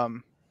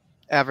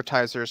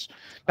 advertisers.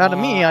 Now, to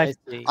me, I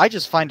see. I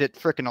just find it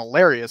freaking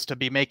hilarious to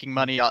be making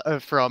money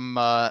from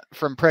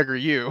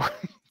PragerU,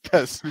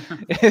 because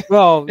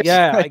Well, it's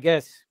yeah, like, I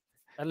guess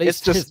at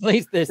least just at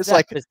least there's it's that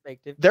like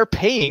perspective. they're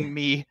paying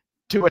me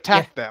to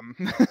attack them.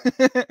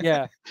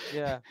 Yeah.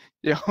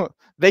 You know,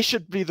 they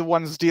should be the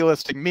ones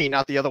delisting me,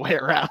 not the other way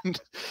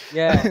around.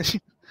 Yeah.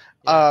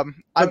 But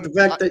the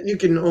fact that you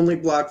can only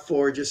block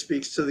 4 just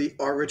speaks to the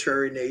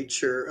arbitrary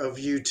nature of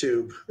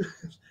YouTube.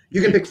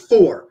 You can pick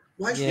 4.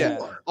 Why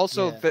 4?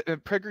 Also,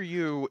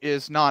 PragerU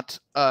is not,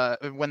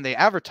 when they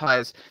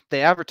advertise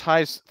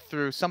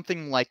through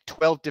something like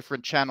 12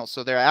 different channels,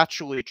 so they're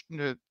actually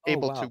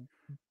able to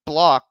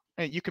block.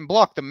 You can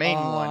block the main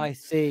one. I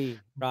see.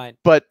 Right.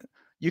 But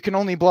you can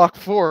only block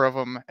 4 of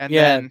them, and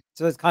then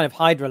so it's kind of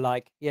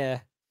Hydra-like. Yeah.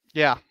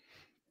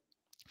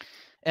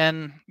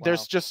 And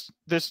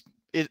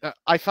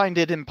I find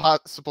it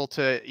impossible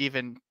to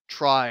even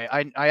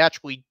try. I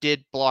actually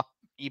did block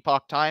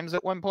Epoch Times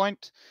at one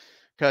point,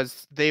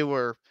 because they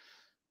were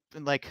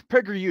like,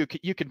 PragerU,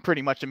 you can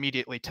pretty much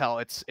immediately tell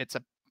it's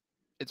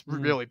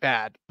really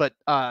bad. But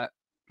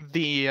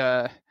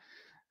the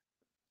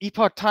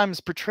Epoch Times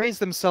portrays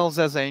themselves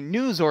as a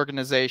news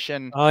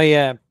organization. Oh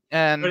yeah,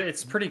 and but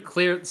it's pretty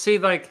clear. See,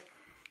 like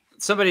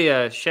somebody,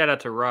 shout out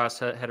to Ross,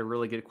 had a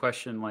really good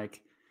question.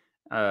 Like,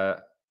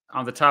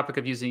 on the topic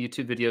of using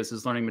YouTube videos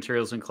as learning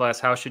materials in class,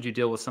 how should you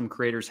deal with some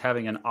creators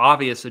having an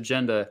obvious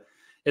agenda?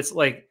 It's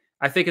like,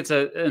 I think it's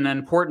an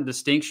important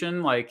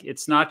distinction. Like,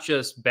 it's not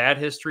just bad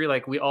history.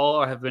 Like, we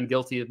all have been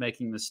guilty of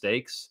making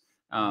mistakes,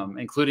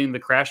 including the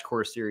Crash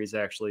Course series,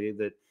 actually.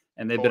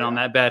 And they've been on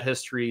that bad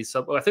history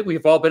I think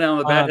we've all been on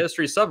the bad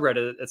history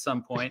subreddit at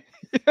some point.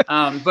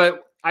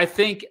 But I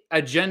think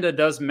agenda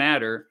does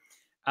matter.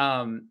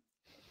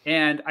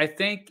 And I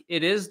think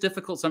it is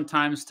difficult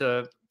sometimes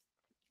to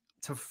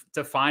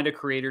find a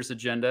creator's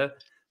agenda,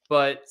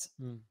 but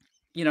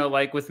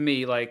like with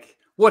me, like,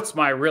 what's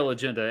my real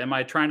agenda? Am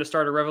I trying to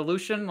start a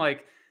revolution?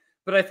 Like,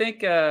 but I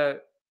think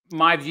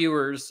my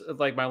viewers,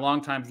 like my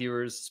longtime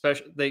viewers,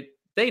 especially,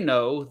 they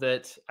know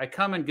that I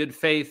come in good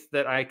faith,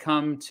 that I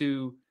come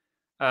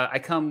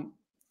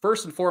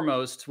first and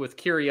foremost with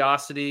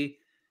curiosity,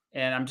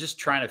 and I'm just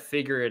trying to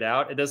figure it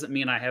out. It doesn't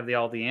mean I have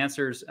all the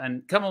answers.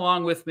 And come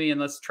along with me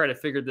and let's try to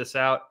figure this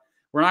out.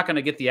 We're not going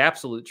to get the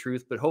absolute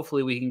truth, but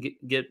hopefully we can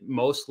get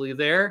mostly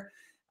there.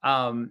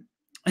 And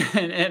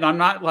I'm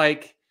not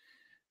like,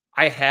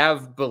 I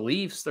have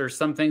beliefs. There's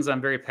some things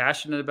I'm very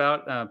passionate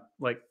about,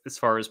 like as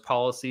far as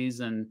policies,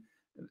 and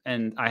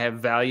I have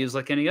values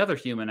like any other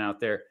human out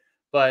there.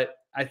 But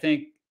I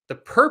think the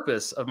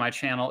purpose of my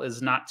channel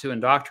is not to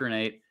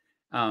indoctrinate.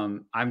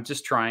 I'm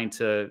just trying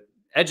to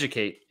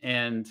educate.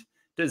 And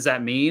does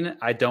that mean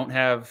I don't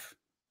have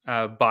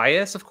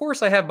bias? Of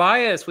course I have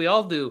bias. We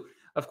all do.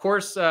 Of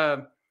course,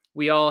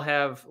 we all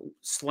have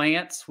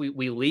slants.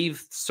 We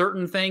leave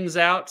certain things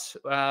out.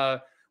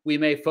 We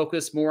may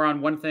focus more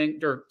on one thing,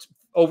 or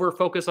over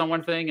focus on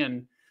one thing,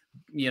 and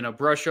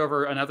brush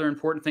over another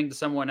important thing to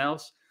someone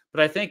else.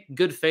 But I think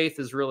good faith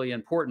is really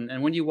important.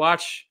 And when you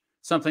watch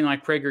something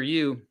like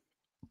PragerU,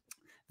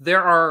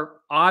 there are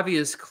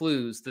obvious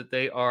clues that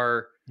they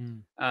are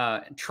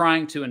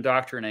trying to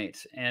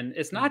indoctrinate. And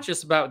it's not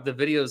just about the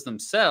videos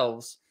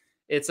themselves.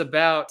 It's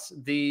about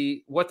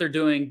what they're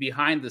doing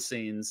behind the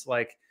scenes.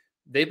 Like,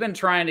 they've been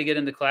trying to get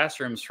into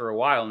classrooms for a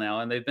while now,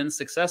 and they've been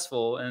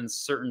successful in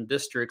certain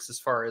districts as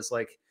far as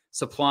like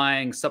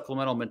supplying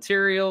supplemental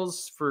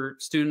materials for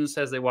students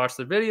as they watch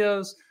their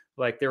videos.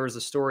 Like, there was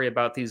a story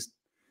about these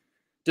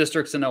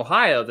districts in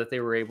Ohio that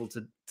they were able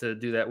to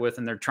do that with,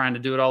 and they're trying to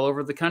do it all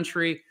over the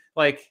country.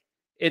 Like,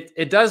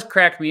 it does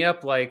crack me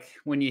up, like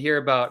when you hear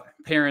about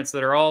parents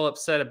that are all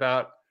upset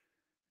about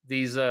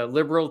these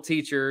liberal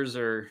teachers,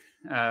 or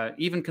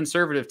even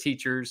conservative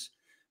teachers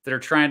that are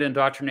trying to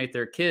indoctrinate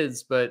their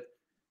kids. But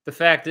the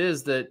fact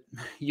is that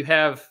you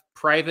have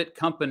private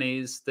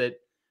companies that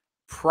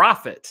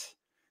profit.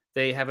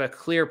 They have a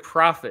clear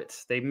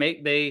profit.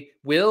 They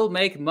will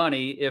make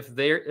money if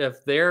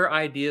their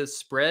ideas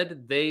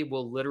spread. They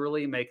will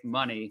literally make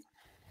money.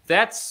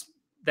 That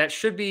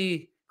should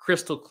be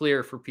crystal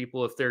clear for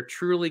people if they're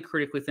truly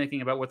critically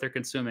thinking about what they're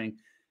consuming.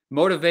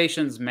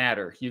 Motivations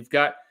matter.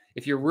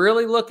 If you're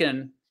really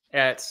looking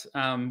at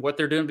what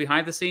they're doing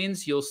behind the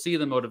scenes, you'll see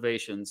the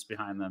motivations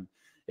behind them.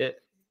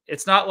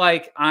 It's not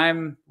like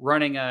I'm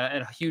running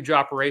a huge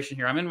operation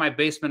here. I'm in my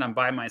basement. I'm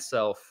by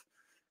myself.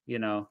 You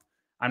know,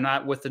 I'm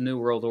not with the New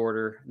World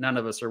Order. None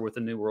of us are with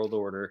the New World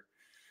Order.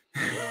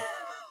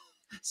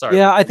 Sorry.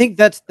 Yeah, I think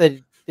that's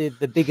the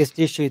biggest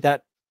issue.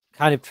 That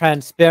kind of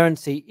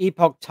transparency.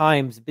 Epoch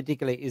Times,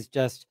 particularly, is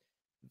just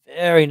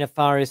very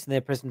nefarious in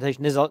their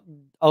presentation. There's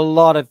a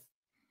lot of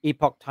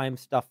Epoch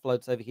Times stuff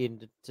floats over here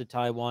to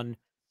Taiwan.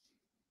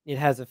 It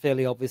has a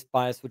fairly obvious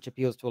bias, which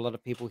appeals to a lot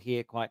of people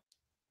here, quite,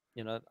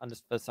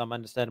 for some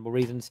understandable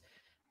reasons.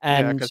 Yeah,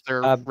 And because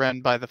they're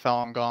run by the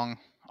Falun Gong.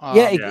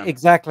 yeah,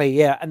 exactly.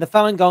 Yeah, and the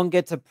Falun Gong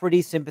gets a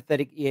pretty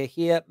sympathetic ear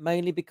here,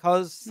 mainly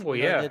because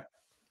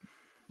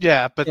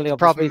yeah, but fairly the obvious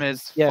problem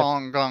reasons. is Yeah.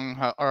 Falun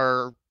Gong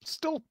are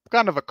still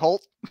kind of a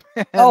cult.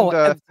 And, Oh,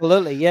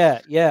 absolutely.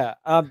 Yeah.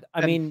 I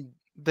and mean,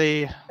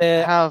 they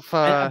they're- have.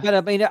 but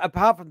I mean,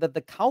 apart from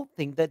the cult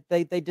thing, that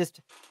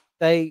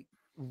they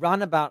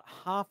run about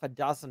half a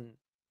dozen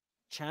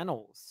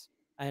channels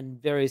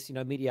and various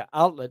media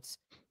outlets,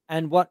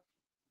 and what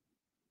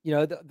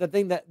the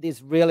thing that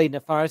is really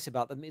nefarious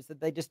about them is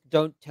that they just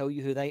don't tell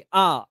you who they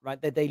are,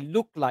 right? They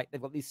look like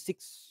they've got these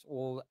 6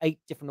 or 8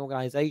 different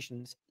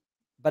organizations,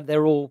 but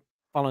they're all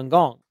Falun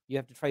Gong. You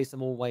have to trace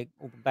them all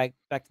back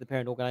to the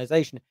parent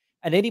organization.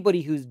 And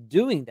anybody who's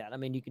doing that, I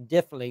mean, you can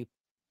definitely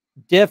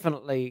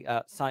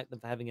cite them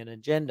for having an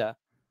agenda.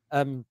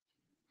 And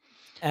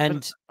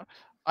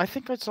I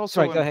think it's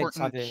also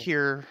important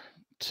here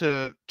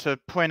to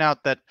point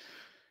out that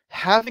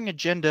having an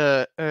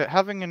agenda,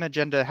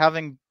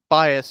 having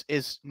bias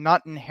is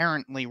not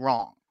inherently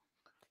wrong.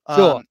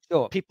 Sure.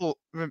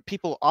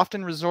 People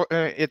often resort.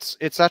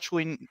 It's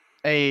actually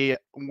a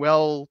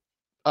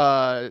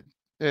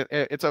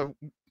it's a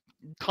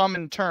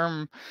common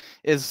term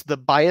is the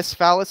bias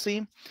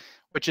fallacy,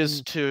 which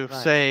is to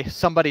say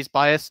somebody's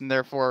biased and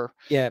therefore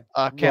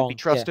can't be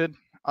trusted.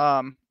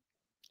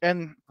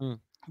 And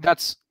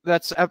that's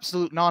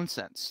absolute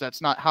nonsense.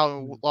 That's not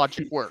how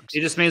logic works.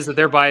 It just means that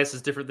their bias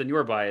is different than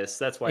your bias.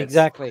 That's why.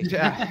 Exactly.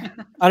 Yeah.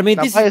 I mean,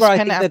 this is where I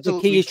think that the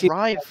key issue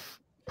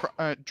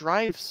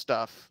drive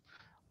stuff.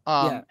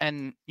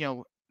 And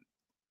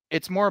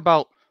it's more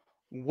about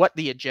what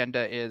the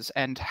agenda is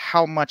and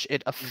how much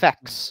it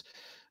affects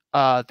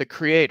the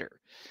creator.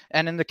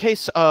 And in the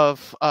case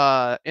of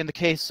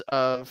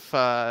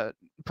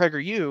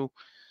PragerU,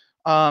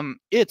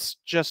 it's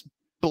just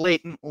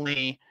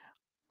blatantly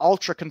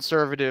ultra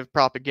conservative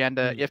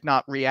propaganda, if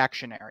not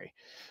reactionary.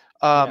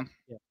 And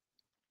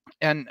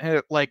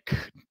like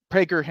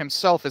Prager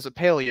himself is a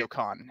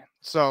paleocon,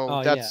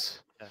 so that's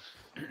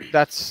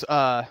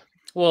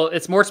well,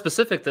 it's more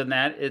specific than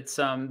that. It's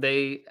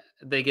they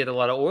get a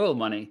lot of oil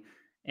money,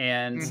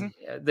 and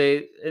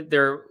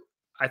they're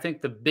I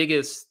think the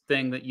biggest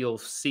thing that you'll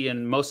see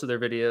in most of their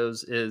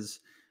videos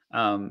is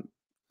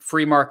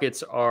free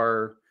markets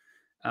are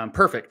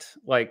perfect,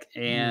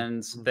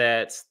 and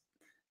that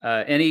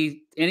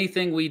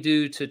anything we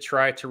do to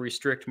try to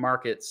restrict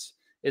markets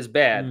is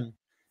bad.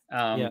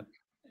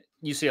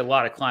 You see a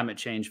lot of climate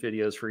change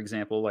videos, for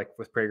example, like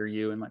with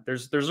PragerU, and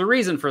there's a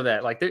reason for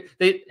that.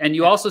 And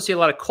you also see a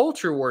lot of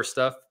culture war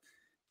stuff,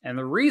 and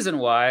the reason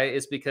why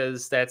is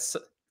because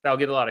that'll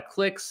get a lot of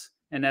clicks,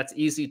 and that's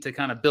easy to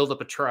kind of build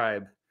up a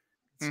tribe.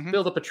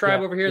 Build up a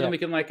tribe over here, then we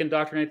can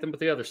indoctrinate them with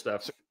the other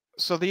stuff.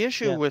 So the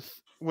issue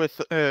with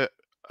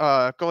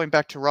going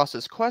back to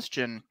Ross's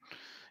question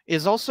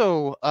is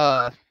also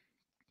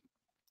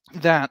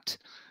that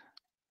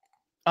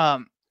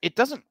it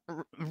doesn't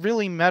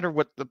really matter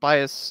what the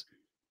bias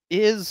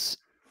is,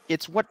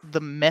 it's what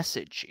the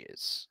message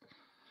is.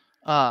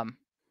 The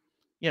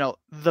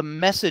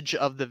message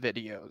of the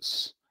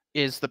videos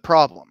is the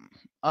problem.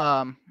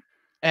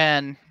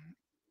 And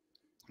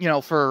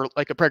for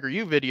like a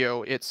PragerU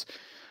video, it's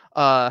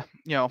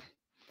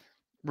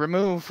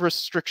remove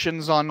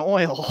restrictions on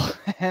oil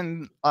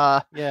and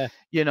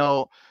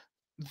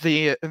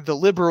the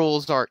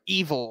liberals are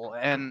evil,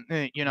 and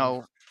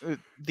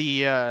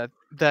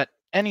that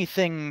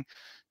anything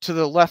to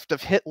the left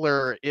of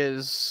Hitler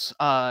is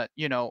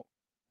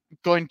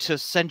going to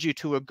send you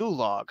to a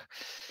gulag.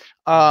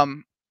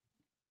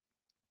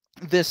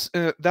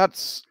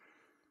 That's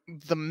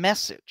the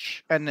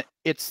message, and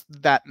it's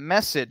that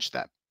message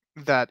that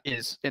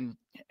is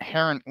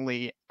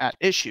inherently at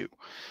issue.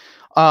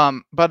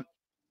 But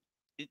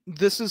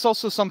this is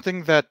also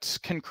something that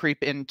can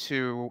creep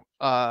into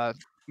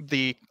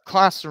the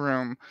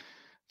classroom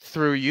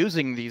through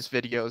using these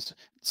videos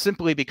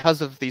simply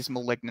because of these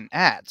malignant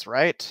ads,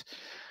 right?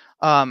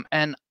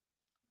 And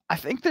I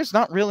think there's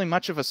not really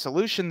much of a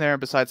solution there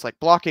besides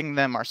blocking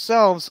them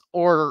ourselves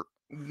or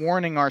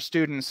warning our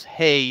students,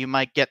 hey, you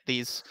might get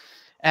these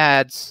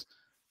ads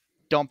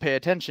don't pay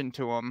attention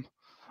to them.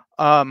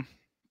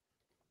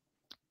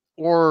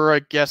 Or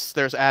I guess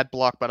there's ad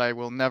block, but I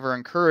will never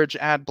encourage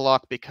ad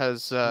block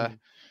because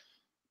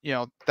you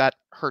know, that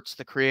hurts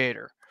the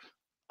creator.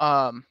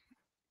 And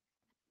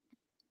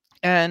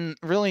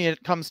really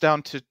it comes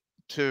down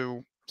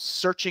to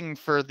searching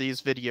for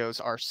these videos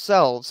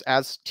ourselves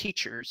as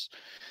teachers,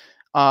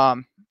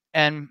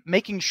 and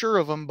making sure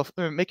of them,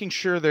 making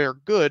sure they're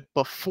good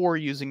before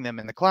using them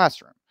in the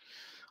classroom.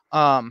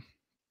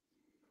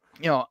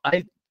 You know,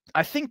 I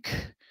think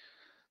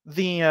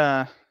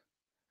the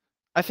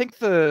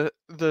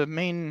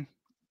main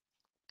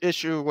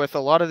issue with a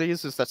lot of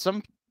these is that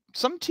some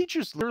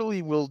teachers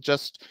literally will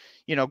just,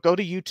 you know, go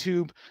to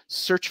YouTube,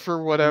 search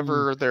for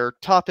whatever their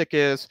topic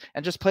is,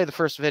 and just play the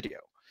first video.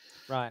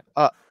 Right.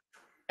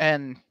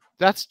 And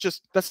that's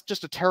just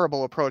a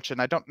terrible approach.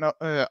 And I don't know.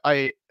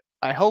 I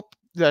hope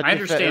that I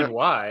understand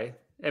why.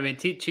 I mean,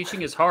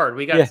 teaching is hard.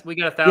 We got Yeah.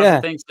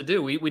 1,000 things to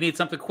do. We need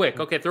something quick.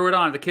 Okay, throw it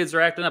on. The kids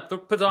are acting up.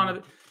 Put it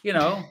on. You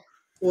know.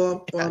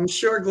 Well, I'm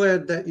sure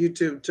glad that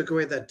YouTube took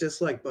away that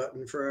dislike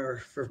button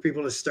for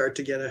people to start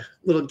to get a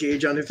little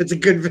gauge on if it's a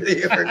good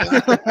video or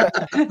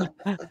not.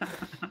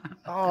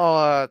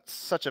 Oh, it's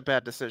such a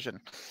bad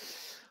decision.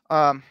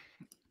 Actually,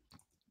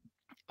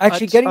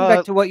 getting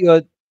back to what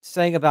you're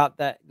saying about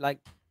that, like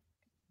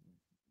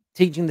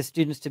teaching the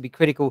students to be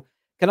critical,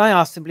 can I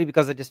ask, simply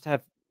because I just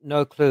have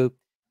no clue,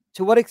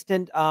 to what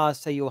extent are,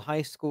 say, your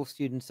high school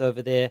students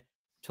over there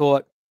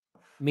taught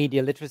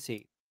media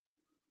literacy?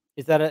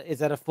 Is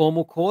that a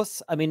formal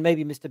course? I mean,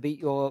 maybe Mr.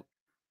 Beat,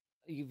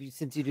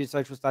 since you do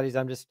social studies,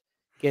 I'm just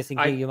guessing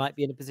here you might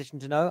be in a position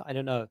to know. I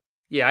don't know.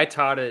 Yeah, I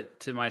taught it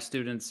to my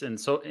students, and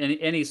so in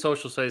any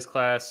social studies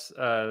class,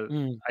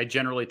 I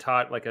generally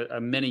taught like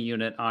a mini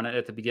unit on it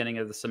at the beginning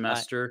of the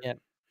semester. Right.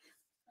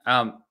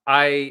 Yeah.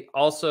 I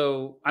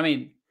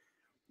mean,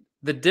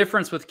 the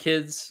difference with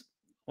kids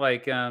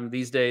like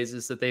these days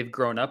is that they've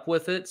grown up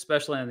with it,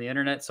 especially on the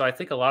internet. So I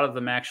think a lot of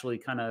them actually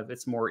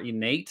it's more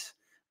innate.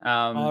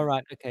 All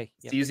right. Okay.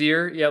 It's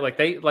easier. Yeah.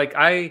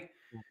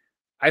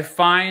 I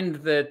find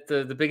that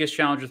the biggest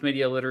challenge with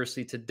media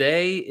literacy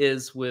today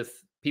is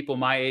with people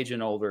my age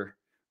and older.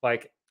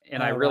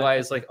 And I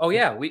realized oh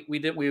yeah, we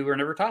were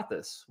never taught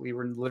this. We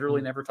were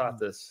literally never taught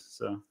this.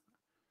 So.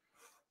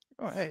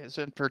 Oh, hey, it's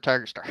in for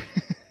Tiger Star.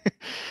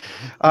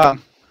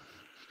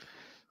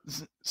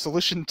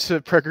 Solution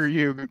to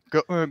PragerU: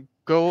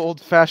 go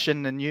old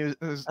fashioned and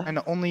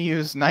only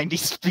use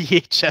 90s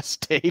VHS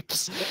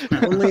tapes.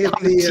 Only if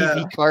the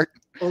TV cart.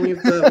 Only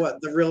if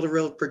the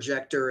reel-to-reel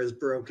projector is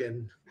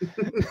broken.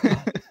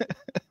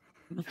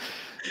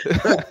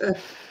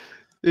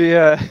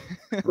 Yeah.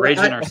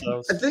 Raging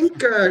ourselves. I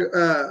think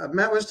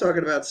Matt was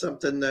talking about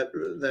something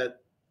that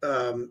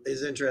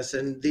is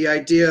interesting. The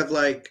idea of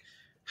like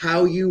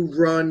how you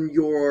run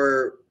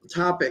your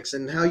topics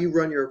and how you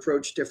run your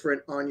approach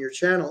different on your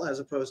channel as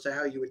opposed to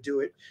how you would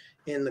do it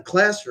in the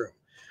classroom.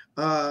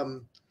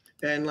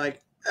 And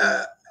like,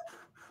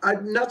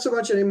 not so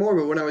much anymore,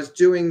 but when I was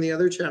doing the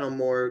other channel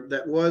more,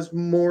 that was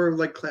more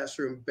like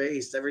classroom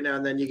based. Every now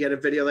and then you get a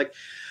video like,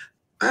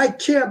 I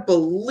can't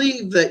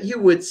believe that you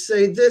would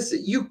say this.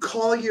 You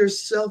call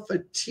yourself a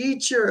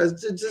teacher, a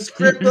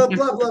script, blah,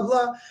 blah, blah,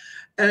 blah.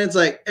 And it's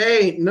like,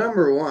 hey,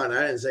 number one, I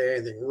didn't say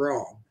anything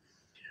wrong.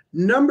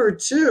 Number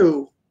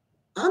two,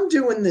 I'm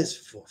doing this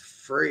for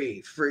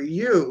free for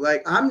you.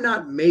 Like, I'm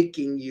not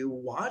making you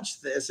watch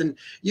this. And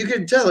you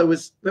could tell it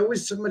was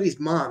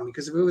somebody's mom,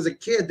 because if it was a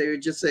kid, they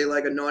would just say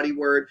like a naughty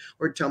word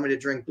or tell me to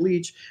drink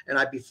bleach and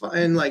I'd be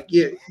fine. Like,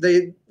 yeah,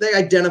 they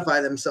identify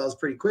themselves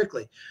pretty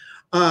quickly.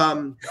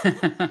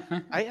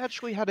 I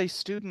actually had a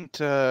student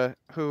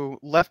who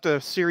left a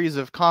series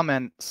of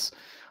comments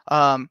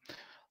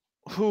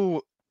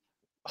who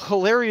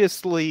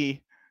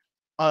hilariously,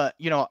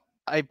 you know,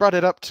 I brought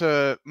it up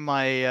to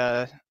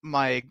my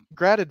my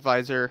grad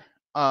advisor,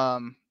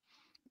 and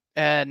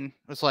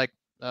was like,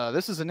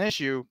 this is an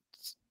issue.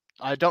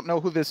 I don't know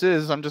who this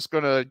is. I'm just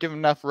going to give him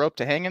enough rope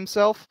to hang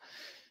himself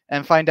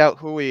and find out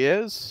who he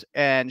is.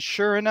 And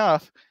sure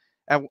enough,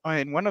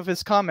 in one of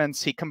his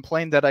comments, he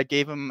complained that I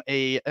gave him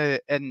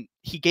and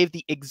he gave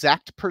the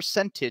exact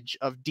percentage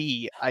of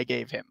D I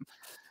gave him.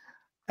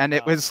 And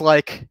it was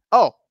like,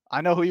 oh,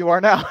 I know who you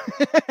are now.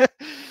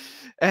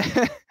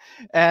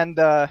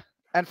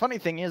 And funny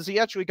thing is, he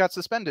actually got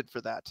suspended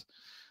for that.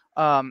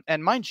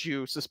 And mind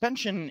you,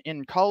 suspension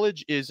in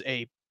college is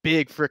a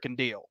big frickin'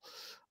 deal.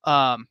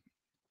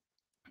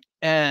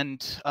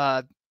 And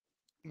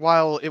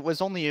while it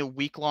was only a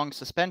week-long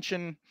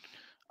suspension,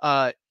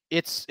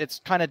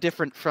 it's kind of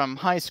different from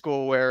high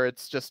school, where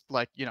it's just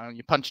like, you know,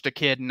 you punched a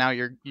kid and now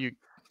you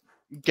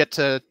get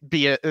to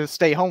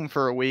stay home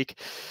for a week.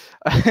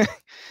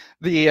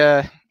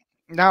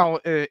 Now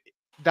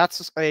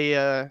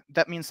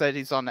that means that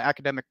he's on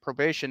academic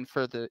probation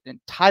for the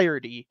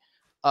entirety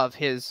of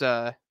his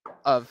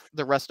of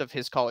the rest of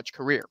his college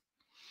career.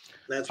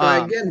 That's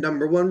right. Again,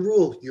 number one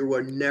rule: you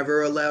are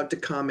never allowed to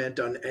comment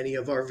on any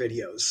of our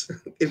videos.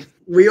 If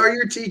we are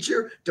your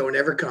teacher, don't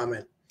ever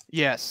comment.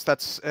 Yes,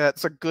 that's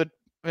a good.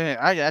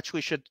 I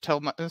actually should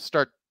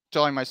start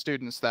telling my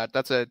students that.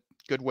 That's a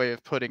good way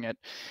of putting it.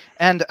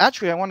 And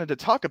actually, I wanted to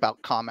talk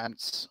about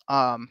comments,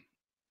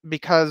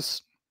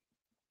 because,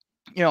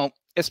 you know,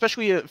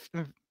 especially if,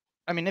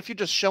 I mean, if you're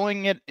just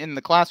showing it in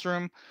the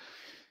classroom,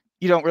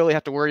 you don't really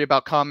have to worry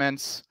about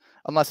comments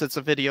unless it's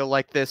a video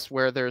like this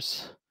where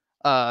there's,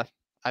 I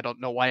don't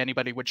know why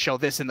anybody would show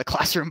this in the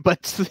classroom,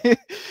 but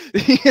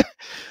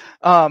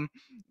um,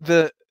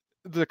 the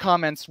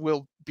comments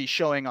will be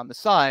showing on the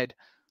side,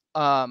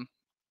 on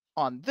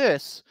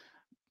this,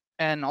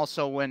 and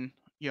also when,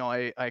 you know,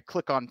 I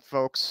click on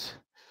folks,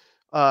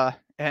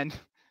 and,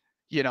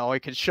 you know, I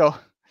can show,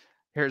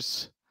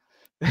 here's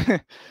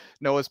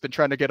Noah's been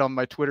trying to get on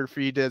my Twitter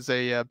feed as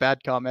a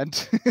bad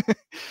comment.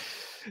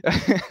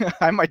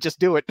 I might just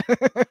do it.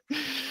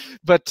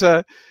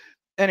 But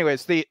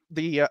anyways, the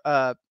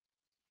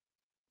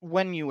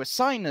when you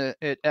assign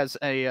it as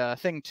a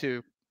thing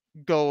to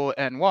go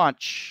and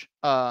watch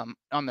on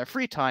their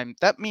free time,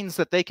 that means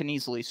that they can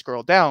easily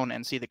scroll down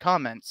and see the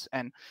comments.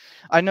 And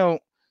I know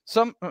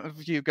some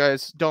of you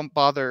guys don't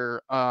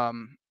bother,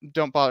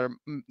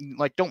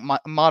 like, don't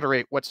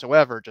moderate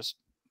whatsoever. Just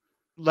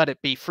let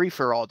it be free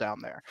for all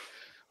down there.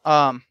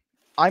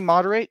 I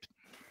moderate,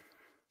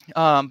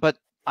 but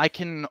I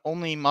can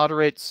only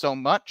moderate so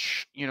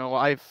much. You know,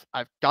 I've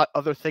got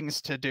other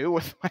things to do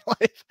with my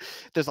life.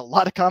 There's a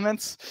lot of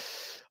comments,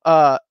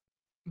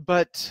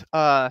 but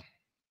how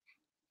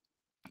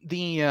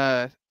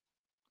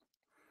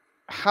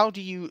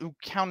do you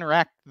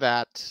counteract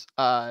that?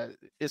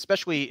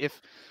 Especially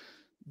if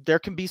there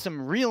can be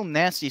some real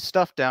nasty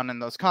stuff down in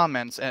those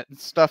comments, and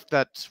stuff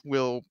that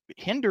will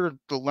hinder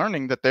the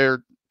learning that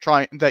you're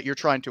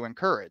trying to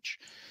encourage.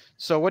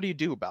 So what do you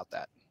do about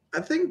that?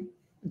 I think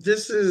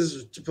this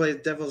is, to play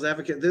devil's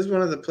advocate, this is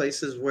one of the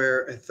places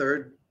where a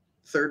third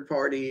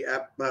party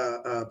app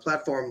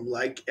platform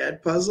like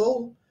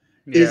Edpuzzle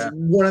is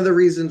one of the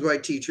reasons why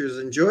teachers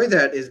enjoy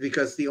that, is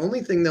because the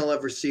only thing they'll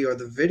ever see are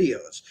the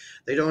videos.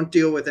 They don't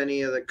deal with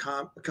any of the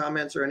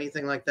comments or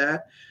anything like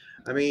that.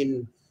 I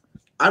mean,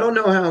 I don't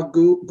know how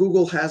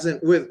Google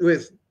hasn't,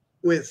 with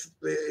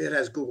it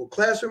has Google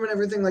Classroom and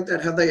everything like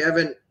that, how they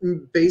haven't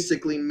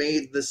basically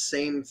made the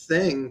same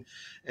thing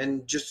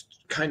and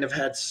just kind of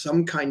had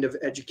some kind of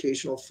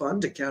educational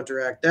fund to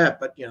counteract that.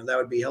 But, you know, that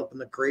would be helping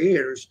the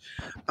creators.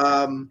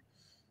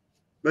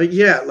 But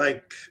yeah,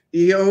 like,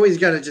 you always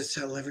got to just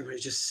tell everybody,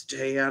 just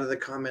stay out of the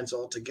comments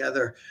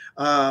altogether.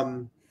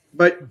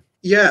 But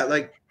yeah,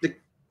 like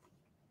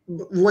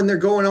when they're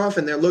going off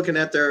and they're looking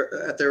at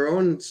their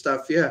own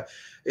stuff, yeah,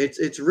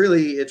 it's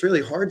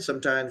really hard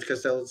sometimes,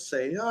 because they'll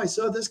say, "Oh, I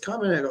saw this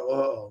comment." I go,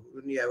 "Oh,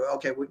 yeah,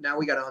 okay, now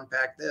we got to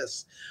unpack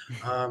this."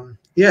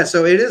 Yeah,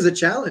 so it is a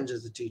challenge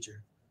as a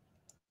teacher.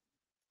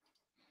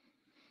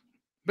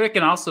 But it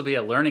can also be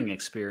a learning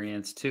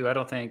experience too. I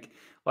don't think,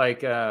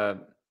 like,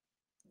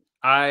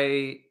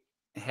 I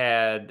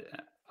had,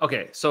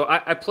 okay, so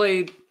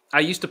I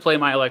used to play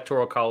my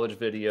Electoral College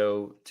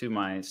video to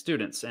my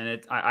students,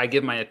 and I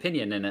give my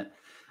opinion in it.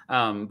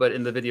 But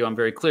in the video, I'm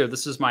very clear,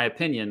 this is my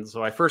opinion.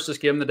 So I first just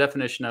give them the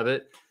definition of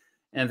it,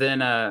 and then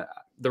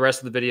the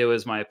rest of the video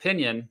is my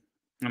opinion,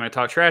 and I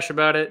talk trash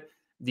about it.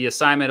 The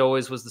assignment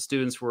always was the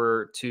students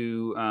were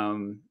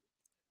to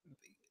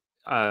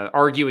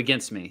argue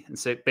against me and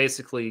say,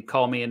 basically,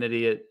 call me an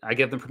idiot. I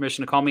give them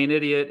permission to call me an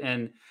idiot,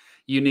 and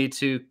you need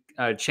to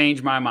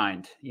change my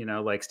mind, you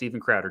know, like Stephen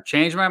Crowder,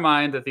 change my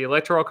mind that the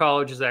Electoral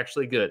College is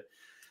actually good.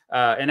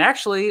 And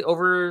actually,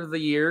 over the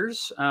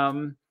years,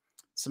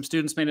 some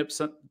students made up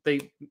some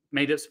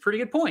pretty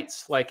good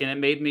points, like, and it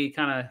made me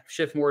kind of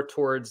shift more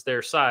towards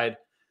their side,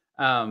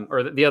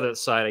 or the other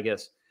side, I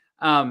guess.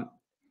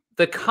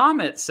 The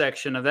comment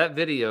section of that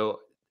video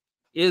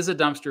is a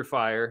dumpster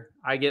fire.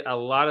 I get a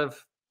lot of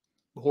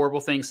horrible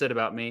things said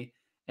about me,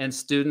 and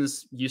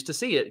students used to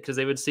see it because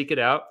they would seek it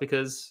out,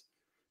 because,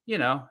 you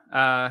know,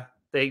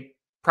 they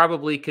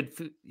probably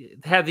could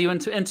have the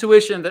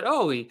intuition that,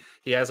 oh,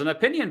 he has an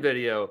opinion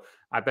video.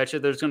 I bet you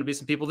there's going to be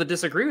some people that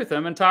disagree with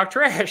him and talk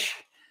trash.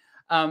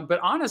 But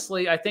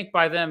honestly, I think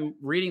by them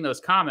reading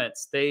those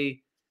comments,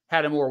 they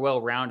had a more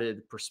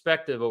well-rounded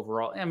perspective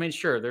overall. I mean,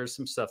 sure, there's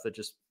some stuff that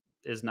just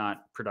is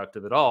not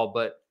productive at all,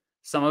 but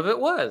some of it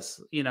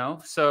was, you know.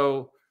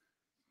 So,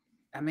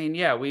 I mean,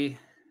 yeah,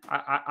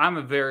 I'm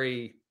a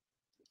very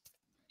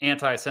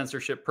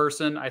anti-censorship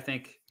person. I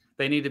think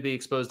they need to be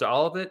exposed to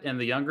all of it, and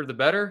the younger, the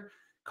better.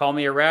 Call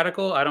me a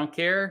radical, I don't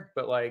care.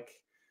 But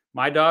like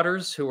my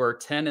daughters, who are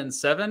 10 and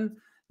 7,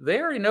 they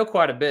already know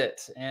quite a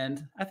bit,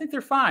 and I think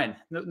they're fine.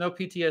 No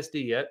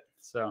PTSD yet.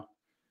 So,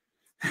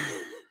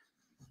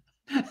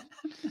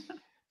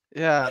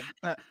 yeah,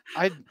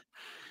 by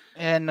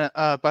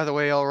the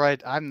way, all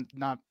right, I'm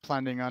not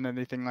planning on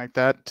anything like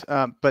that.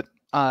 But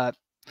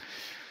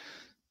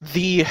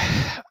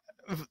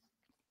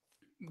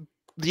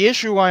the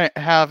issue I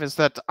have is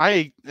that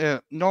I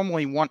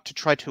normally want to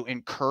try to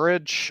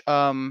encourage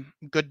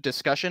good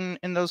discussion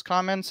in those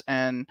comments,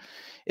 and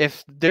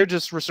if they're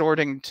just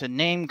resorting to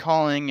name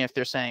calling, if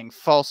they're saying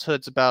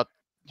falsehoods about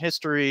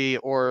history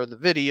or the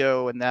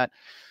video and that,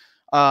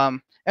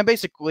 and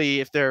basically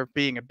if they're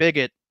being a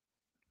bigot,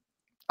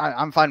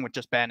 I'm fine with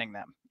just banning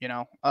them. You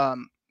know,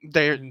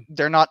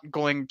 they're not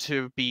going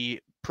to be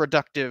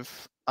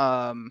productive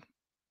part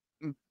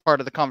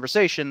of the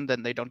conversation.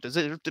 Then they don't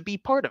deserve to be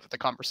part of the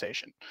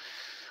conversation.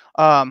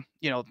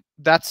 You know,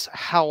 that's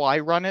how I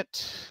run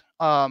it.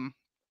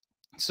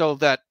 So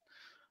that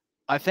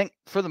I think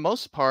for the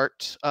most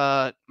part,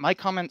 my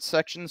comment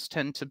sections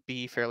tend to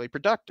be fairly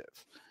productive.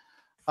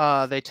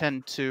 They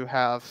tend to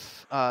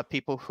have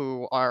people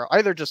who are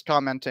either just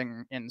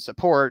commenting in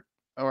support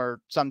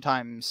or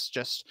sometimes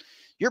just,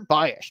 you're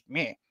biased,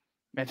 me.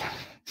 It's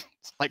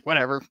like,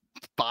 whatever,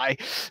 bye.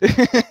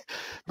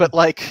 But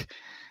like,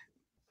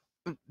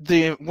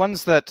 the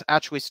ones that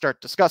actually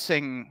start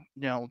discussing,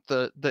 you know,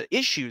 the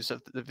issues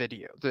of the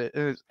video,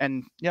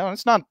 and you know,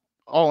 it's not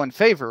all in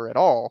favor at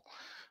all.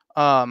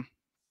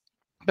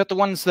 But the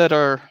ones that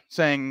are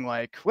saying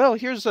like, well,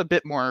 here's a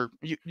bit more,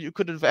 you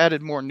could have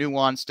added more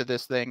nuance to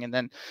this thing, and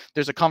then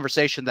there's a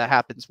conversation that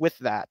happens with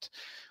that.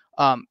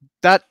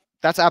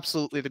 That's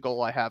absolutely the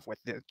goal I have with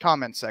the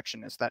comment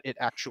section, is that it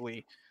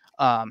actually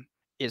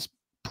is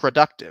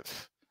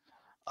productive.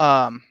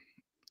 But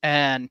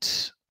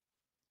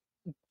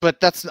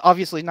that's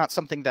obviously not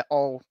something that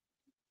all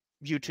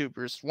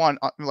YouTubers want.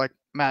 Like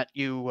Matt,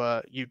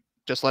 you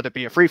just let it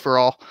be a free for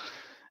all,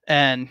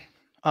 and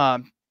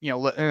you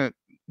know,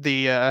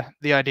 the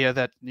idea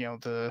that, you know,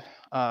 the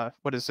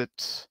what is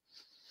it?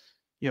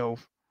 You know,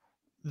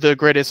 the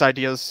greatest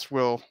ideas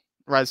will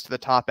rise to the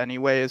top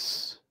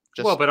anyways.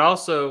 Well, but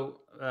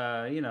also,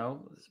 you know,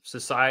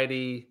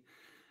 society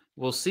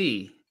will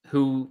see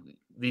who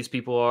these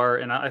people are,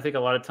 and I think a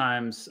lot of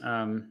times,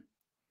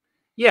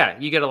 yeah,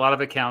 you get a lot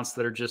of accounts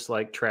that are just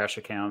like trash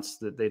accounts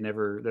that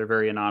they're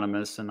very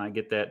anonymous, and I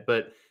get that.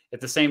 But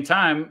at the same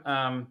time,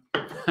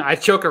 I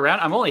joke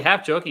around. I'm only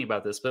half joking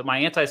about this, but my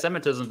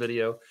anti-Semitism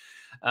video,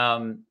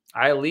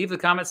 I leave the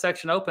comment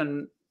section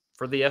open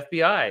for the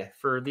FBI,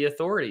 for the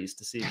authorities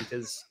to see,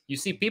 because you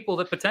see people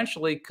that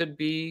potentially could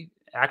be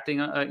acting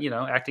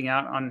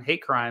out on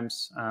hate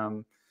crimes.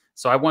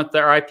 So I want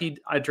their IP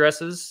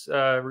addresses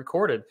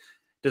recorded.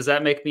 Does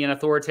that make me an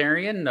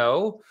authoritarian?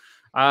 No.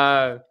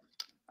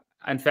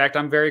 In fact,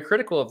 I'm very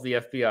critical of the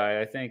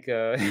FBI. I think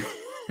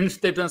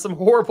they've done some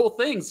horrible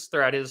things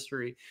throughout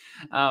history.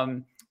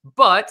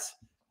 But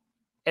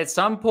at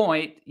some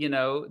point, you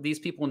know, these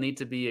people need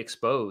to be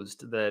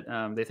exposed, that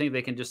they think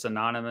they can just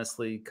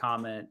anonymously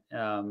comment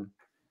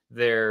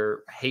their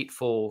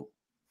hateful,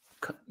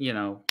 you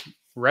know,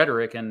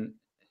 rhetoric. And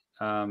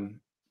I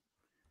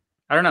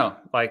don't know,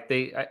 like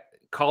I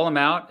call them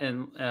out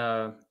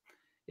and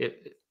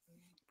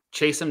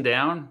chase them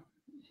down.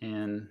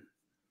 And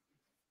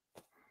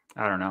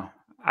I don't know.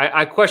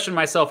 I question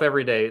myself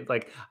every day.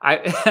 Like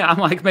I'm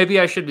like, maybe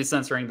I should be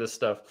censoring this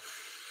stuff.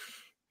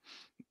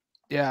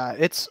 Yeah,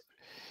 it's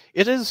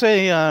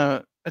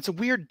a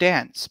weird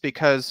dance,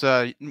 because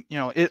you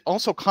know, it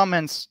also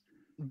comments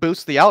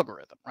boost the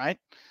algorithm, right?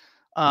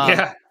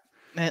 Yeah.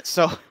 And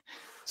so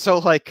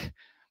like,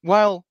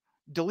 while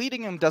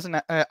deleting them doesn't,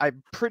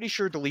 I'm pretty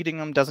sure deleting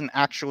them doesn't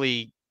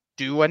actually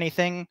do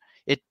anything.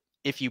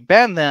 If you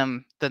ban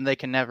them, then they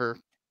can never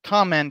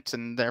comment,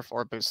 and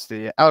therefore boost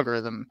the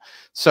algorithm.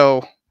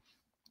 So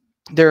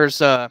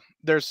there's a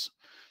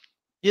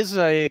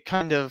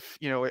kind of,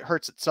 you know, it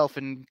hurts itself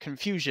in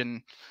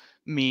confusion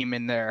meme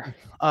in there.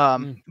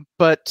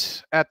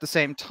 But at the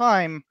same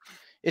time,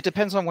 it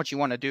depends on what you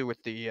want to do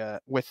with the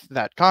with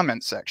that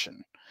comment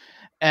section.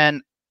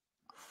 And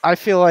I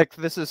feel like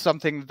this is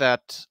something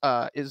that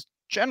is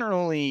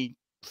generally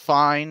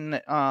fine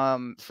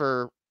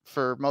for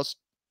most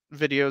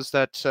videos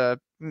that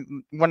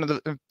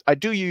I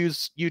do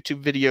use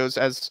YouTube videos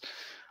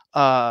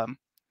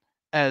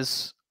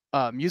as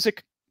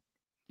music.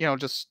 You know,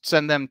 just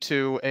send them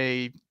to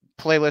a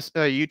playlist,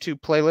 a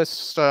YouTube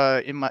playlist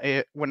in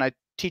my when I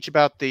teach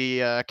about the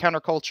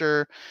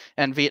counterculture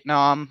and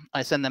Vietnam.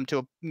 I send them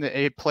to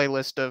a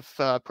playlist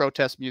of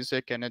protest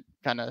music, and it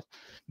kind of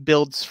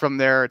builds from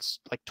there. It's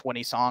like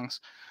 20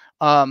 songs,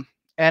 and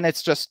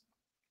it's just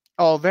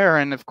all there.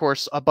 And of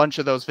course, a bunch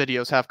of those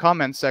videos have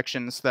comment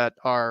sections that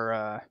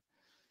are,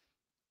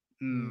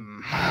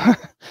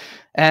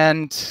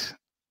 and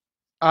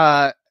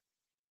I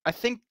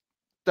think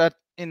that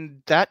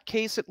in that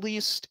case, at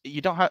least,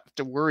 you don't have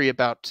to worry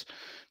about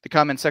the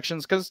comment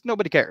sections, because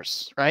nobody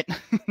cares, right?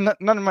 None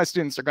of my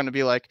students are going to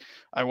be like,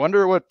 I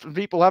wonder what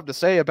people have to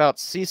say about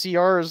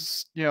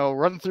CCR's, you know,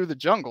 Run Through the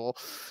Jungle.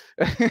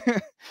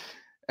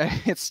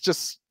 It's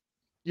just,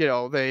 you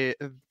know,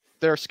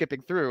 they're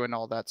skipping through and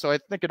all that. So I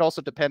think it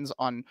also depends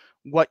on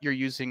what you're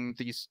using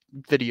these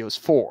videos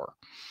for.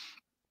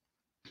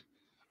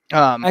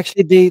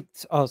 Actually,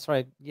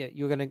 sorry, yeah,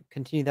 you were going to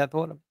continue that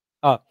thought.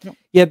 Oh, no.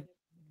 Yeah,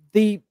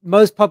 the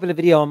most popular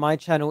video on my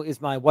channel is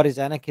my "What is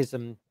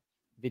Anarchism"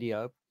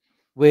 video,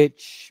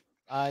 which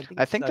I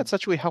think that's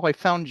actually how I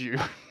found you.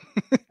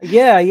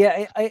 yeah,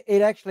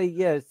 it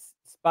actually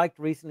spiked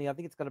recently. I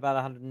think it's got about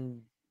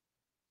 100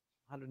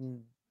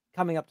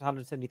 coming up to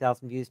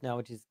 170,000 views now,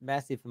 which is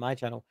massive for my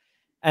channel.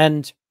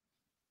 And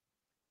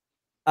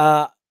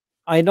I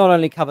not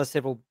only cover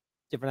several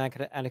different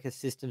anarchist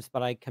systems,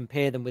 but I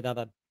compare them with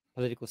other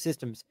political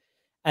systems.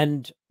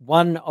 And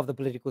one of the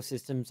political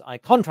systems I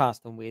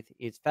contrast them with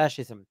is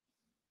fascism.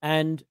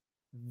 And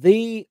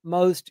the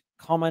most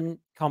common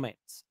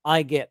comments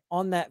I get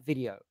on that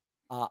video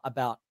are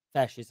about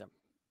fascism.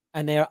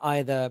 And they're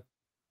either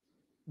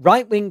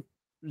right-wing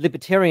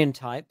libertarian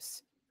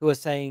types who are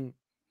saying,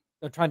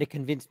 they're trying to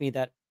convince me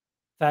that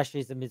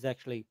fascism is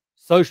actually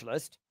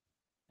socialist,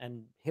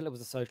 and Hitler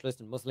was a socialist,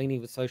 and Mussolini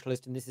was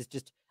socialist, and this is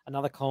just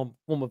another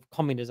form of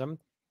communism,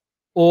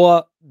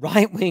 or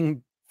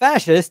right-wing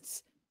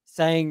fascists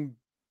saying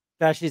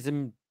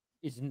fascism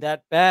isn't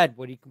that bad.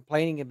 What are you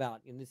complaining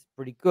about? And this is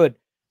pretty good.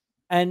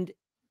 And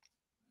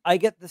I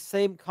get the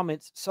same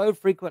comments so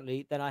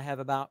frequently that I have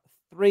about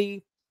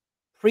 3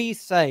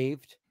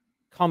 pre-saved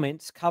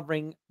comments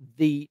covering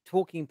the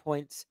talking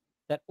points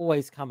that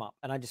always come up,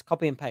 and I just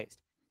copy and paste.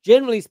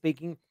 Generally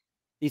speaking,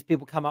 these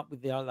people come up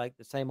with like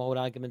the same old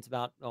arguments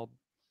about, oh,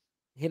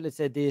 Hitler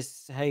said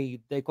this, hey,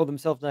 they call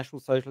themselves National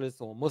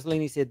Socialists, or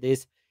Mussolini said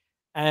this,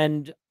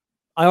 and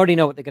I already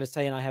know what they're going to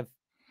say, and I have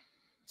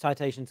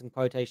citations and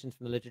quotations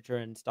from the literature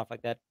and stuff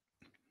like that.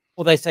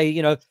 Or they say,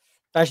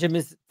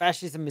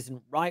 fascism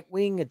isn't right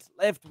wing, it's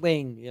left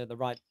wing.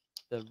 The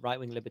right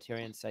wing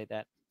libertarians say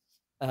that.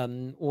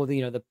 Or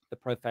the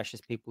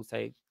pro-fascist people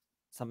say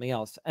something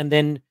else. And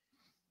then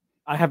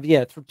I have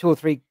 2 or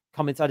 3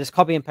 comments I just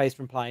copy and paste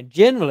reply. And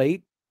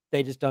generally,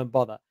 they just don't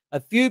bother. A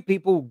few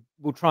people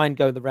will try and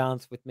go the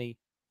rounds with me,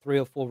 3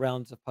 or 4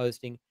 rounds of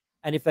posting.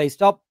 And if they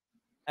stop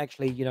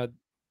actually,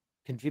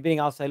 contributing,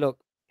 I'll say, look,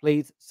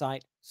 please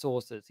cite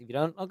sources. If you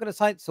don't, I'm going to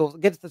cite sources.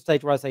 It gets to the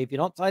stage where I say, if you're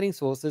not citing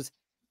sources,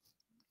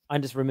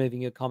 I'm just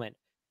removing your comment,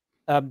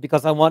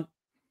 because I want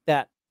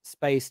that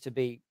space to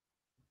be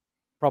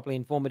properly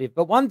informative.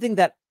 But one thing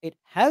that it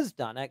has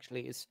done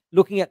actually is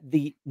looking at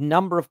the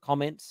number of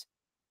comments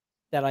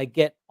that I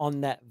get on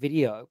that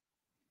video,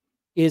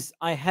 is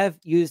I have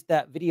used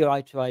that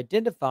video to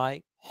identify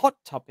hot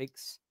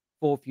topics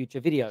for future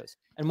videos.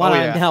 And one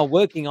I'm now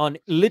working on,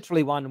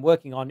 literally one I'm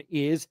working on,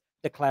 is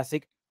the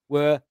classic,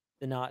 were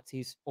the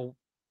Nazis or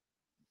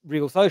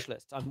real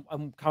socialists?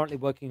 I'm currently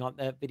working on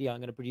that video. I'm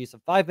going to produce a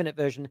 5-minute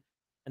version,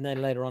 and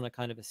then later on a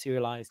kind of a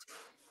serialized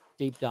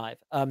deep dive.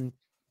 And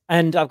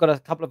I've got a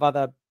couple of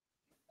other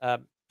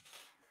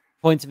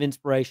points of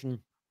inspiration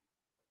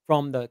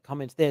from the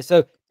comments there.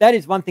 So that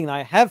is one thing that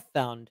I have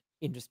found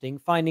interesting,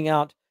 finding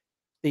out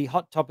the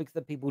hot topics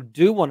that people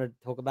do want to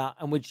talk about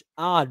and which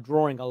are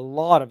drawing a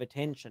lot of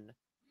attention.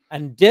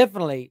 And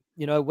definitely,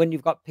 when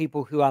you've got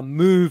people who are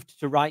moved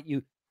to write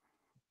you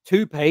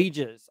 2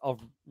 pages of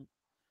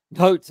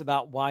notes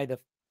about why the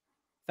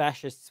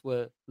fascists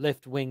were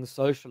left-wing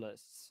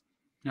socialists.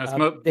 No, it's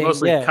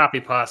mostly copy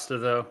pasta,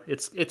 though.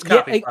 It's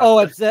copy pasta.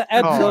 Oh,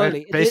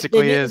 absolutely. It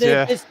basically is,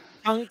 yeah. There's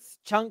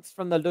chunks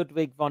from the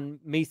Ludwig von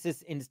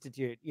Mises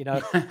Institute,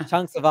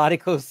 chunks of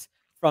articles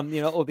from,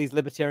 all these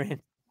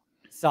libertarian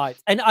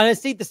sites. And I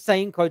see the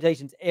same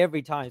quotations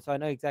every time, so I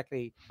know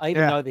exactly, I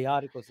even know the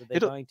articles that they're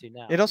going to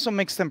now. It also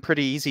makes them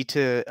pretty easy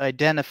to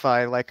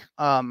identify, like,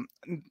 now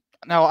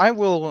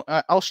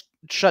I'll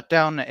shut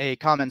down a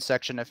comment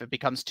section if it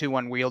becomes too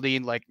unwieldy,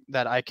 like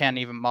that I can't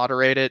even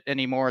moderate it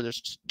anymore.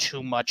 There's just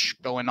too much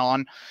going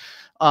on.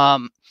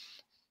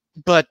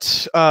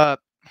 But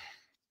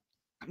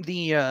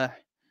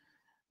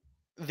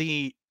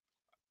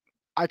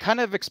I kind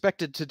of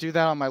expected to do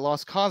that on my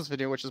Lost Cause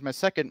video, which is my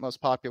 2nd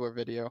most popular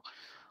video.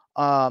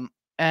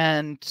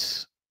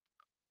 And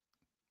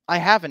I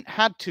haven't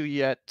had to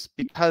yet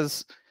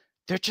because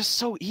they're just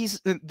so easy.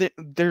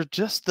 They're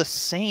just the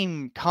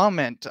same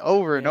comment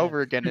over and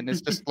over again. And it's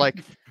just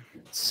like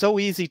so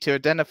easy to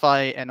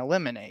identify and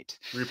eliminate.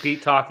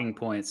 Repeat talking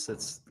points.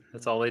 That's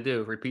all they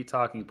do. Repeat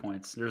talking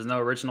points. There's no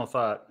original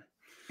thought.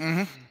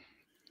 Mm-hmm.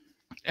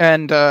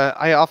 And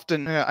I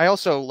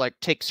also like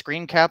take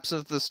screen caps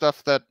of the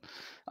stuff that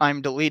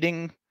I'm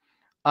deleting.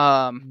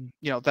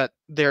 That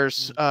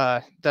there's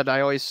that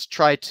I always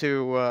try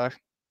to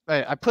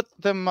I put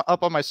them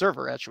up on my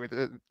server, actually.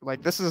 Like,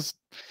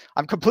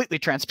 I'm completely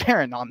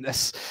transparent on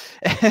this.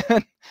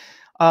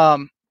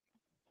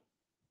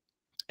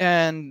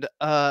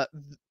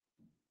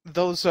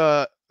 Those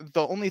the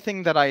only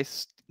thing that I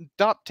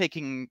stopped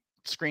taking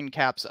screen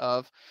caps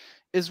of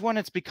is when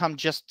it's become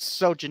just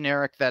so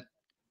generic that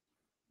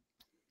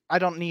I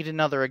don't need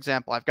another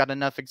example. I've got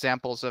enough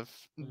examples of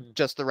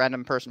just the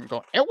random person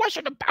going, it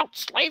wasn't about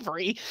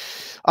slavery.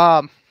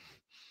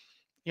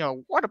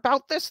 What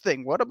about this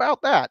thing? What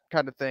about that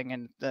kind of thing?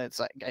 And it's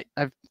like,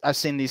 I've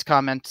seen these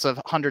comments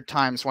 100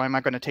 times. Why am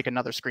I going to take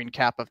another screen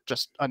cap of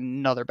just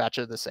another batch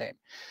of the same?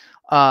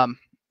 But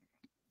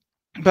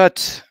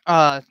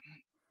to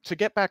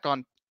get back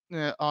on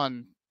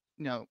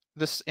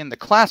this in the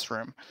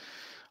classroom,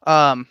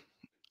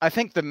 I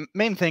think the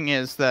main thing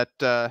is that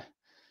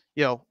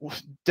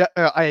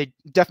I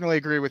definitely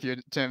agree with you,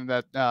 Tim,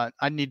 that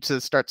I need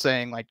to start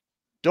saying, like,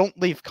 don't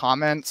leave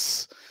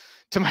comments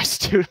to my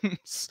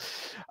students.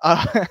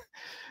 I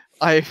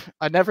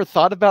never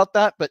thought about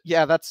that, but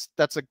yeah, that's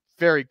a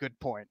very good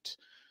point.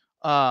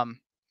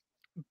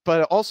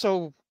 But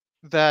also,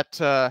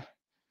 that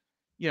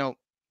you know,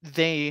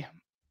 they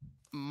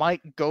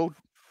might go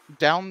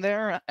down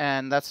there,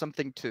 and that's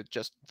something to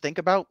just think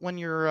about when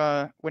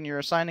you're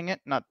assigning it.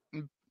 Not,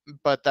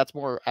 but that's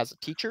more as a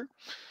teacher.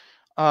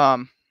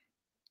 Um,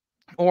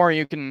 or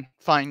you can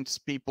find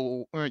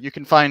people, or you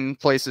can find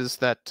places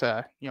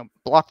that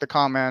block the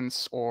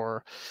comments,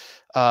 or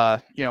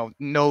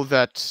know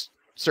that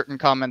certain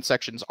comment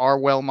sections are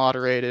well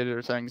moderated,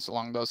 or things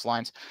along those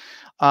lines.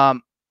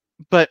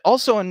 But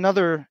also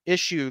another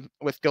issue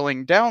with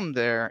going down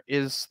there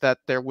is that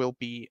there will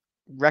be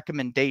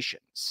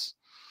recommendations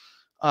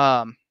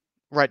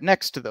right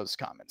next to those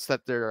comments,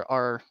 that there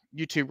are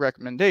YouTube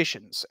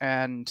recommendations.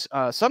 And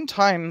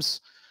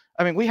sometimes,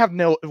 I mean, we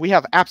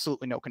have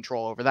absolutely no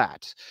control over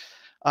that.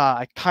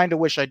 I kind of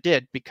wish I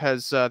did,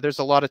 because there's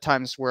a lot of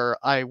times where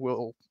I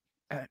will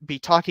be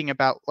talking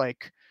about,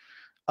 like,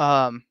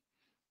 um,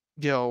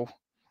 the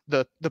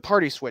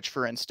party switch,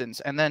 for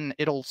instance, and then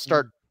it'll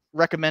start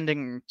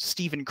recommending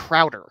Steven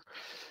Crowder,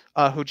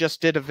 who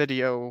just did a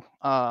video,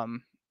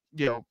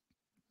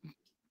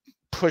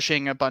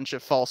 pushing a bunch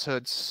of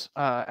falsehoods,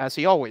 as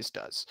he always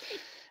does.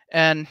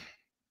 And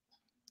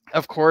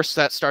of course,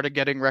 that started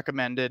getting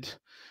recommended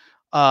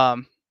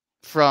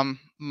from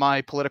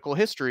my political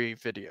history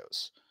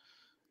videos.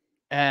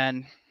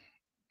 And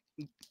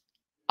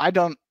I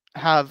don't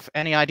have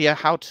any idea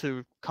how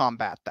to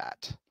combat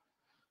that.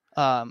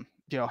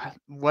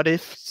 What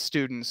if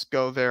students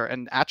go there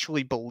and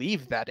actually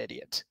believe that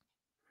idiot?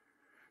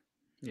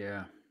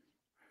 Yeah.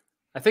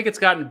 I think it's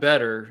gotten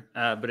better,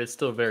 but it's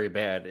still very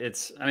bad.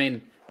 I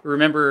mean,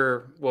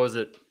 remember, what was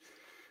it?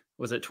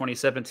 Was it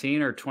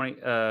 2017 or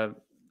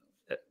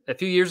a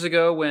few years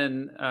ago,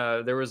 when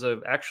there was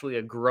actually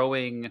a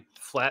growing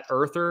flat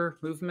earther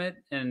movement,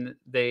 and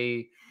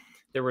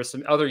there were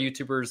some other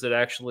YouTubers that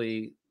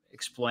actually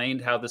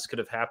explained how this could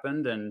have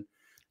happened. And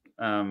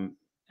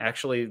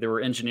actually there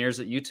were engineers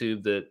at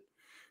YouTube that,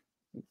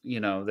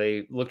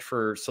 they looked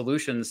for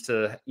solutions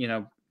to,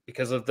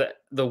 because of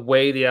the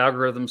way the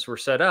algorithms were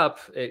set up,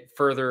 it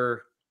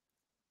further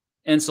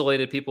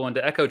insulated people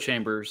into echo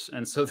chambers.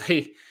 And so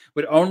they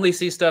would only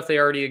see stuff they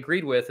already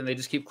agreed with, and they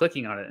just keep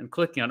clicking on it and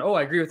clicking on, oh,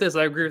 I agree with this,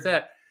 I agree with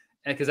that.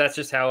 And because that's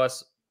just how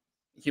us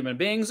human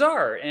beings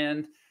are.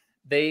 And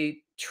they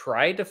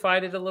tried to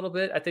fight it a little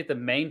bit. I think the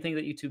main thing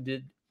that YouTube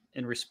did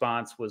in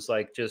response was,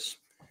 like, just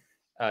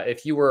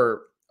if you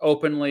were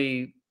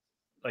openly,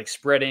 like,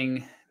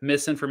 spreading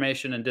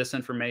misinformation and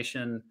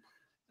disinformation,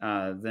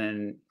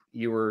 then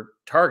you were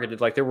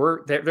targeted. Like,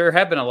 there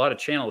have been a lot of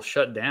channels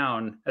shut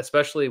down,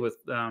 especially with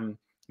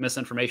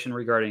misinformation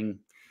regarding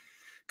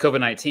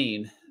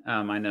COVID-19.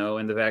 I know,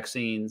 and the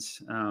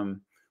vaccines,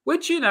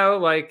 which,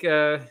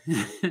 that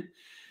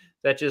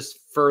just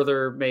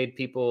further made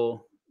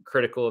people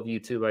critical of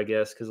YouTube, I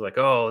guess, because, like,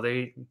 oh,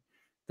 they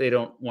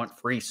don't want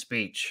free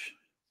speech.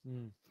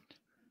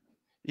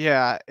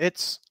 Yeah,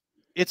 it's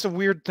a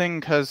weird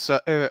thing, because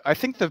I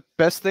think the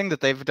best thing that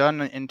they've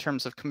done in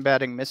terms of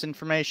combating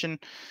misinformation,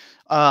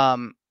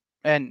 and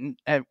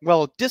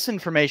well,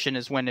 disinformation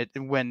is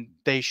when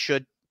they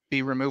should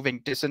be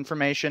removing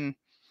disinformation,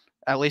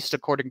 at least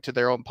according to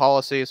their own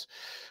policies.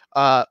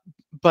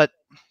 But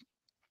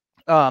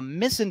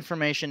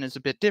misinformation is a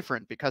bit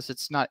different, because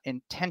it's not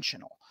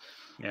intentional.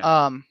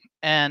 Yeah.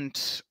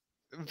 And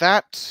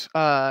that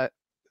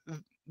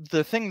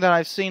the thing that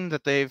I've seen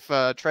that they've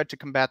tried to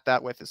combat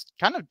that with is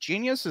kind of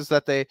genius, is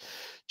that they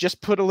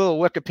just put a little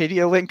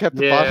Wikipedia link at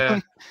the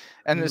bottom,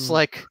 and it's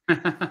like,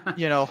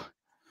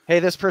 hey,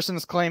 this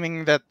person's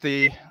claiming that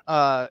the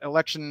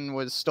election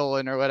was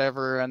stolen or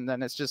whatever, and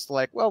then it's just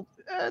like, well,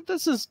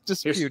 this is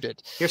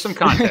disputed. Here's some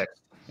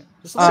context.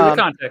 Just let's see the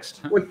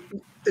context.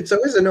 It's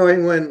always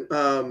annoying when,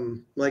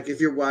 like,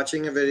 if you're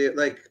watching a video,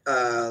 like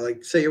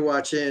say you're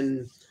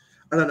watching,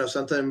 I don't know,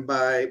 something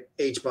by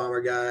H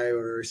Bomber Guy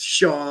or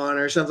Sean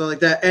or something like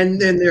that,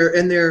 and then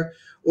they're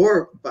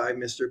or by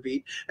Mr.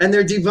 Beat, and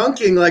they're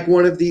debunking, like,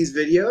 one of these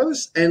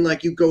videos, and,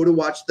 like, you go to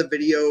watch the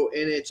video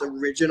in its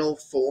original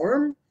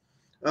form,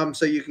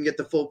 so you can get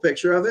the full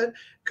picture of it,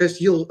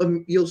 because you'll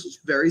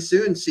very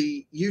soon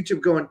see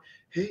YouTube going,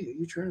 hey, are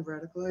you trying to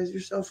radicalize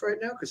yourself right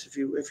now? Because if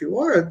you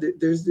are,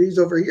 there's these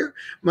over here.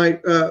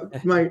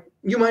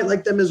 You might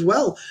like them as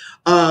well.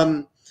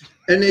 And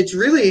it's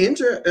really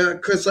interesting,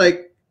 because,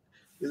 like,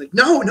 you're like,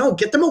 no,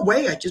 get them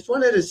away. I just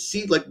wanted to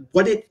see, like,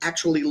 what it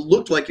actually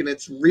looked like in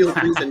its real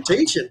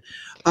presentation.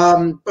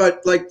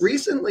 But, like,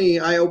 recently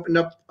I opened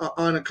up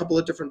on a couple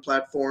of different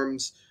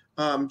platforms,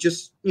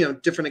 just,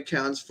 different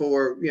accounts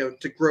for,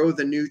 to grow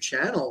the new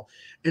channel.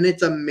 And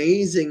it's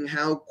amazing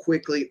how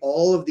quickly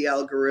all of the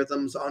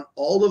algorithms on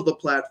all of the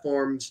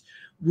platforms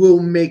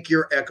will make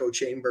your echo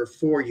chamber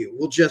for you.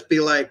 We'll just be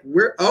like,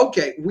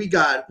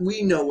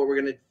 we know what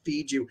we're going to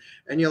feed you.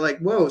 And you're like,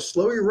 whoa,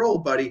 slow your roll,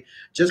 buddy.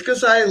 Just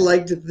because I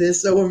liked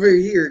this over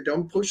here,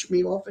 don't push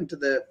me off into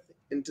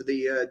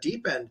the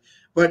deep end.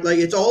 But, like,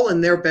 it's all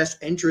in their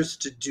best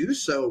interest to do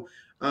so.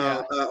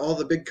 All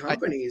the big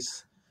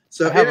companies.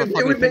 So I have a it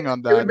funny would thing make on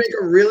it would that. make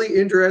a really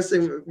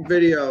interesting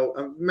video.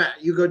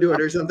 Matt, you go do it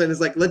or something.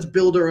 It's like, let's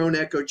build our own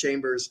echo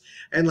chambers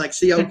and like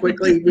see how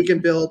quickly we can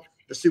build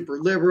a super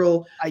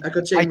liberal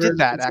echo chamber. I did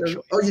that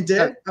actually. Oh, you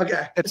did?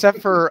 Okay.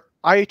 Except for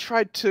I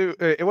tried to.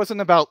 It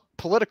wasn't about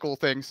political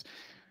things.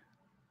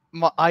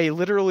 I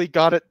literally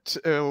got it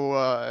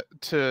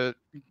to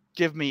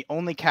give me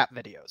only cat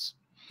videos.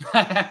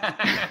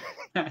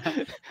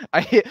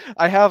 I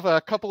have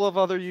a couple of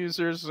other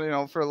users, you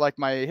know, for like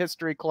my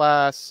history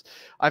class.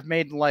 I've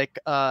made like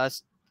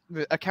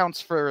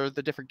accounts for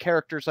the different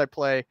characters I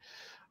play.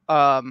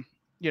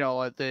 You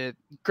know, the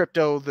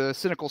crypto, the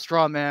cynical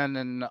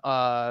strawman,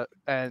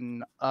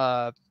 and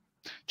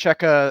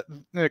Cheka,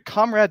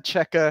 comrade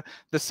Cheka,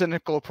 the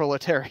cynical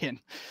proletarian.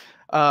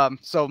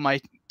 So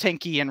my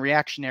tanky and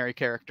reactionary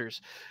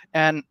characters,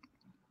 and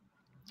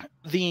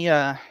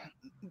the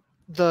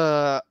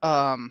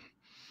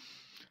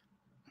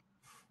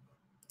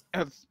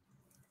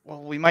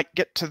well, we might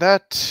get to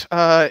that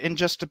in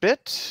just a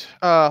bit,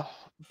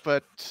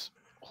 but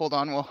hold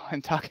on while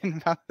I'm talking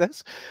about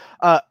this.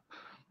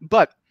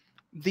 But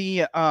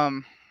the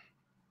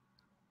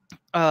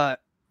I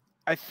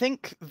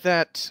think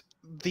that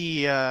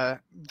the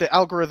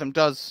algorithm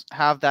does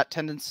have that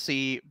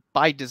tendency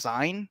by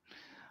design,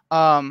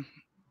 and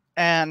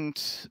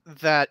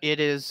that it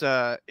is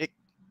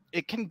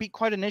it can be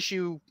quite an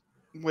issue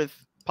with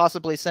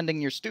possibly sending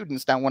your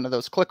students down one of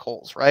those click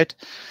holes, right?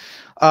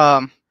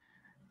 And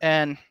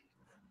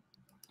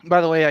by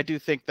the way, I do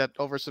think that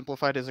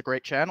Oversimplified is a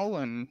great channel,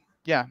 and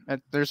yeah,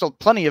 there's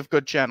plenty of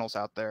good channels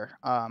out there.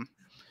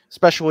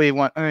 Especially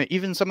when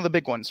even some of the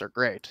big ones are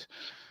great.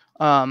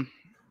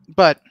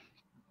 But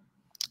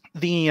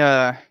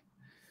the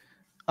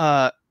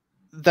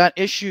that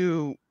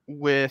issue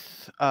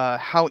with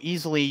how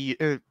easily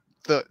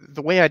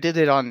the way I did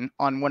it on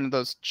one of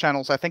those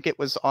channels, I think it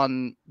was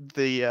on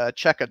the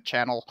Cheka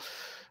channel,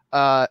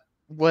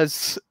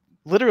 was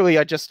literally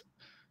I just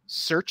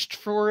searched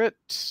for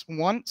it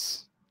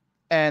once,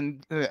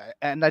 and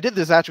I did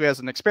this actually as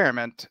an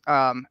experiment,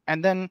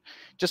 and then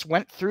just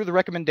went through the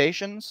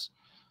recommendations.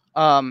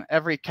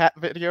 Every cat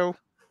video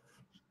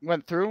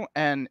went through,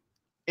 and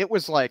it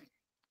was like,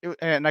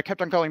 and I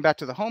kept on going back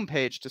to the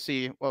homepage to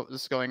see what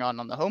was going on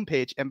the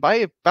homepage. And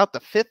by about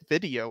the 5th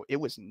video, it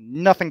was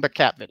nothing but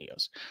cat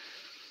videos.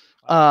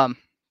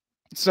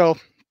 So,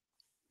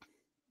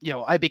 you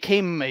know, I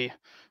became a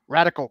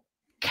radical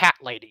cat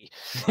lady.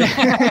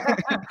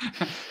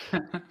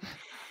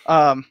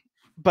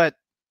 But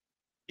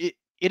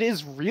it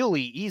is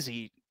really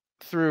easy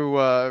through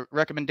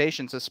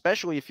recommendations,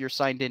 especially if you're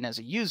signed in as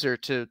a user,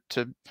 to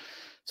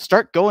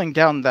start going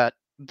down that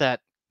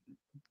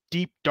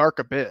deep dark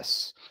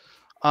abyss.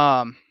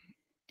 And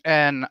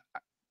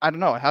I don't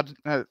know, how do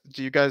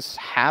you guys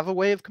have a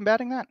way of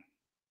combating that?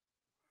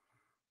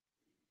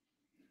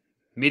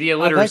 Media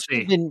I've actually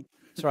literacy. been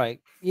sorry.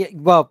 Yeah,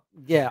 well,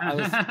 yeah, I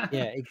was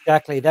yeah,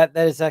 exactly. That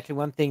is actually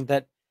one thing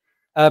that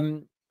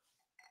I've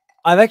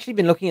actually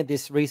been looking at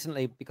this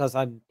recently because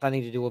I'm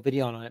planning to do a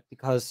video on it,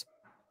 because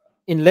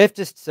in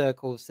leftist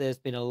circles there's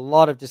been a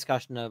lot of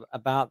discussion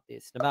about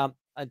this. About,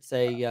 I'd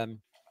say,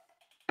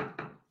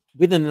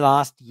 within the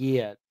last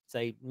year,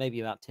 say maybe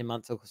about 10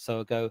 months or so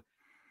ago,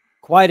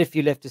 quite a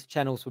few leftist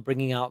channels were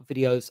bringing out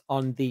videos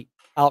on the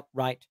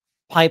outright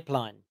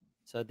pipeline.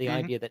 So the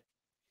idea that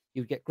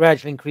you get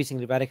gradually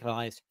increasingly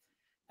radicalized.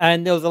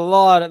 And there was a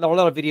lot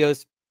of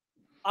videos.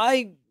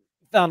 I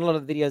found a lot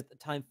of videos at the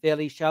time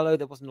fairly shallow.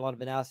 There wasn't a lot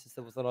of analysis.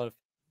 There was a lot of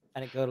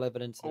anecdotal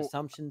evidence and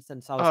assumptions.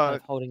 And so I was kind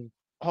of holding.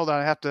 Hold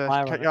on, I have to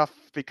fire cut on you it. off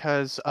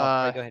because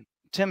Sorry, go ahead.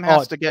 Tim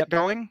has to get Yep.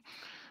 going.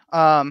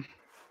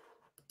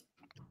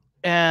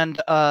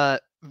 And by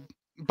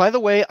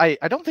the way,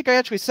 I don't think I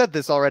actually said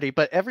this already,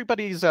 but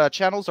everybody's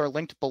channels are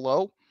linked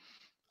below.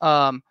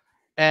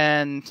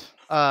 And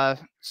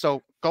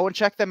so go and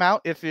check them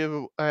out if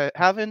you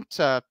haven't,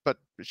 but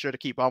be sure to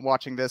keep on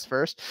watching this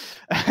first.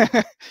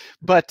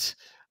 But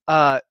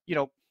you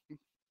know,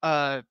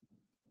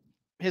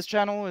 his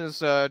channel is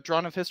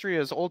Drawn of History.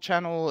 His old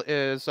channel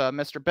is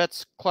Mr.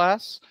 Bet's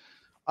class.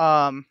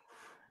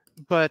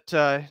 But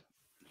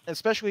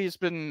especially he's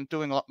been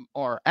doing a lot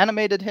more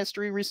animated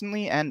history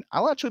recently, and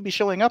I'll actually be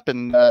showing up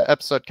in the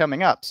episode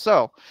coming up.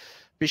 So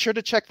be sure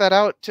to check that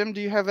out. Tim, do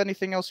you have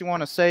anything else you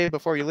want to say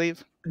before you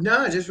leave? No,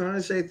 I just want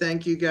to say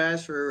thank you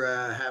guys for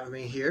having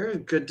me here.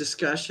 Good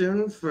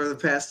discussion for the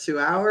past 2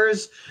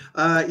 hours.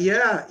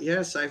 Yeah,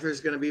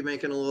 Cypher's going to be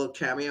making a little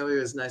cameo. He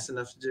was nice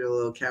enough to do a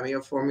little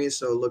cameo for me,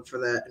 so look for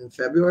that in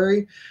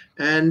February.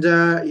 And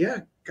yeah,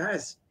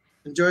 guys,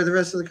 enjoy the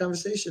rest of the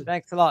conversation.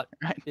 Thanks a lot.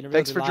 Right. Been a real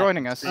Thanks for delight.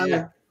 joining us.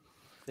 See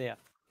ya.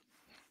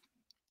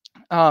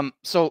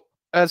 So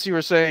as you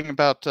were saying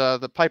about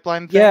the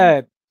pipeline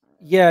thing,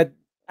 yeah.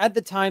 At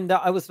the time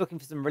that I was looking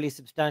for some really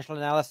substantial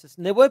analysis,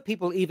 and there were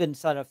people even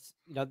sort of,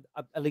 you know,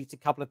 at least a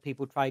couple of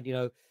people tried, you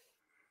know,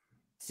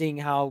 seeing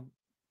how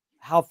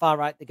far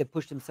right they could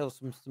push themselves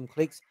from some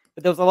clicks.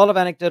 But there was a lot of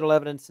anecdotal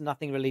evidence and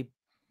nothing really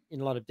in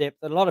a lot of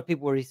depth. And a lot of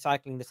people were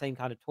recycling the same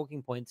kind of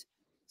talking points.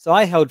 So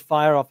I held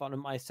fire off on it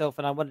myself,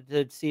 and I wanted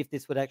to see if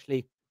this would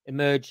actually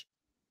emerge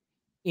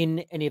in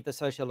any of the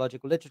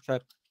sociological literature.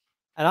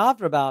 And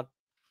after about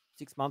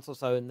 6 months or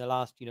so, in the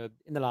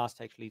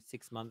last, actually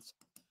 6 months,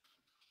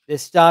 there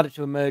started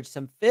to emerge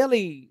some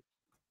fairly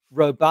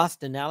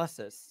robust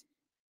analysis.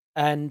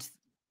 And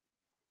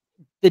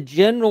the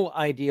general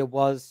idea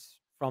was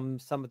from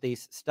some of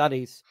these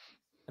studies,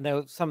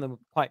 and some of them were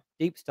quite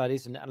deep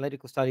studies and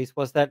analytical studies,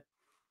 was that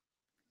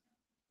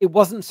it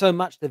wasn't so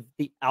much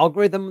the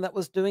algorithm that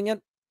was doing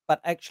it,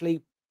 but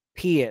actually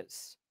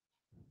peers.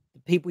 The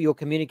people you're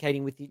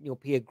communicating with in your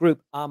peer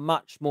group are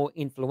much more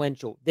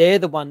influential. They're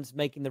the ones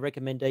making the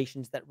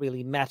recommendations that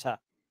really matter.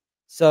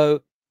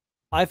 So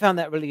I found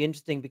that really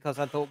interesting because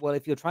I thought, well,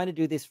 if you're trying to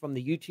do this from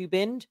the YouTube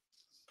end,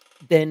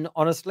 then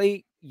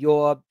honestly,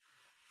 you're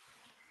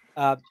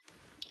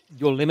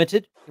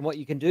limited in what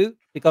you can do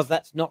because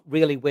that's not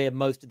really where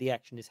most of the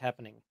action is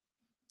happening.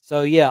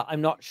 So yeah,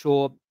 I'm not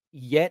sure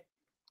yet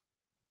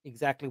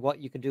exactly what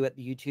you can do at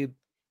the YouTube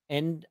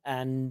end,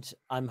 and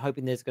I'm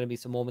hoping there's going to be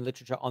some more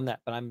literature on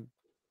that. But I'm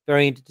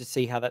very interested to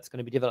see how that's going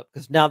to be developed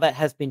because now that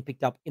has been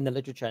picked up in the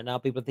literature. Now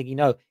people are thinking,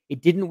 no,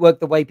 it didn't work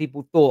the way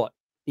people thought.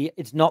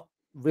 It's not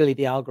really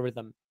the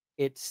algorithm;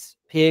 it's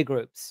peer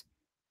groups.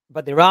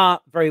 But there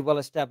are very well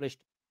established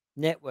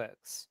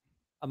networks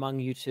among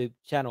YouTube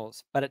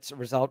channels, but it's a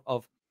result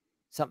of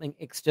something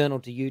external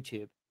to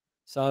YouTube.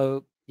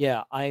 So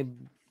yeah,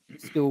 I'm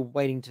still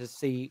waiting to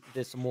see if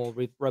there's some more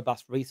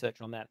robust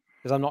research on that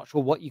because I'm not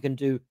sure what you can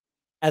do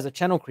as a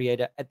channel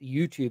creator at the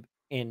YouTube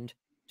end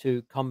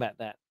to combat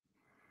that.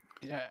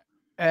 Yeah,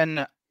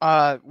 and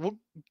we'll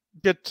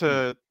get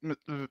to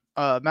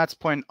Matt's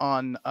point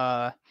on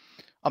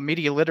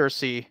media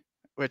literacy,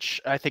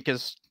 which I think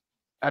is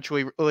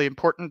actually really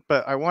important.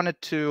 But I wanted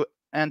to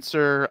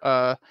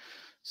answer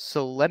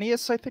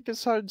Selenius, I think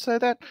is how I'd say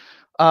that,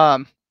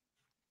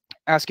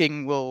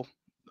 asking, will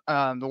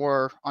the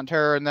war on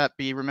terror and that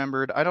be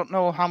remembered? I don't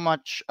know how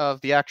much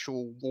of the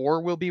actual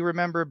war will be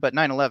remembered, but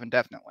 9/11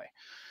 definitely.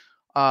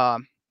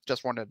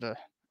 Just wanted to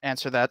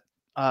answer that.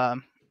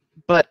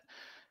 But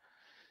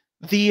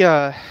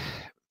the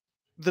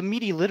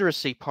media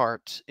literacy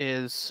part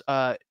is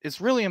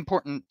really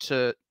important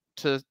to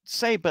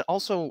say, but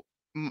also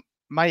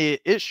my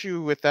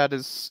issue with that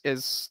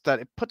is that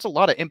it puts a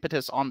lot of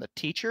impetus on the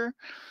teacher,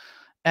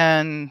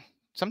 and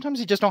sometimes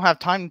you just don't have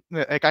time.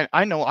 Like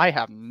I know I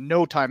have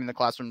no time in the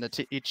classroom to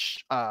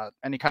teach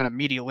any kind of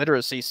media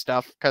literacy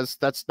stuff because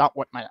that's not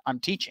what I'm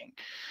teaching.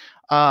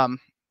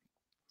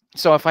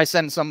 So if I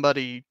send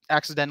somebody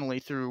accidentally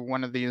through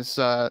one of these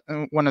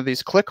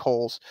click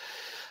holes,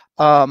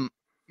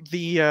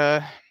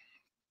 the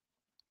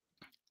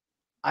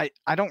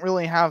I don't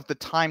really have the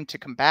time to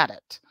combat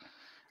it.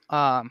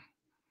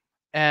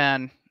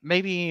 And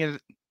maybe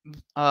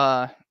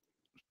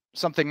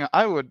something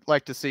I would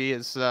like to see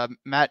is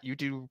Matt, you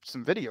do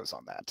some videos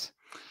on that.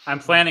 I'm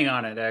planning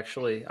on it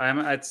actually.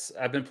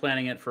 I've been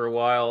planning it for a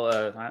while.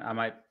 I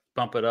might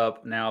bump it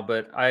up now,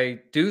 but I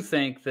do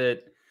think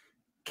that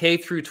K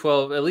through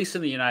 12, at least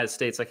in the United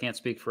States, I can't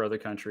speak for other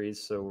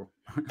countries. So,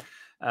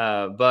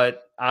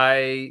 but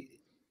I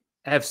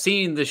have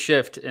seen the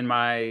shift in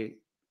my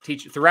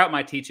throughout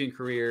my teaching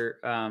career,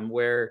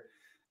 where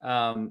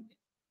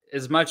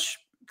as much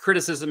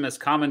criticism as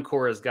Common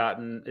Core has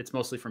gotten, it's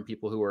mostly from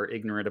people who are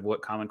ignorant of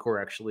what Common Core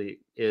actually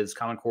is.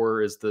 Common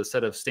Core is the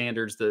set of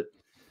standards that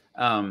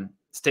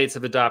states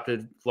have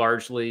adopted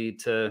largely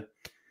to,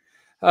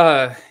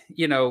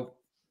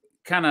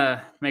 kind of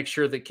make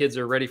sure that kids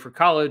are ready for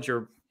college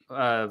or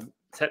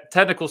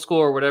technical school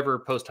or whatever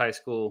post-high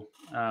school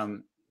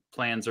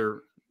plans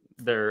are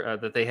there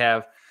that they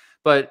have.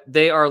 But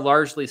they are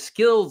largely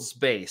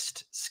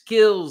skills-based.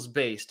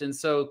 And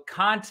so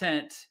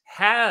content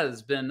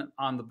has been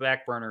on the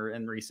back burner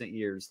in recent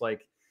years.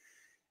 Like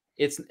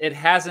it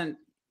hasn't,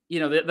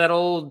 that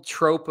old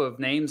trope of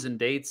names and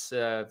dates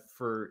in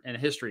a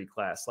history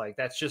class. Like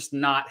that's just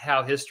not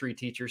how history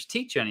teachers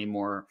teach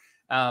anymore.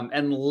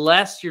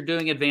 Unless you're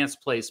doing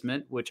advanced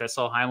placement, which I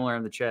saw Heimler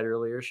in the chat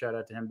earlier. Shout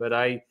out to him.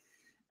 But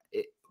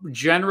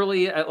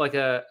generally like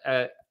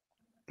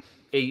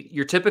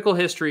your typical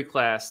history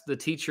class, the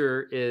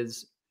teacher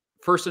is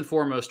first and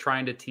foremost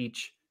trying to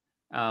teach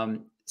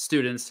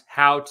students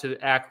how to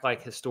act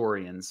like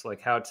historians,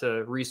 like how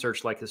to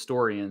research like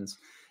historians.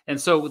 And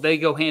so they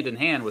go hand in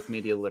hand with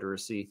media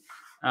literacy.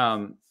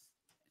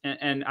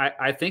 And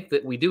I think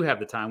that we do have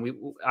the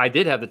time. I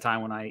did have the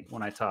time when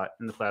I taught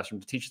in the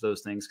classroom to teach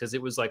those things, because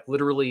it was like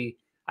literally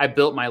I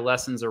built my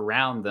lessons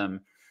around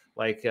them.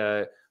 Like,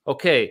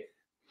 okay,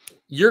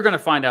 you're going to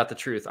find out the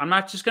truth. I'm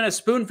not just going to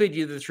spoon feed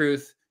you the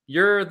truth.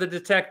 You're the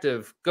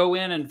detective. Go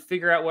in and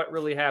figure out what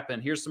really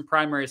happened. Here's some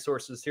primary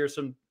sources. Here's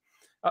some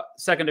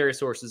secondary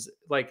sources.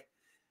 Like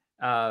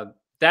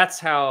that's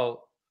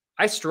how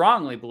I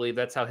strongly believe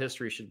that's how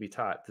history should be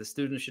taught. The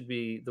students should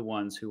be the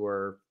ones who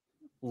are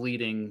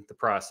leading the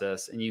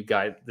process, and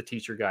the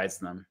teacher guides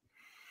them.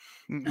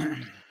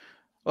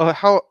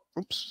 How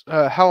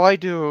I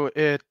do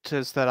it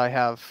is that I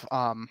have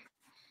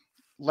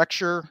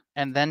lecture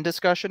and then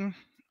discussion.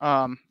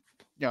 And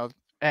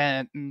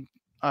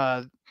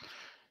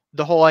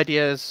the whole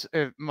idea is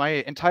my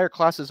entire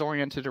class is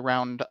oriented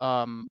around,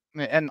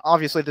 and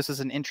obviously this is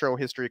an intro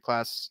history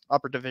class.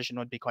 Upper division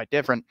would be quite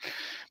different,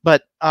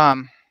 but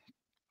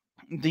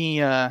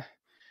the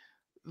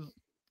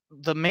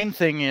main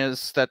thing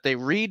is that they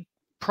read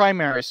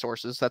primary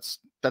sources. That's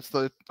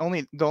the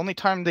only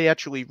time they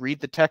actually read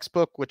the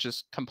textbook, which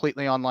is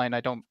completely online.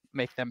 I don't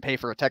make them pay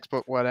for a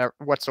textbook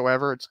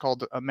whatsoever. It's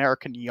called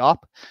American YAWP,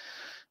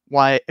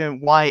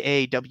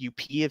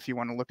 YAWP. If you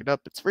want to look it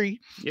up, it's free.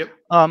 Yep.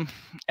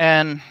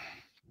 And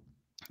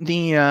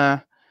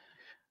the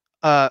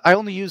I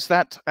only use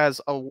that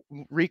as a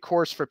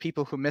recourse for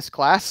people who miss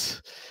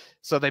class,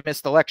 so they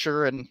miss the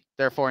lecture and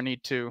therefore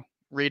need to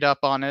read up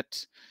on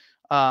it.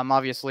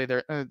 Obviously,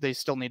 they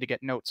still need to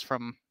get notes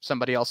from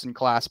somebody else in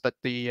class, but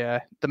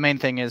the main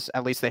thing is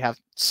at least they have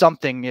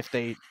something if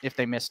they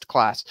missed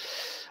class.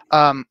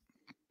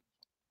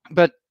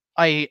 But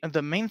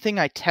the main thing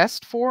I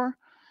test for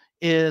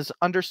is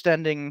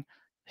understanding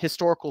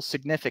historical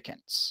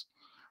significance.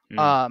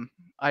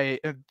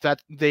 That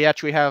they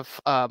actually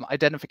have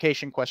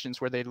identification questions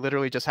where they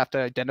literally just have to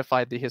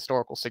identify the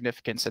historical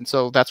significance, and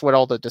so that's what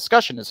all the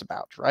discussion is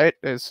about, right?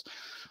 Is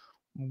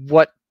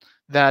what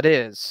that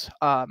is.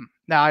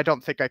 Now, I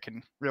don't think I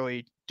can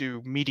really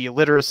do media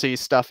literacy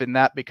stuff in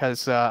that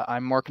because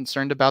I'm more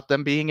concerned about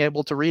them being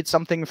able to read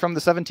something from the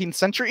 17th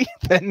century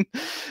than.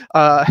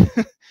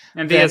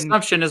 And the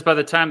assumption is by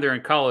the time they're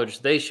in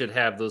college, they should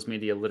have those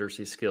media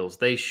literacy skills.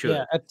 They should.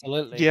 Yeah,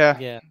 absolutely.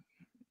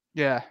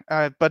 Yeah.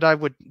 But I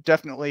would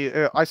definitely.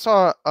 I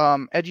saw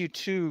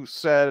Edu2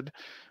 said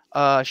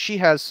she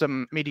has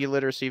some media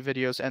literacy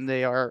videos, and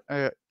they are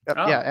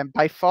and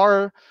by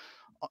far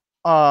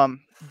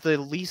the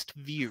least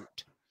viewed.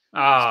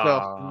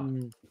 Wow.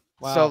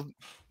 So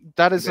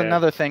that is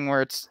another thing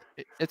where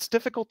it's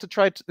difficult to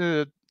try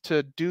to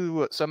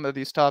do some of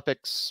these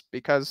topics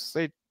because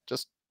they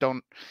just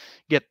don't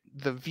get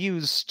the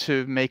views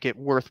to make it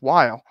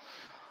worthwhile.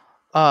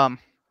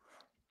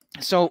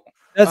 So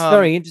that's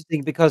very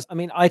interesting because I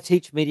mean I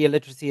teach media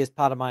literacy as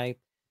part of my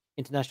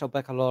International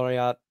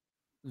Baccalaureate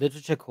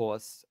literature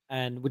course,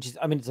 and which is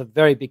it's a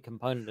very big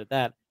component of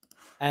that.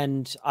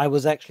 And I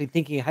was actually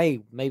thinking,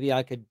 hey, maybe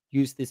I could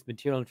use this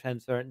material and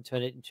transfer it and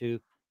turn it into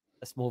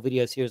a small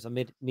video series on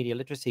media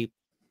literacy.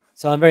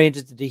 So I'm very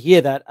interested to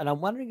hear that. And I'm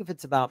wondering if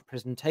it's about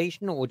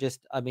presentation or just,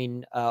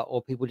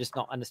 or people just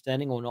not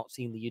understanding or not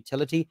seeing the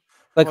utility.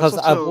 Because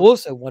I've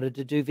also wanted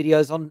to do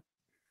videos on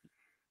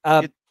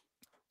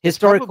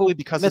historical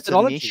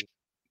methodology.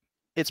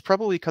 It's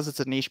probably because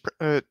it's a niche.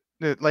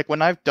 Like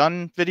when I've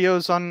done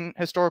videos on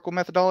historical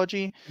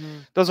methodology,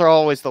 those are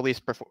always the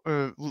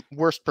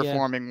worst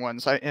performing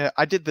ones.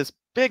 I did this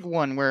big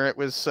one where it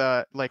was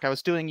like I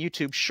was doing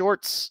YouTube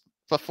shorts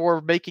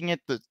before making it.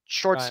 The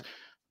shorts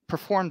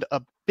performed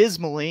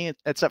abysmally,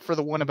 except for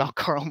the one about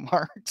Karl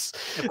Marx.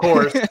 Of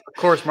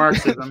course,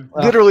 Marxism.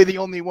 Literally the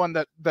only one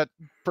that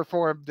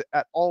performed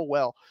at all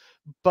well.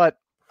 But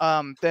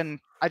then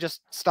I just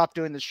stopped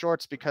doing the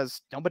shorts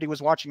because nobody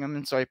was watching them,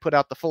 and so I put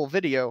out the full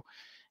video.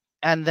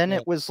 And then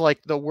it was like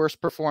the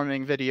worst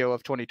performing video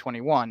of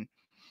 2021.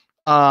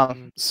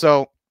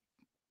 So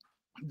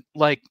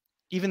like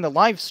even the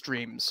live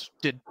streams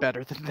did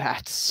better than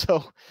that.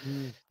 So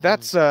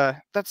that's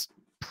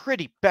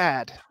pretty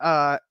bad.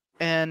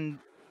 And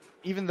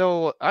even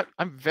though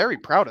I'm very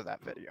proud of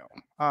that video,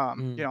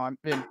 you know,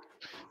 I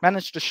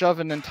managed to shove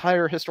an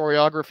entire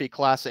historiography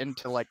class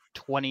into like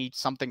 20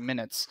 something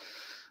minutes.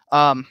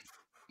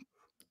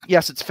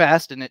 Yes, it's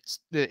fast and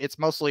it's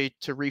mostly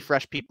to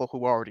refresh people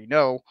who already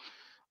know.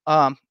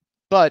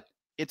 But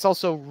it's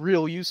also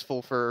real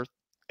useful for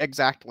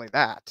exactly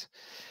that.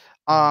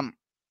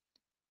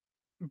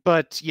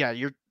 But yeah,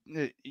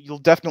 you'll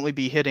definitely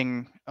be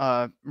hitting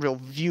a real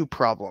view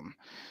problem.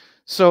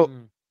 So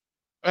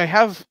I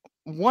have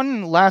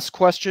one last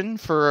question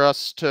for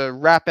us to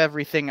wrap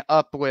everything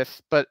up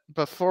with, but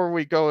before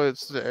we go,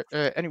 is there,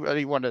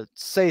 anybody want to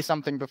say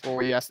something before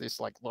we ask this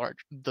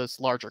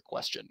larger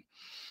question?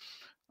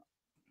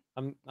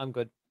 I'm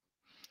good.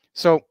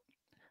 So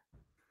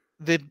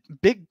the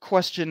big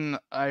question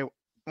I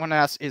want to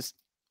ask is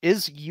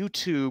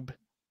YouTube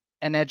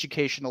an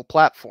educational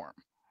platform?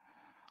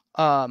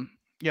 You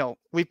know,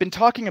 we've been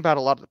talking about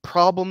a lot of the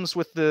problems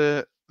with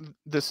the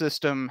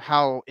system,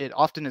 how it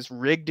often is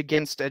rigged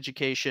against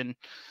education,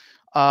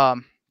 how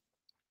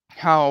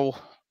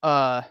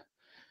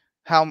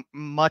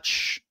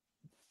much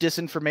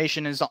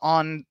disinformation is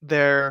on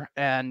there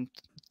and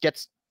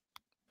gets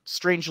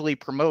strangely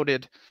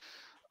promoted,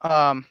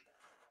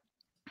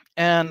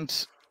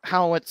 and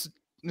how it's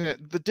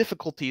the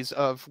difficulties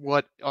of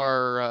what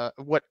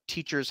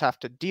teachers have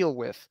to deal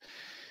with,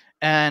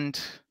 and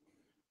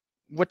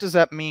what does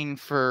that mean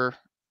for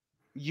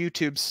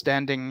YouTube's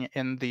standing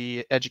in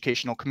the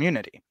educational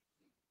community?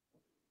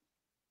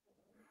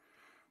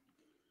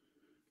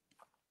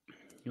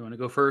 You want to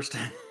go first?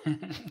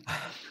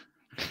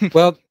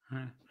 Well,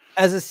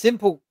 as a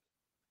simple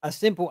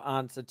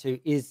answer to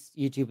is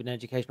YouTube an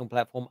educational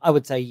platform, I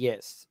would say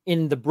yes.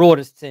 In the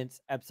broadest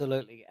sense,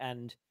 absolutely.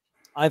 And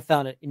I've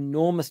found it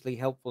enormously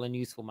helpful and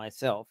useful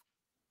myself.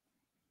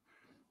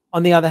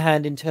 On the other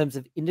hand, in terms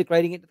of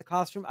integrating it into the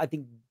classroom, I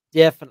think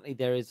definitely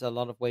there is a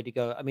lot of way to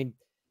go. I mean,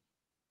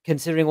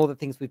 considering all the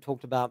things we've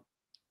talked about,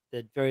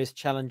 the various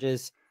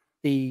challenges,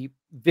 the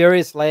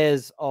various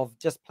layers of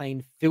just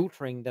plain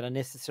filtering that are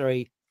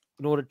necessary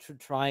in order to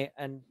try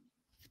and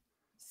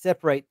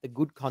separate the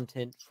good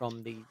content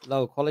from the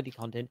lower quality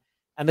content,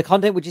 and the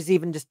content which is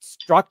even just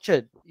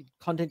structured,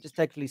 content just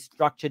actually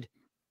structured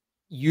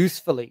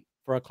usefully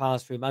for a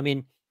classroom. I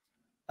mean,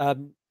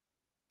 um,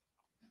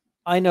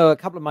 I know a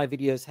couple of my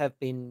videos have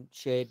been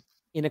shared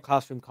in a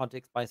classroom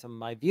context by some of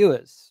my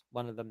viewers.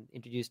 One of them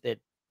introduced their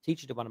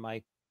teacher to one of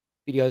my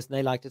videos, and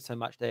they liked it so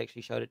much they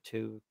actually showed it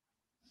to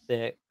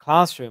their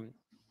classroom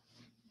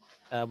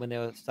when they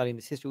were studying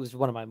this history. It was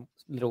one of my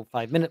little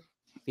 5-minute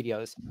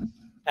videos,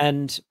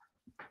 and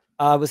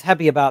I was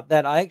happy about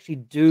that. I actually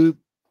do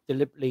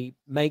deliberately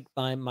make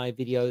my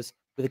videos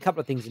with a couple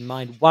of things in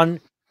mind. One,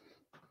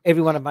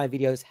 every one of my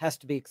videos has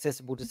to be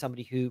accessible to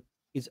somebody who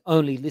is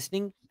only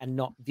listening and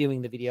not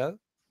viewing the video.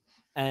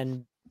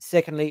 And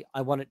secondly,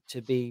 I want it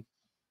to be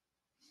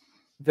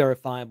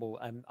verifiable.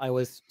 And I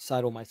always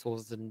cite all my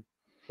sources and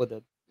for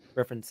the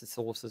references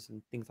sources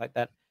and things like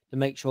that to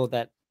make sure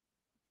that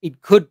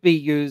it could be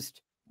used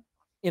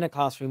in a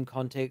classroom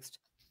context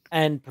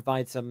and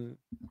provide some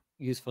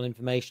useful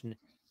information.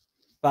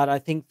 But I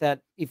think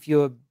that if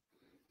you're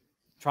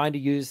trying to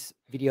use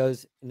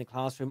videos in the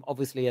classroom,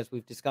 obviously, as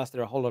we've discussed,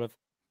 there are a whole lot of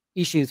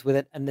issues with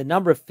it. And the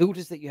number of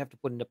filters that you have to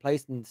put into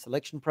place in the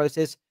selection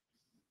process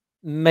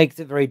makes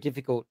it very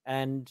difficult.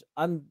 And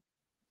I'm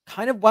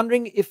kind of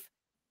wondering if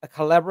a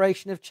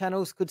collaboration of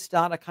channels could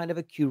start a kind of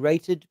a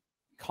curated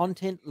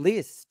content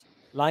list,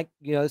 like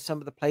some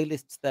of the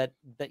playlists that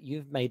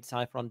you've made,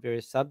 Cypher, on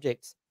various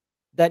subjects,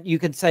 that you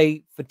can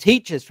say for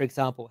teachers, for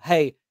example,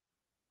 hey,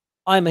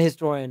 I'm a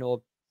historian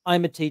or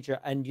I'm a teacher,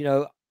 and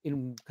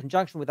in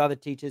conjunction with other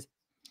teachers,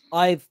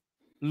 I've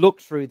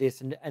looked through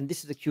this, and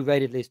this is a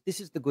curated list.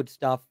 This is the good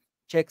stuff.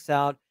 Checks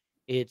out.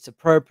 It's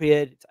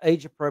appropriate. It's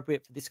age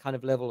appropriate for this kind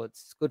of level.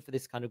 It's good for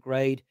this kind of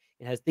grade.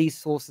 It has these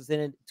sources in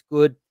it. It's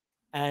good,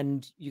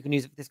 and you can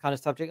use it for this kind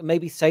of subject. And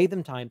maybe save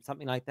them time,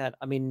 something like that.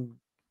 I mean,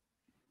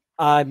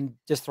 I'm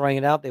just throwing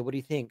it out there. What do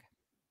you think?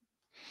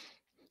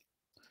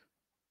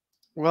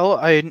 Well,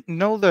 I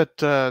know that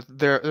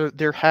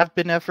there have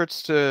been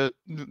efforts to.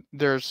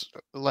 There's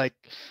like,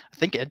 I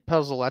think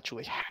Edpuzzle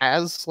actually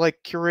has like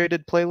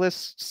curated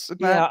playlists in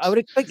Yeah, I that. would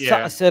expect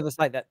Yeah. a service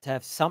like that to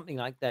have something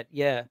like that.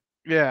 Yeah.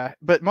 Yeah,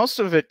 but most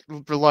of it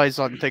relies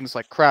on things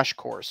like Crash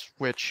Course,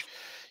 which,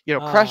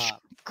 Ah,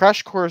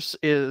 Crash Course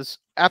is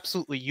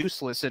absolutely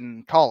useless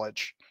in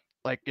college.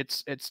 Like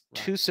it's right.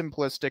 too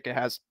simplistic. It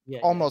has Yeah,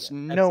 yeah, almost yeah.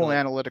 no Absolutely.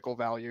 analytical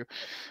value.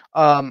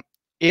 Um,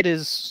 it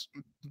is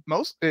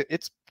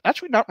it's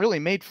actually not really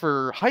made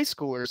for high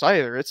schoolers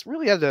either. It's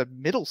really at a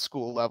middle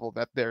school level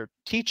that they're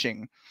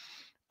teaching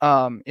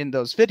in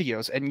those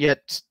videos, and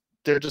yet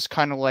they're just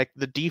kind of like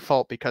the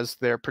default because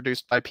they're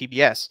produced by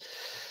PBS.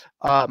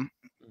 Um,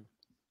 Mm.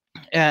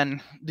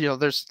 and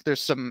there's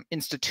some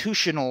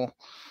institutional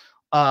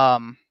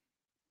um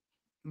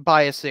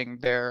biasing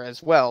there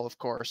as well, of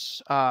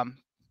course.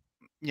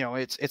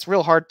 It's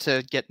real hard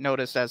to get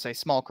noticed as a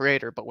small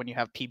creator, but when you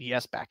have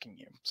PBS backing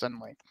you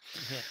suddenly,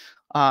 Yeah.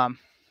 um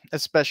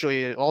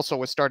especially it also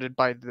was started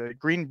by the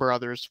Green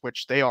Brothers,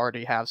 which they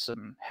already have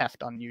some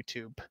heft on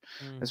YouTube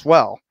Mm. as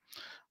well.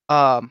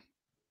 um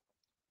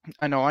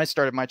I know I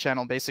started my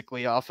channel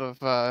basically off of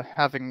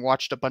having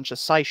watched a bunch of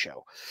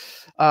SciShow.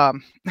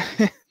 um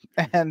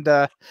and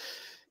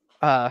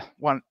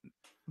one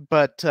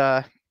but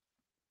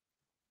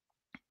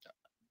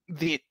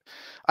the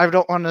I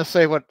don't want to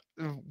say what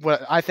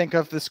I think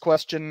of this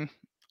question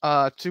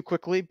too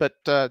quickly, but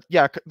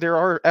yeah, there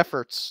are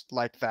efforts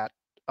like that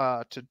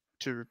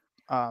to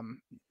um,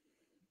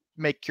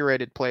 make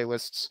curated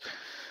playlists.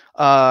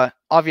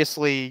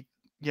 Obviously,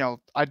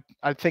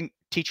 I think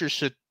teachers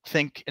should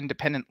think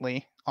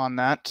independently on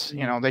that.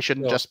 Mm. They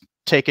shouldn't Sure. just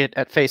take it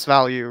at face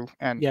value,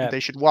 and Yeah. they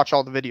should watch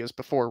all the videos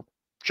before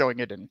showing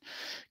it in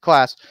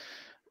class.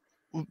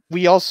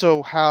 We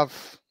also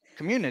have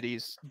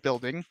communities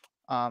building,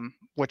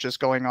 which is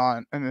going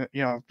on, and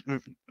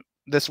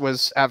this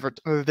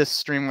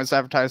stream was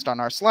advertised on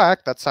our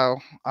Slack. That's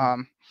how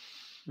Mm.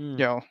 you Mm.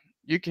 know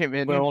you came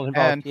We're in, all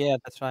involved. Yeah,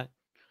 that's right.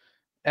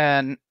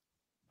 and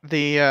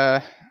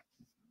the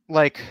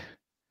like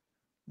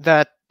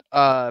that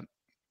uh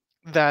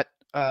that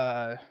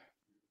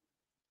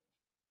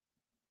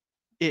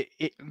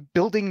it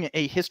building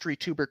a history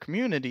tuber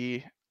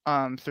community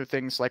through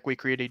things like We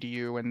Created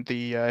You and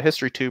the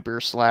history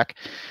tuber Slack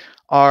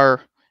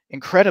are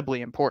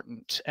incredibly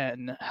important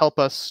and help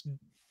us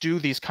do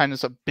these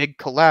kinds of big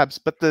collabs.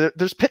 But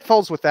there's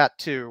pitfalls with that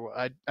too.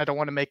 I don't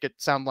want to make it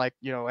sound like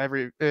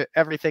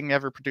everything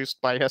ever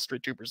produced by history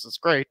tubers is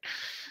great.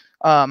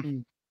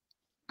 um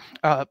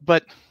Mm.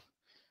 but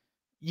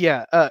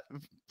yeah,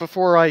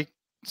 before I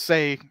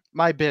say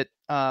my bit,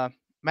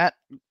 Matt,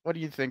 what do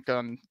you think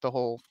on the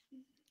whole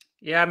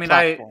Yeah, I mean,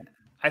 platform?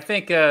 I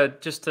think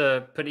just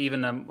to put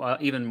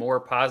even more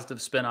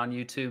positive spin on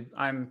YouTube,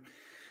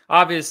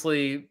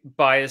 obviously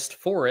biased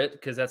for it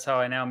because that's how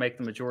I now make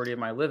the majority of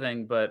my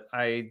living. But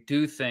I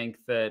do think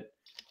that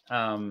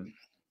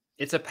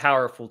it's a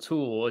powerful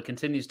tool. It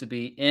continues to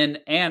be in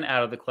and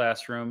out of the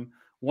classroom.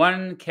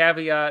 One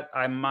caveat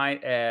I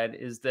might add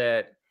is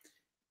that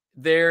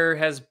there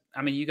has,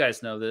 I mean, you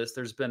guys know this,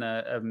 there's been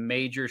a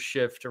major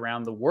shift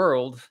around the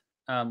world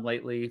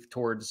lately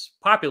towards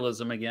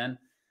populism again,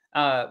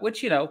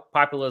 which, you know,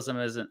 populism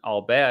isn't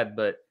all bad,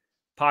 but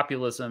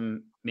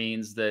populism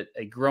means that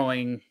a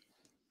growing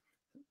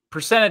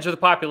percentage of the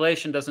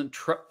population doesn't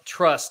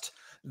trust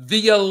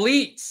the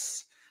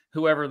elites,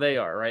 whoever they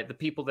are, right? The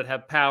people that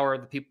have power,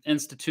 the people,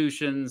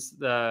 institutions,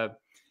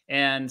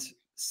 and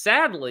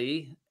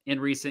sadly, in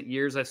recent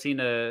years, I've seen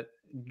a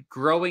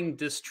growing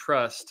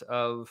distrust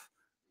of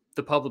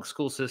the public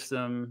school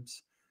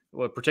systems,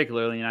 well,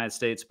 particularly in the United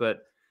States,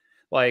 but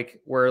like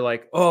we're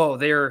like, oh,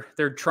 they're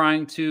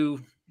trying to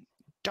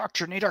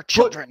indoctrinate our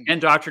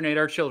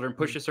children,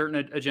 push a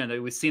certain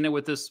agenda. We've seen it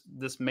with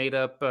this made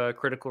up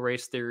critical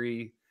race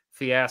theory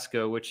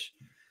fiasco, which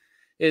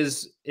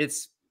is,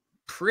 it's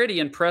pretty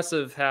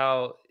impressive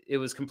how it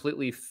was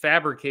completely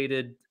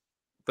fabricated,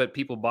 but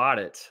people bought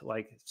it.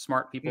 Like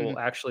smart people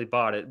actually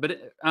bought it.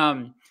 But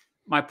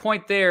my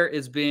point there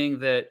is being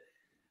that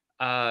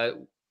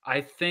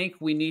I think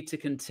we need to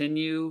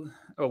continue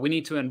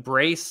to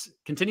embrace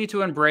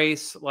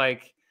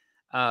like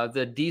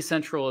the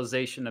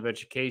decentralization of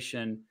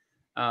education,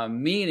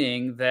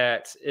 meaning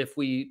that if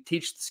we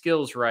teach the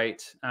skills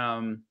right,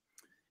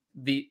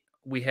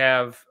 we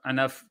have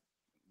enough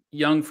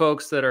young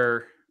folks that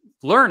are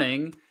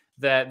learning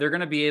that they're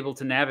going to be able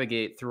to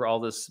navigate through all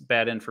this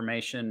bad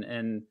information.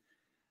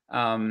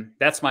 And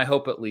that's my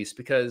hope, at least,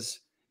 because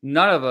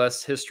none of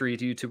us history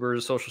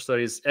YouTubers, social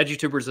studies,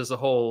 edutubers as a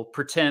whole,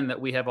 pretend that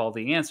we have all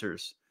the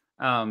answers.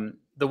 The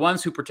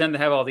ones who pretend to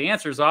have all the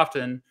answers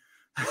often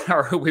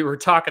are who we were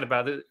talking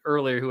about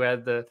earlier, who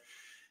had the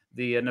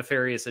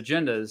nefarious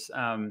agendas.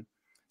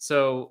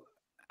 So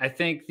I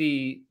think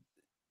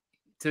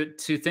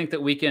to think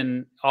that we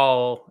can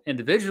all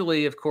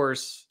individually, of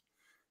course,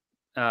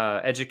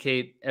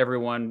 educate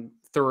everyone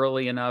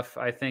thoroughly enough,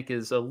 I think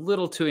is a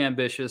little too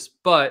ambitious,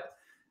 but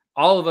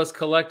all of us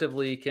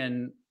collectively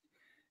can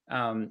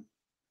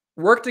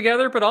work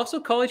together, but also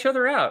call each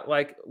other out.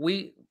 Like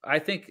I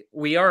think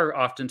we are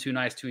often too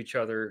nice to each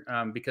other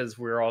because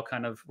we're all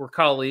we're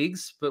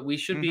colleagues, but we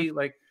should be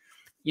like,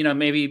 you know,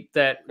 maybe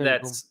that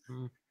bad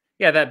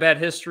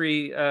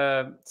history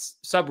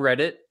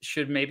subreddit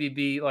should maybe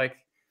be like,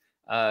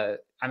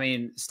 I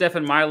mean,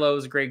 Stefan Milo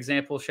is a great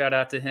example. Shout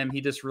out to him.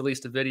 He just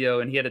released a video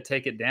and he had to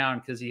take it down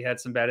because he had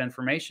some bad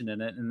information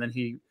in it. And then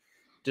he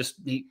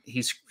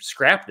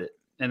scrapped it.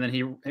 And then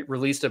he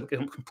released a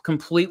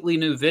completely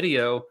new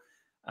video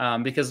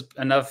because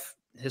enough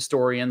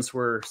historians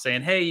were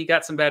saying, hey, you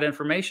got some bad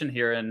information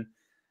here. And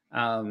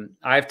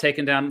I've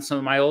taken down some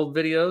of my old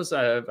videos.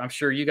 I'm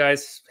sure you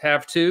guys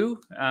have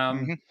too.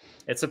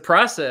 It's a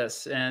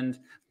process.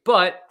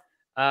 But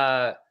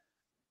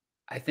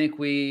I think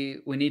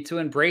we need to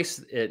embrace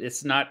it.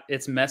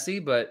 It's messy,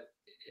 but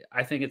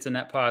I think it's a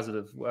net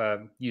positive,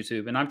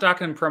 YouTube. And I'm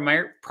talking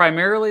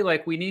primarily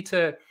like we need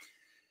to,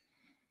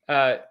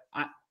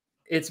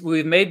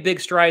 we've made big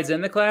strides in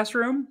the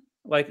classroom.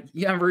 Like,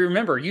 yeah,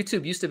 remember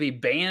YouTube used to be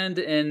banned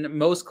in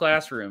most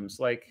classrooms,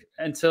 like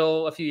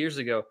until a few years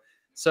ago.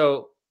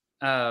 So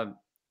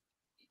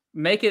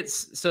make it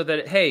so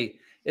that, hey,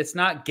 it's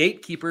not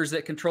gatekeepers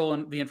that control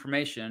the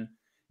information.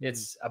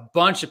 It's a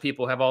bunch of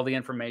people have all the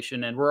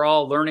information and we're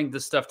all learning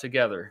this stuff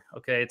together.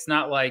 Okay. It's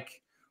not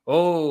like,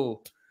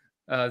 oh,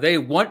 they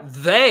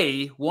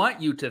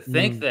want you to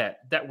think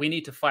that we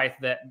need to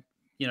fight that,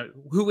 you know,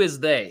 who is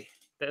they?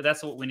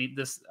 That's what we need.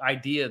 This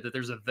idea that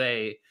there's a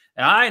they,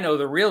 and I know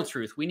the real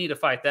truth. We need to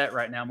fight that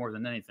right now more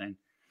than anything.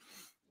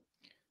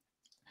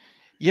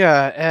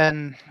 Yeah,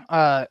 and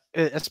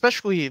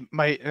especially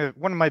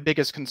one of my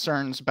biggest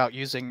concerns about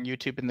using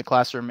YouTube in the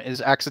classroom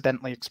is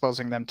accidentally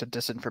exposing them to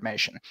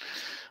disinformation.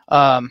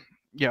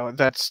 You know,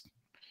 that's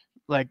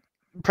like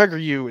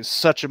PragerU is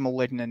such a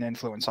malignant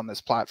influence on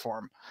this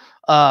platform.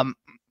 But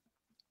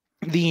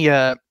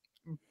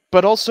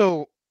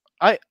also,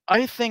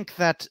 I think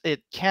that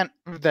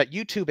that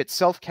YouTube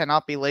itself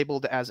cannot be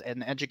labeled as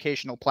an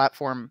educational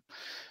platform,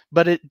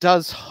 but it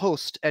does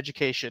host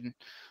educational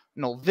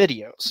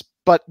videos.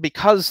 But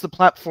because the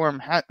platform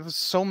has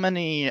so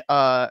many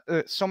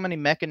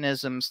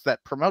mechanisms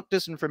that promote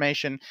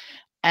disinformation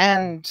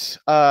and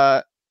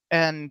that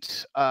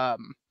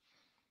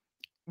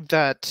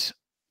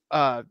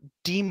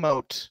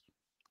demote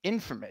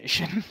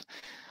information,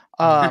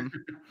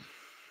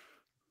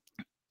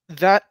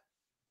 that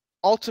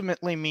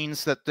ultimately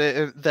means that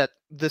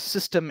the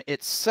system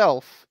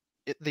itself,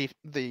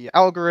 the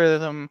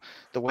algorithm,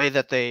 the way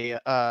that they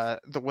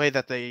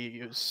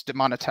use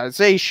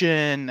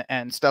demonetization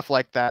and stuff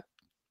like that,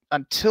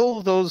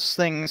 until those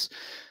things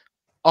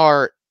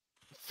are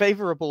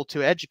favorable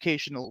to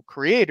educational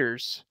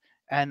creators,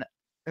 and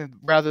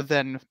rather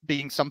than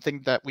being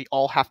something that we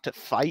all have to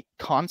fight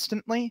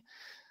constantly,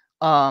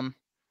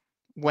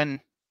 when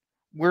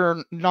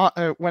we're not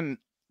when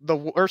the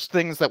worst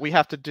things that we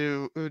have to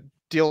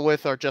deal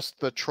with are just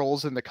the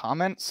trolls in the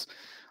comments.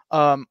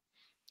 You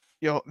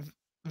know,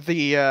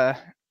 the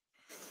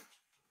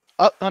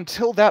up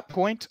until that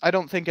point, I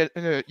don't think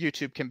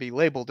YouTube can be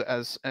labeled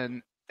as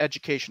an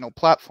educational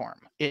platform.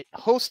 It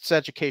hosts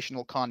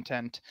educational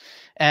content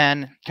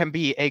and can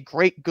be a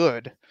great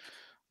good,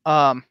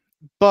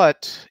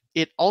 but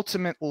it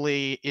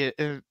ultimately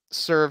it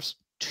serves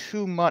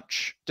too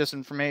much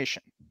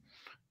disinformation.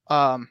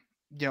 You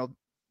know,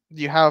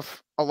 you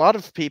have a lot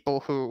of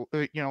people who,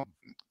 you know,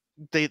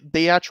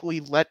 they actually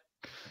let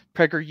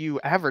PragerU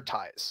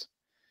advertise.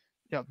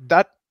 You know,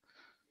 that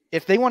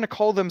if they want to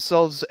call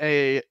themselves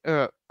a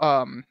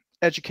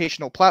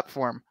educational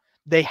platform,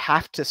 they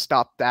have to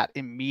stop that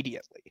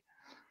immediately.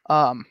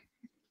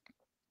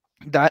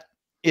 That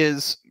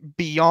is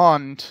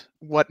beyond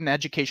what an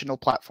educational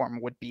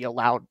platform would be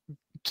allowed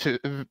to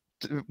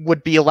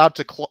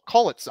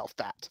call itself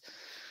that.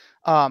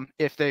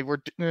 If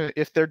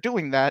they're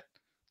doing that,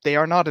 they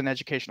are not an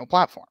educational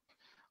platform.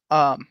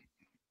 But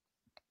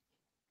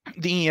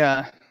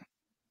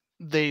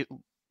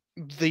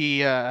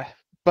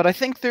I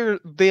think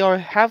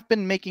have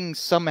been making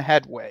some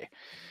headway.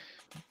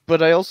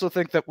 But I also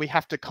think that we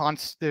have to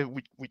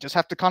we just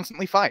have to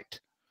constantly fight.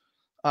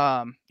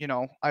 You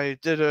know, I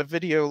did a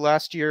video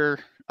last year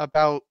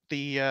about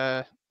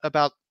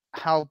about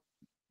how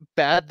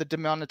bad the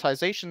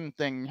demonetization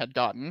thing had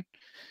gotten.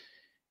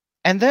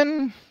 And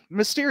then,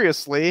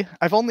 mysteriously,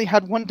 I've only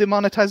had one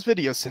demonetized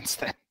video since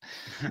then.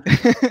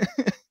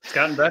 It's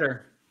gotten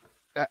better.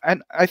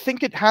 And I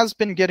think it has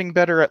been getting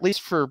better, at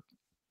least for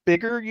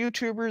bigger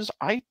YouTubers.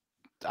 I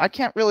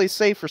can't really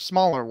say for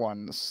smaller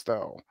ones,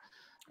 though.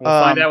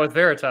 We'll find out with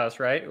Veritas,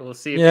 right? We'll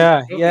see if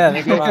yeah,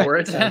 we can go right. for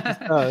it.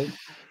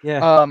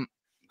 Yeah.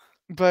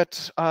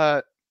 But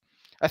I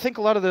think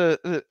a lot of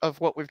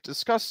of what we've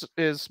discussed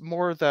is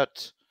more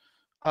that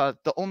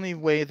the only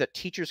way that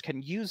teachers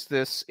can use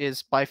this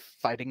is by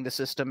fighting the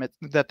system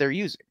that they're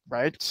using,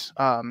 right?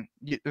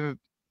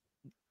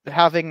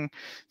 Having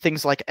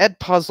things like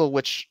Edpuzzle,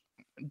 which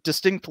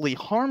distinctly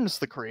harms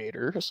the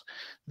creators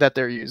that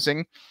they're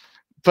using,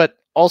 but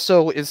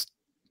also is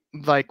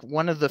like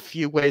one of the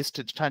few ways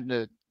to try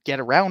to get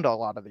around a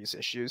lot of these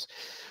issues.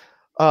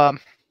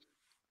 But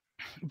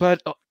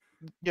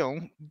you know,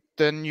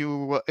 then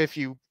if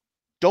you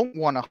don't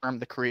want to harm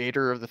the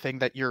creator of the thing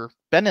that you're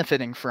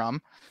benefiting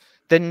from,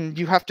 then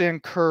you have to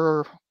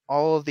incur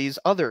all of these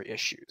other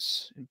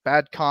issues,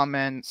 bad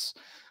comments,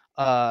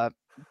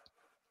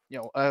 you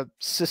know, a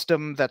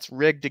system that's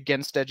rigged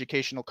against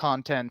educational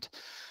content,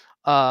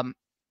 you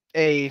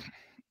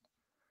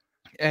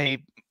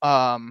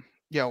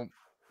know,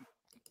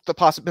 the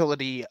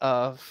possibility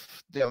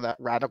of, you know, that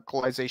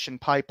radicalization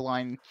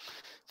pipeline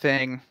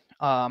thing,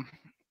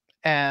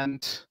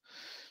 and,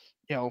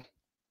 you know,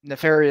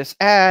 nefarious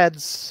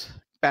ads,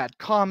 bad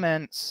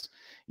comments.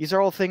 These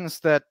are all things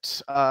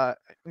that,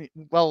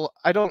 well,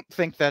 I don't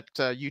think that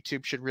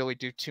YouTube should really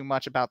do too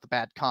much about the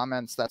bad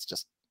comments. That's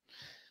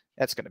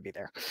going to be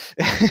there.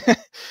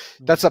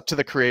 That's up to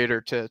the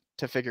creator to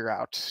figure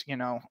out, you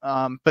know.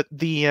 But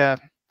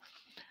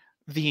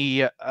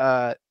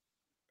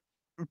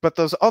but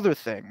those other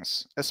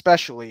things,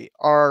 especially,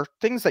 are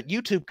things that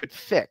YouTube could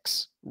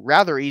fix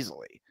rather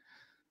easily,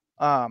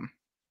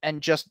 and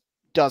just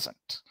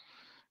doesn't.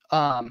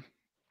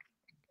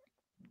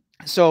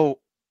 So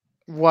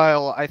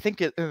while I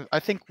think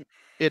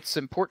it's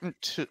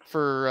important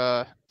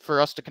for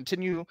us to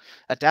continue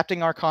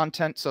adapting our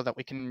content so that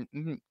we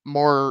can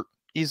more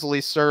easily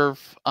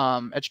serve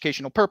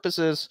educational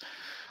purposes,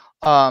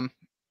 while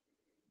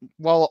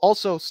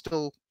also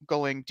still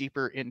going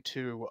deeper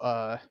into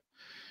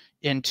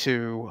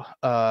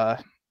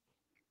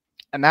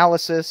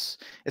analysis,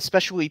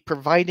 especially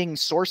providing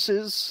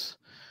sources.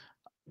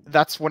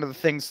 That's one of the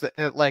things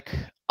that like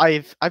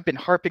I've been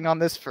harping on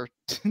this for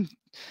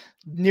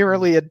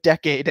nearly a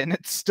decade, and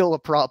it's still a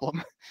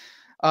problem.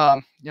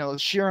 You know, the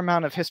sheer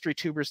amount of history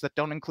tubers that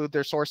don't include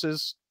their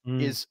sources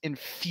is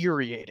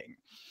infuriating.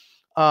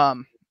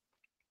 Like,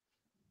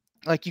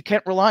 you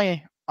can't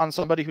rely on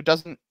somebody who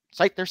doesn't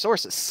cite their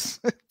sources.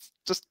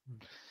 Just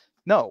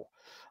no.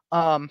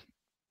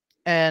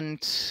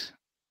 And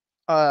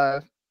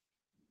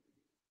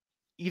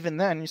even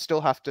then, you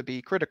still have to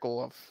be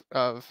critical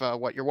of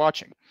what you're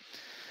watching.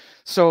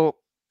 So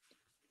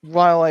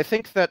while I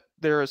think that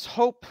there is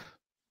hope,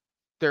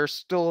 there's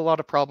still a lot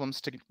of problems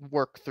to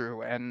work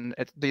through, and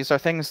these are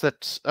things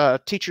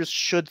that teachers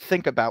should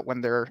think about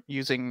when they're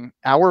using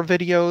our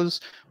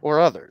videos or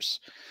others.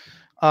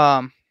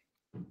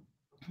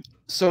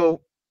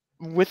 So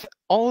with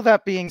all of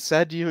that being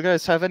said, do you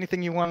guys have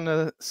anything you want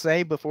to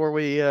say before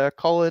we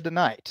call it a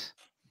night?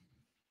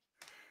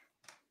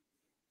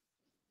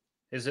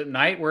 Is it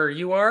night where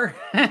you are?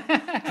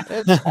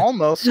 It's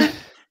almost.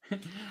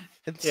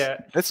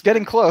 It's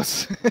getting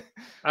close.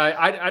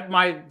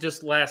 My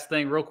just last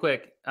thing real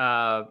quick.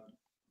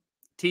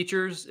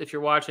 Teachers, if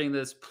you're watching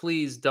this,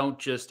 please don't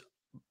just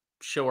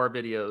show our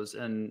videos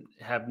and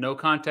have no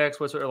context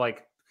whatsoever.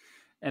 Like,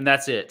 and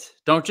that's it.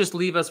 Don't just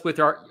leave us with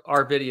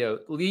our video.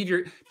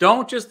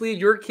 Don't just leave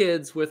your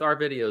kids with our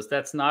videos.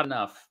 That's not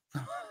enough.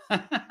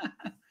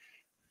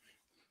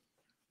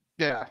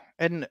 Yeah,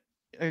 and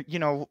you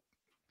know,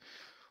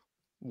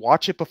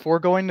 watch it before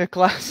going to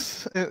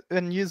class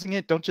and using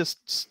it. Don't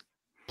just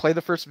play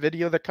the first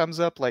video that comes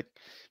up. Like,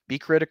 be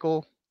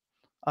critical,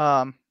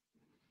 you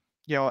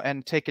know,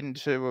 and take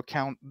into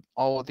account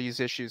all of these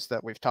issues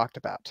that we've talked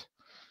about.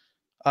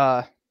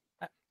 And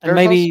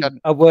maybe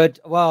a word.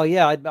 Well,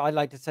 yeah, I'd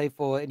like to say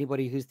for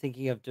anybody who's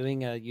thinking of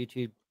doing a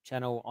YouTube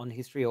channel on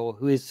history, or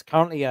who is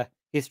currently a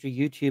history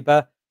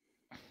YouTuber,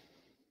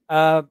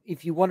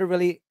 if you want to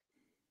really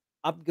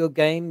up your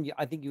game,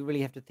 I think you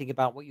really have to think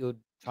about what you're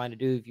trying to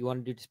do. If you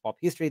want to do just pop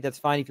history, that's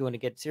fine. If you want to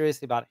get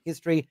seriously about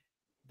history,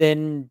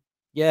 then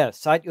yeah,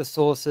 cite your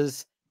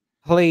sources.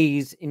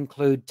 Please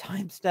include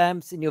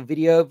timestamps in your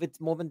video if it's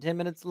more than 10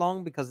 minutes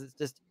long, because it's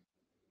just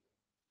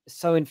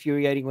so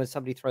infuriating when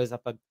somebody throws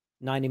up a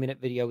 90-minute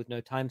video with no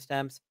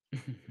timestamps.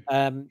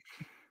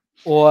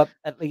 Or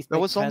at least that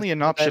was only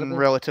an option available.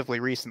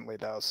 Relatively recently,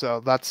 though, so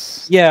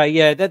that's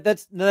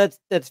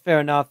that's fair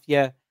enough.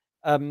 Yeah,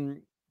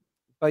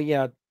 but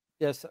yeah,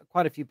 there's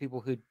quite a few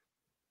people who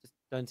just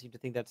don't seem to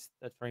think that's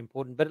very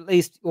important. But at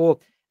least,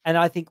 and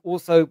I think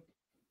also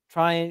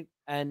try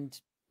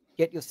and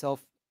get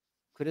yourself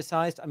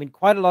criticized. I mean,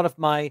 quite a lot of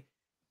my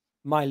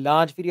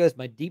large videos,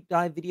 my deep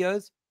dive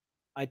videos,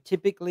 I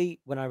typically,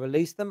 when I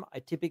release them,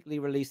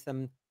 release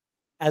them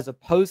as a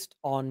post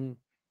on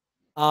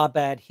Our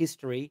Bad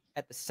History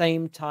at the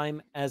same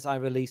time as I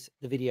release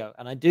the video.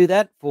 And I do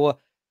that for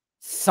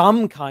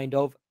some kind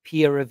of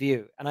peer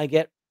review. And I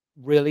get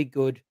really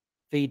good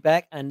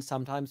feedback and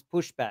sometimes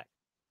pushback.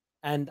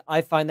 And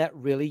I find that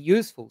really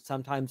useful.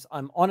 Sometimes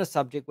I'm on a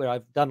subject where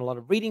I've done a lot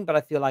of reading, but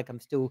I feel like I'm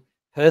still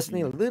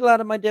personally a little out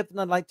of my depth, and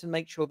I'd like to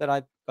make sure that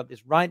I've got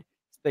this right,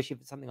 especially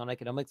if it's something on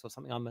economics or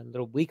something I'm a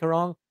little weaker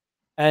on.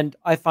 And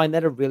I find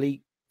that a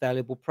really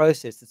valuable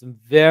process. There's some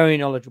very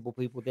knowledgeable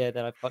people there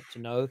that I've got to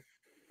know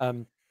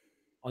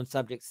on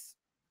subjects,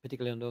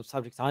 particularly on those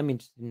subjects I'm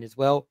interested in as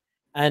well.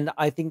 And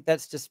I think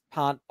that's just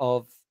part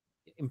of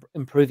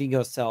improving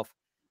yourself.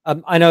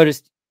 I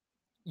noticed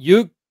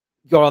you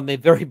got on there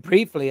very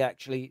briefly,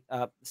 actually,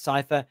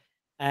 Cypher,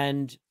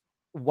 and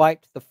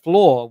wiped the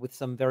floor with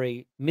some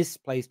very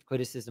misplaced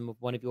criticism of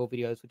one of your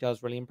videos, which I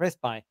was really impressed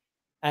by.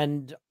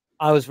 And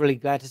I was really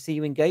glad to see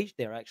you engaged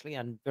there, actually,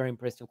 and very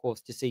impressed, of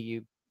course, to see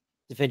you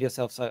defend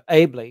yourself so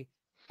ably.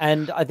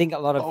 And I think a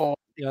lot of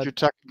you're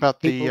talking about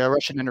the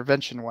Russian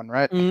intervention one,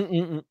 right?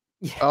 Yeah.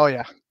 Oh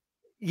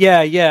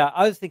yeah, yeah.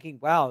 I was thinking,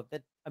 wow,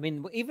 that. I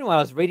mean, even when I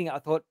was reading it, I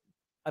thought,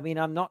 I mean,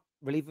 I'm not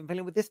really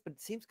familiar with this, but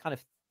it seems kind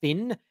of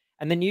thin.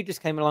 And then you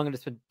just came along and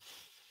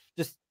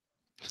just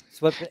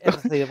swept it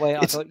effortlessly away.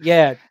 I thought,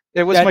 yeah,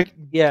 it was my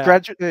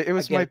It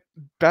was my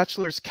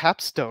bachelor's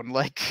capstone.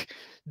 Like,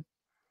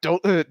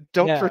 don't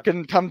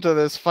frickin' come to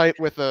this fight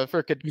with a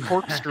frickin'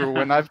 corkscrew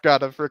when I've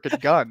got a frickin'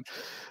 gun.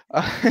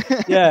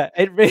 Yeah,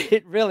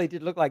 it really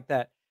did look like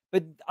that.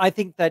 But I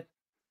think that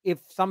if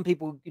some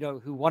people,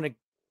 who want to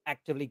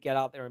actively get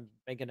out there and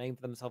make a name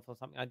for themselves or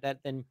something like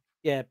that, then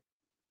yeah,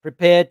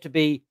 prepare to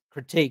be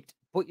critiqued.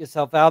 Put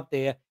yourself out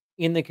there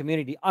in the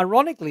community.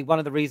 Ironically, one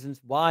of the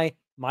reasons why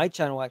my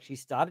channel actually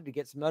started to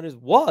get some notice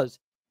was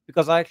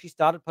because I actually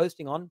started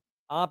posting on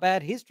Our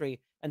Bad History,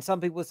 and some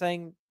people were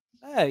saying,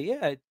 "Oh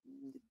yeah,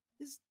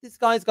 this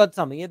guy's got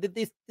something. Yeah,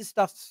 this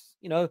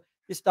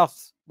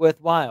stuff's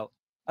worthwhile."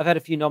 I've had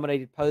a few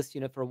nominated posts,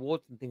 for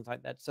awards and things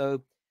like that.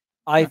 So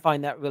I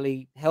find that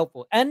really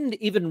helpful. And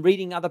even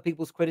reading other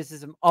people's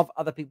criticism of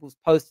other people's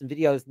posts and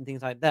videos and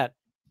things like that,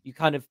 you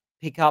kind of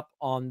pick up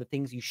on the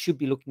things you should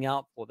be looking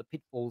out for, the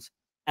pitfalls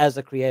as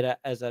a creator,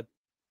 as a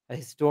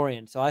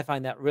historian. So I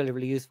find that really,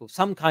 really useful.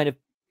 Some kind of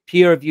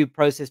peer review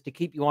process to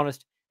keep you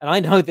honest. And I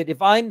know that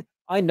if I'm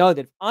going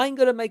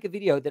to make a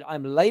video that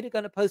I'm later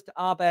going to post to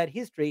Our Bad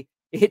History,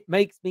 it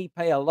makes me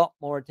pay a lot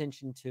more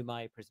attention to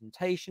my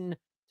presentation,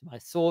 to my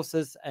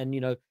sources, and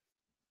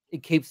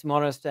it keeps me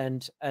honest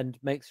and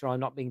makes sure I'm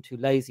not being too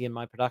lazy in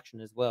my production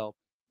as well.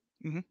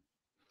 Mm-hmm.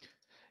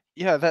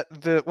 Yeah,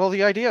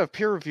 the idea of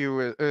peer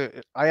review,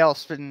 I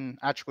often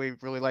actually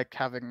really like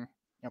having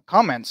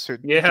comments who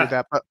do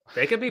that, but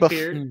they could be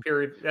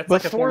peer. That's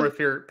like a form of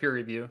peer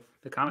review.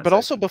 The comments, but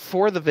also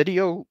before the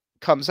video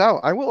comes out,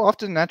 I will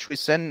often actually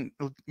send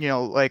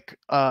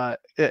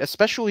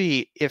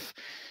especially if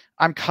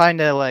I'm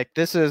kind of like,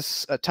 this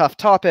is a tough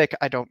topic,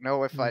 I don't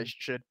know if I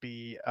should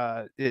be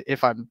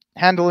if I'm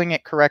handling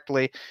it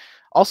correctly,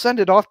 I'll send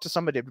it off to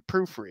somebody to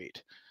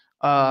proofread.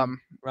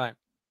 Right.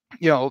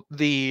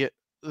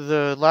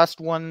 The last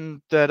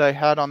one that I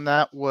had on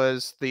that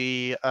was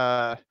the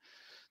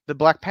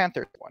Black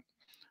Panther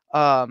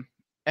one.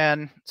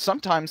 And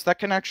sometimes that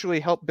can actually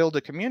help build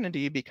a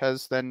community,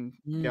 because then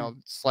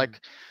it's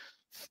like,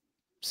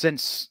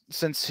 since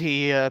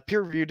he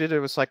peer reviewed it, it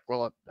was like,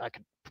 well, I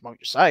could promote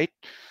your site,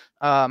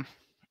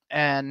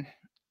 and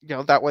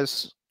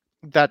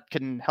that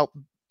can help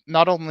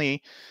not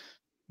only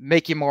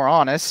make you more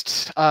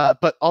honest,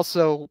 but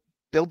also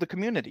build the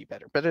community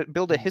better, but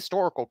build a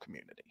historical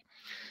community.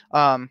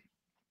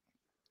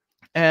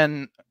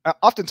 And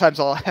oftentimes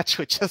I'll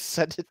actually just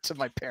send it to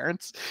my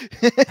parents.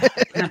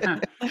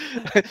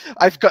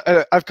 I've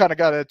kind of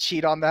got to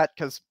cheat on that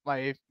because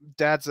my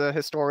dad's a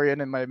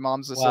historian and my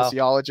mom's a Wow.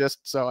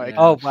 sociologist. So I,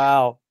 Oh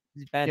wow,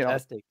 you know,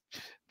 fantastic.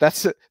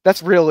 that's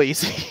real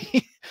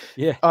easy.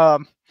 Yeah.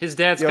 His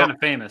dad's you know, kind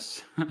of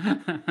famous.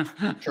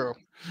 True.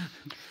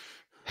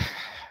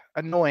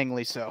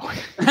 Annoyingly so.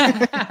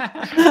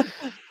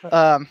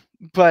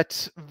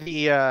 But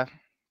the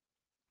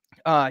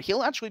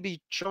he'll actually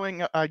be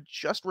showing. I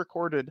just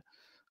recorded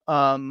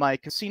my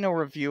casino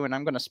review, and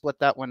I'm going to split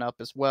that one up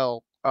as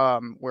well,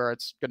 where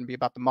it's going to be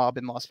about the mob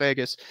in Las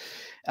Vegas.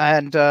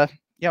 And you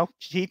know,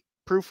 he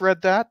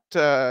proofread that.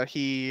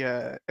 He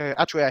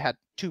actually, I had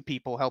two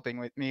people helping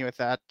with me with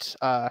that.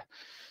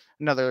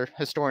 Another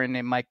historian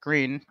named Mike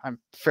Green. I'm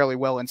fairly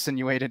well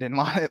insinuated in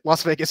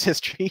Las Vegas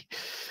history.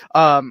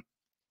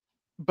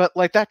 But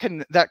like that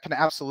can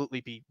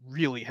absolutely be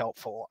really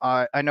helpful.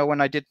 I know when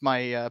I did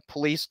my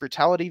police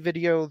brutality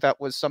video, that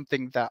was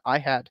something that I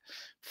had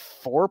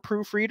 4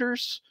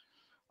 proofreaders.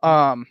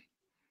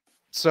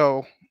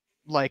 So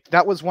like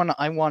that was one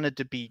I wanted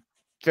to be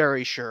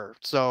very sure.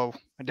 So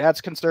my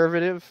dad's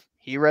conservative.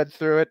 He read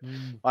through it.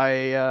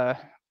 I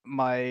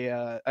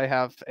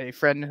have a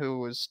friend who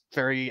was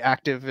very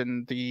active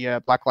in the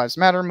Black Lives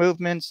Matter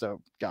movement,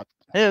 so got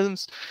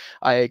his.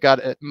 I got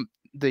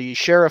the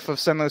sheriff of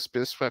San Luis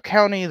Obispo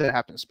County that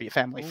happens to be a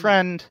family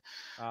friend.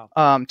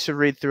 Wow. To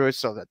read through it,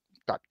 so that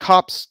got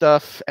cop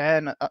stuff,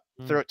 and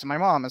through it to my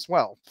mom as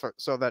well,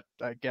 so that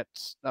I get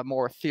a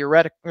more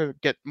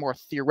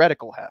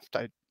theoretical heft.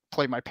 I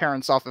play my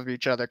parents off of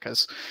each other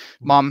because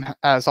mom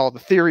has all the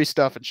theory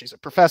stuff and she's a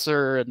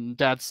professor, and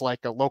dad's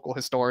like a local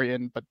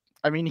historian. But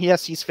I mean,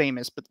 yes, he's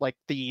famous, but like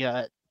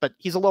but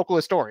he's a local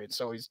historian,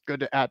 so he's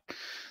good at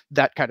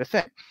that kind of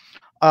thing.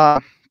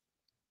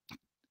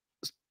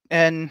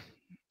 And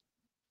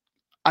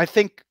I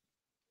think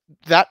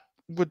that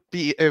would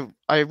be.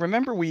 I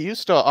remember we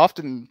used to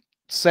often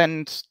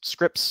send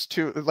scripts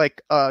to,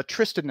 like,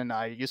 Tristan and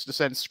I used to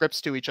send scripts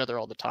to each other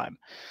all the time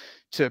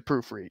to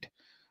proofread.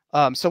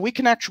 So we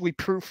can actually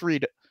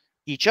proofread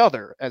each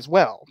other as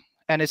well.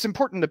 And it's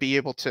important to be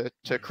able to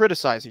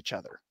criticize each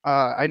other.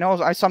 I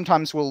know I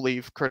sometimes will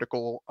leave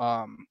critical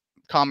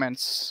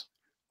comments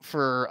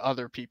for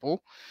other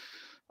people.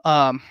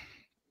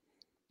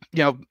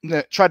 You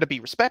know, try to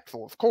be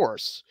respectful, of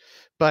course,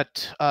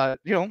 but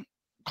you know,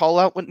 call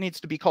out what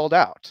needs to be called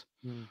out,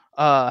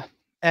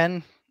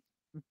 and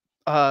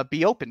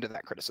be open to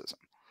that criticism.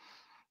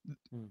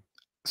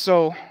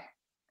 So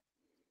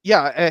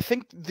yeah, I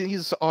think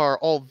these are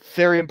all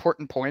very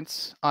important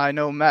points. I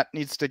know Matt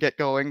needs to get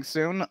going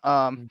soon.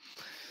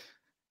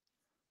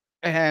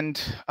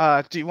 And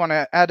do you want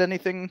to add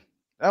anything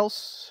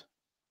else?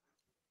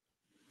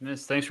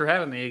 Yes, thanks for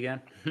having me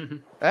again.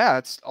 Yeah,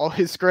 it's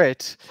always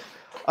great.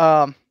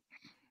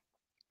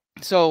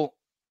 So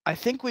I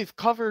think we've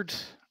covered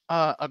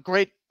a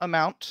great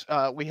amount.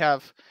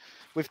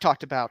 We've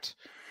talked about,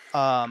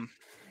 you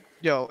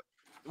know,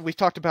 we've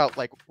talked about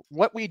like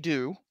what we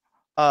do,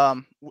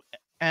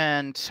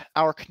 and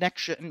our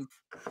connection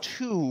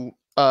to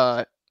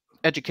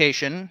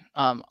education.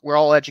 We're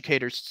all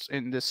educators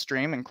in this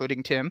stream,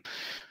 including Tim,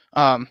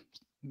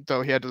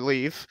 though he had to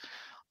leave.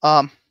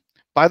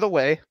 By the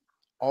way,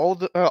 all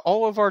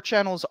of our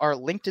channels are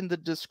linked in the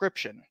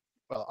description.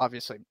 Well,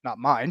 obviously not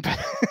mine,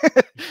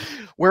 but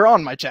we're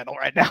on my channel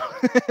right now.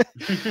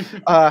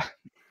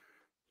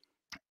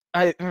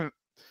 I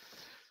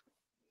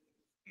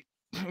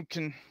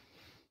can.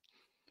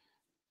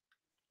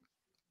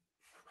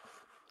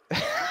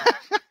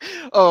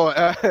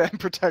 Oh,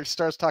 Protect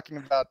starts talking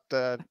about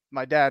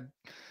my dad.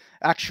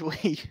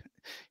 Actually,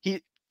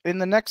 he in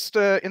the next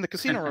in the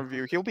casino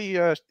review, he'll be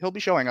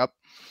showing up.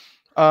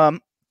 I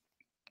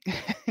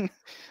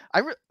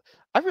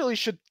really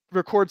should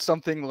record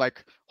something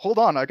like, hold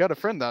on, I got a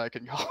friend that I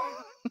can call.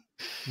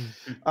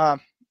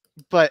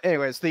 But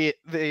anyways,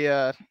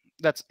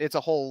 it's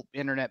a whole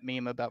internet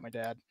meme about my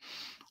dad.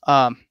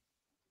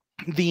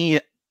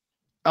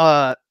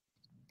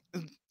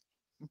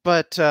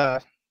 But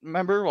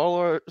remember, all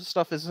our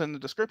stuff is in the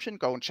description.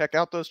 Go and check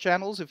out those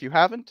channels if you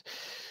haven't.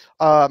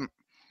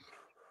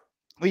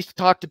 We've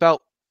talked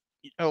about,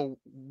 you know,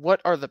 what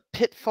are the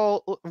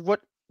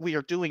what we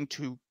are doing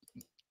to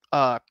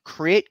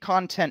create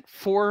content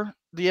for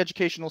the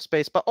educational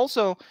space, but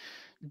also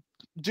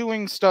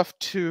doing stuff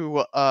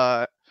to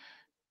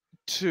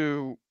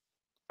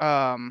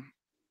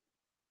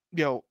you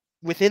know,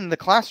 within the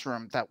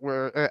classroom, that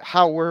we're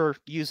how we're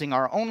using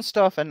our own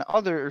stuff and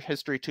other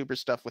HistoryTuber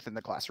stuff within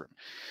the classroom.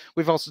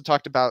 We've also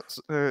talked about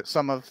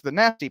some of the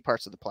nasty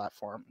parts of the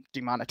platform: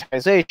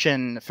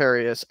 demonetization,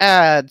 nefarious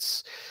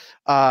ads,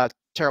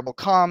 terrible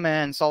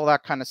comments, all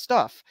that kind of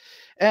stuff.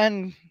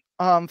 And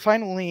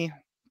finally,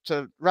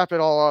 to wrap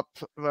it all up,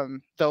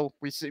 though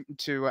we seem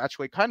to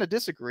actually kind of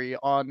disagree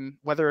on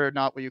whether or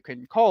not you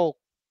can call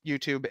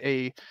YouTube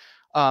a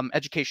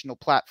educational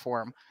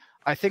platform,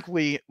 I think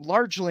we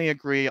largely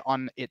agree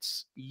on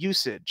its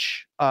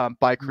usage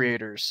by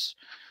creators.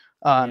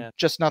 Yeah.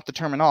 just not the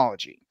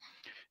terminology.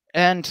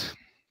 And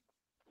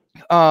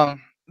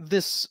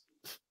this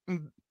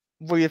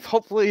we've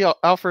hopefully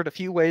offered a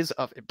few ways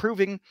of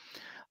improving,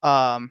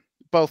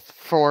 both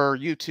for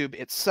YouTube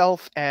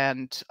itself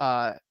and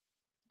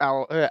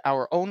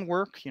our own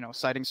work. You know,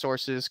 citing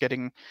sources,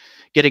 getting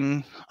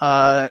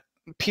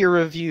peer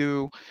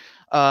review,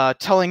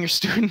 telling your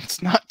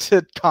students not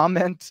to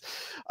comment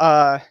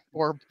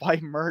or buy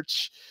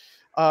merch,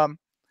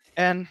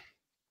 and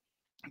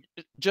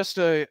just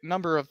a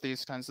number of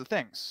these kinds of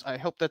things. I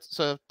hope that's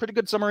a pretty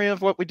good summary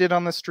of what we did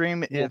on the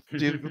stream. Yeah.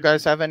 Do you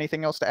guys have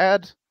anything else to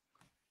add?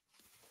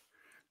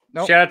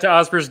 Nope. Shout out to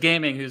Osbers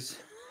Gaming, who's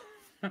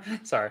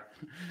sorry,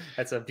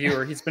 that's a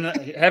viewer. He's been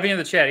heavy in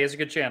the chat. He has a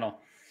good channel.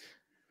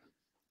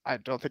 I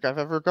don't think I've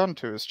ever gone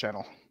to his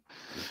channel.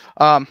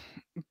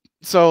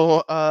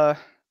 So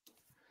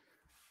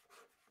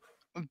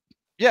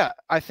yeah,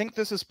 I think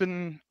this has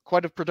been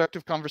quite a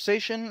productive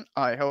conversation.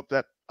 I hope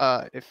that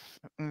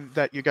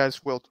that you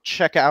guys will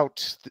check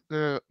out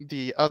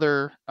the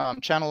other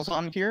channels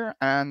on here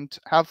and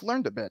have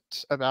learned a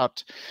bit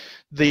about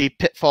the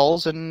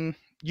pitfalls and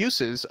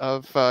uses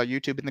of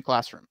YouTube in the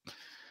classroom.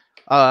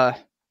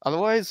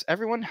 Otherwise,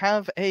 everyone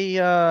have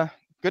a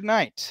good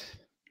night.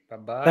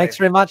 Bye-bye. Thanks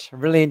very much. I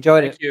really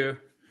enjoyed Thank it. you.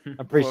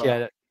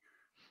 Appreciate it.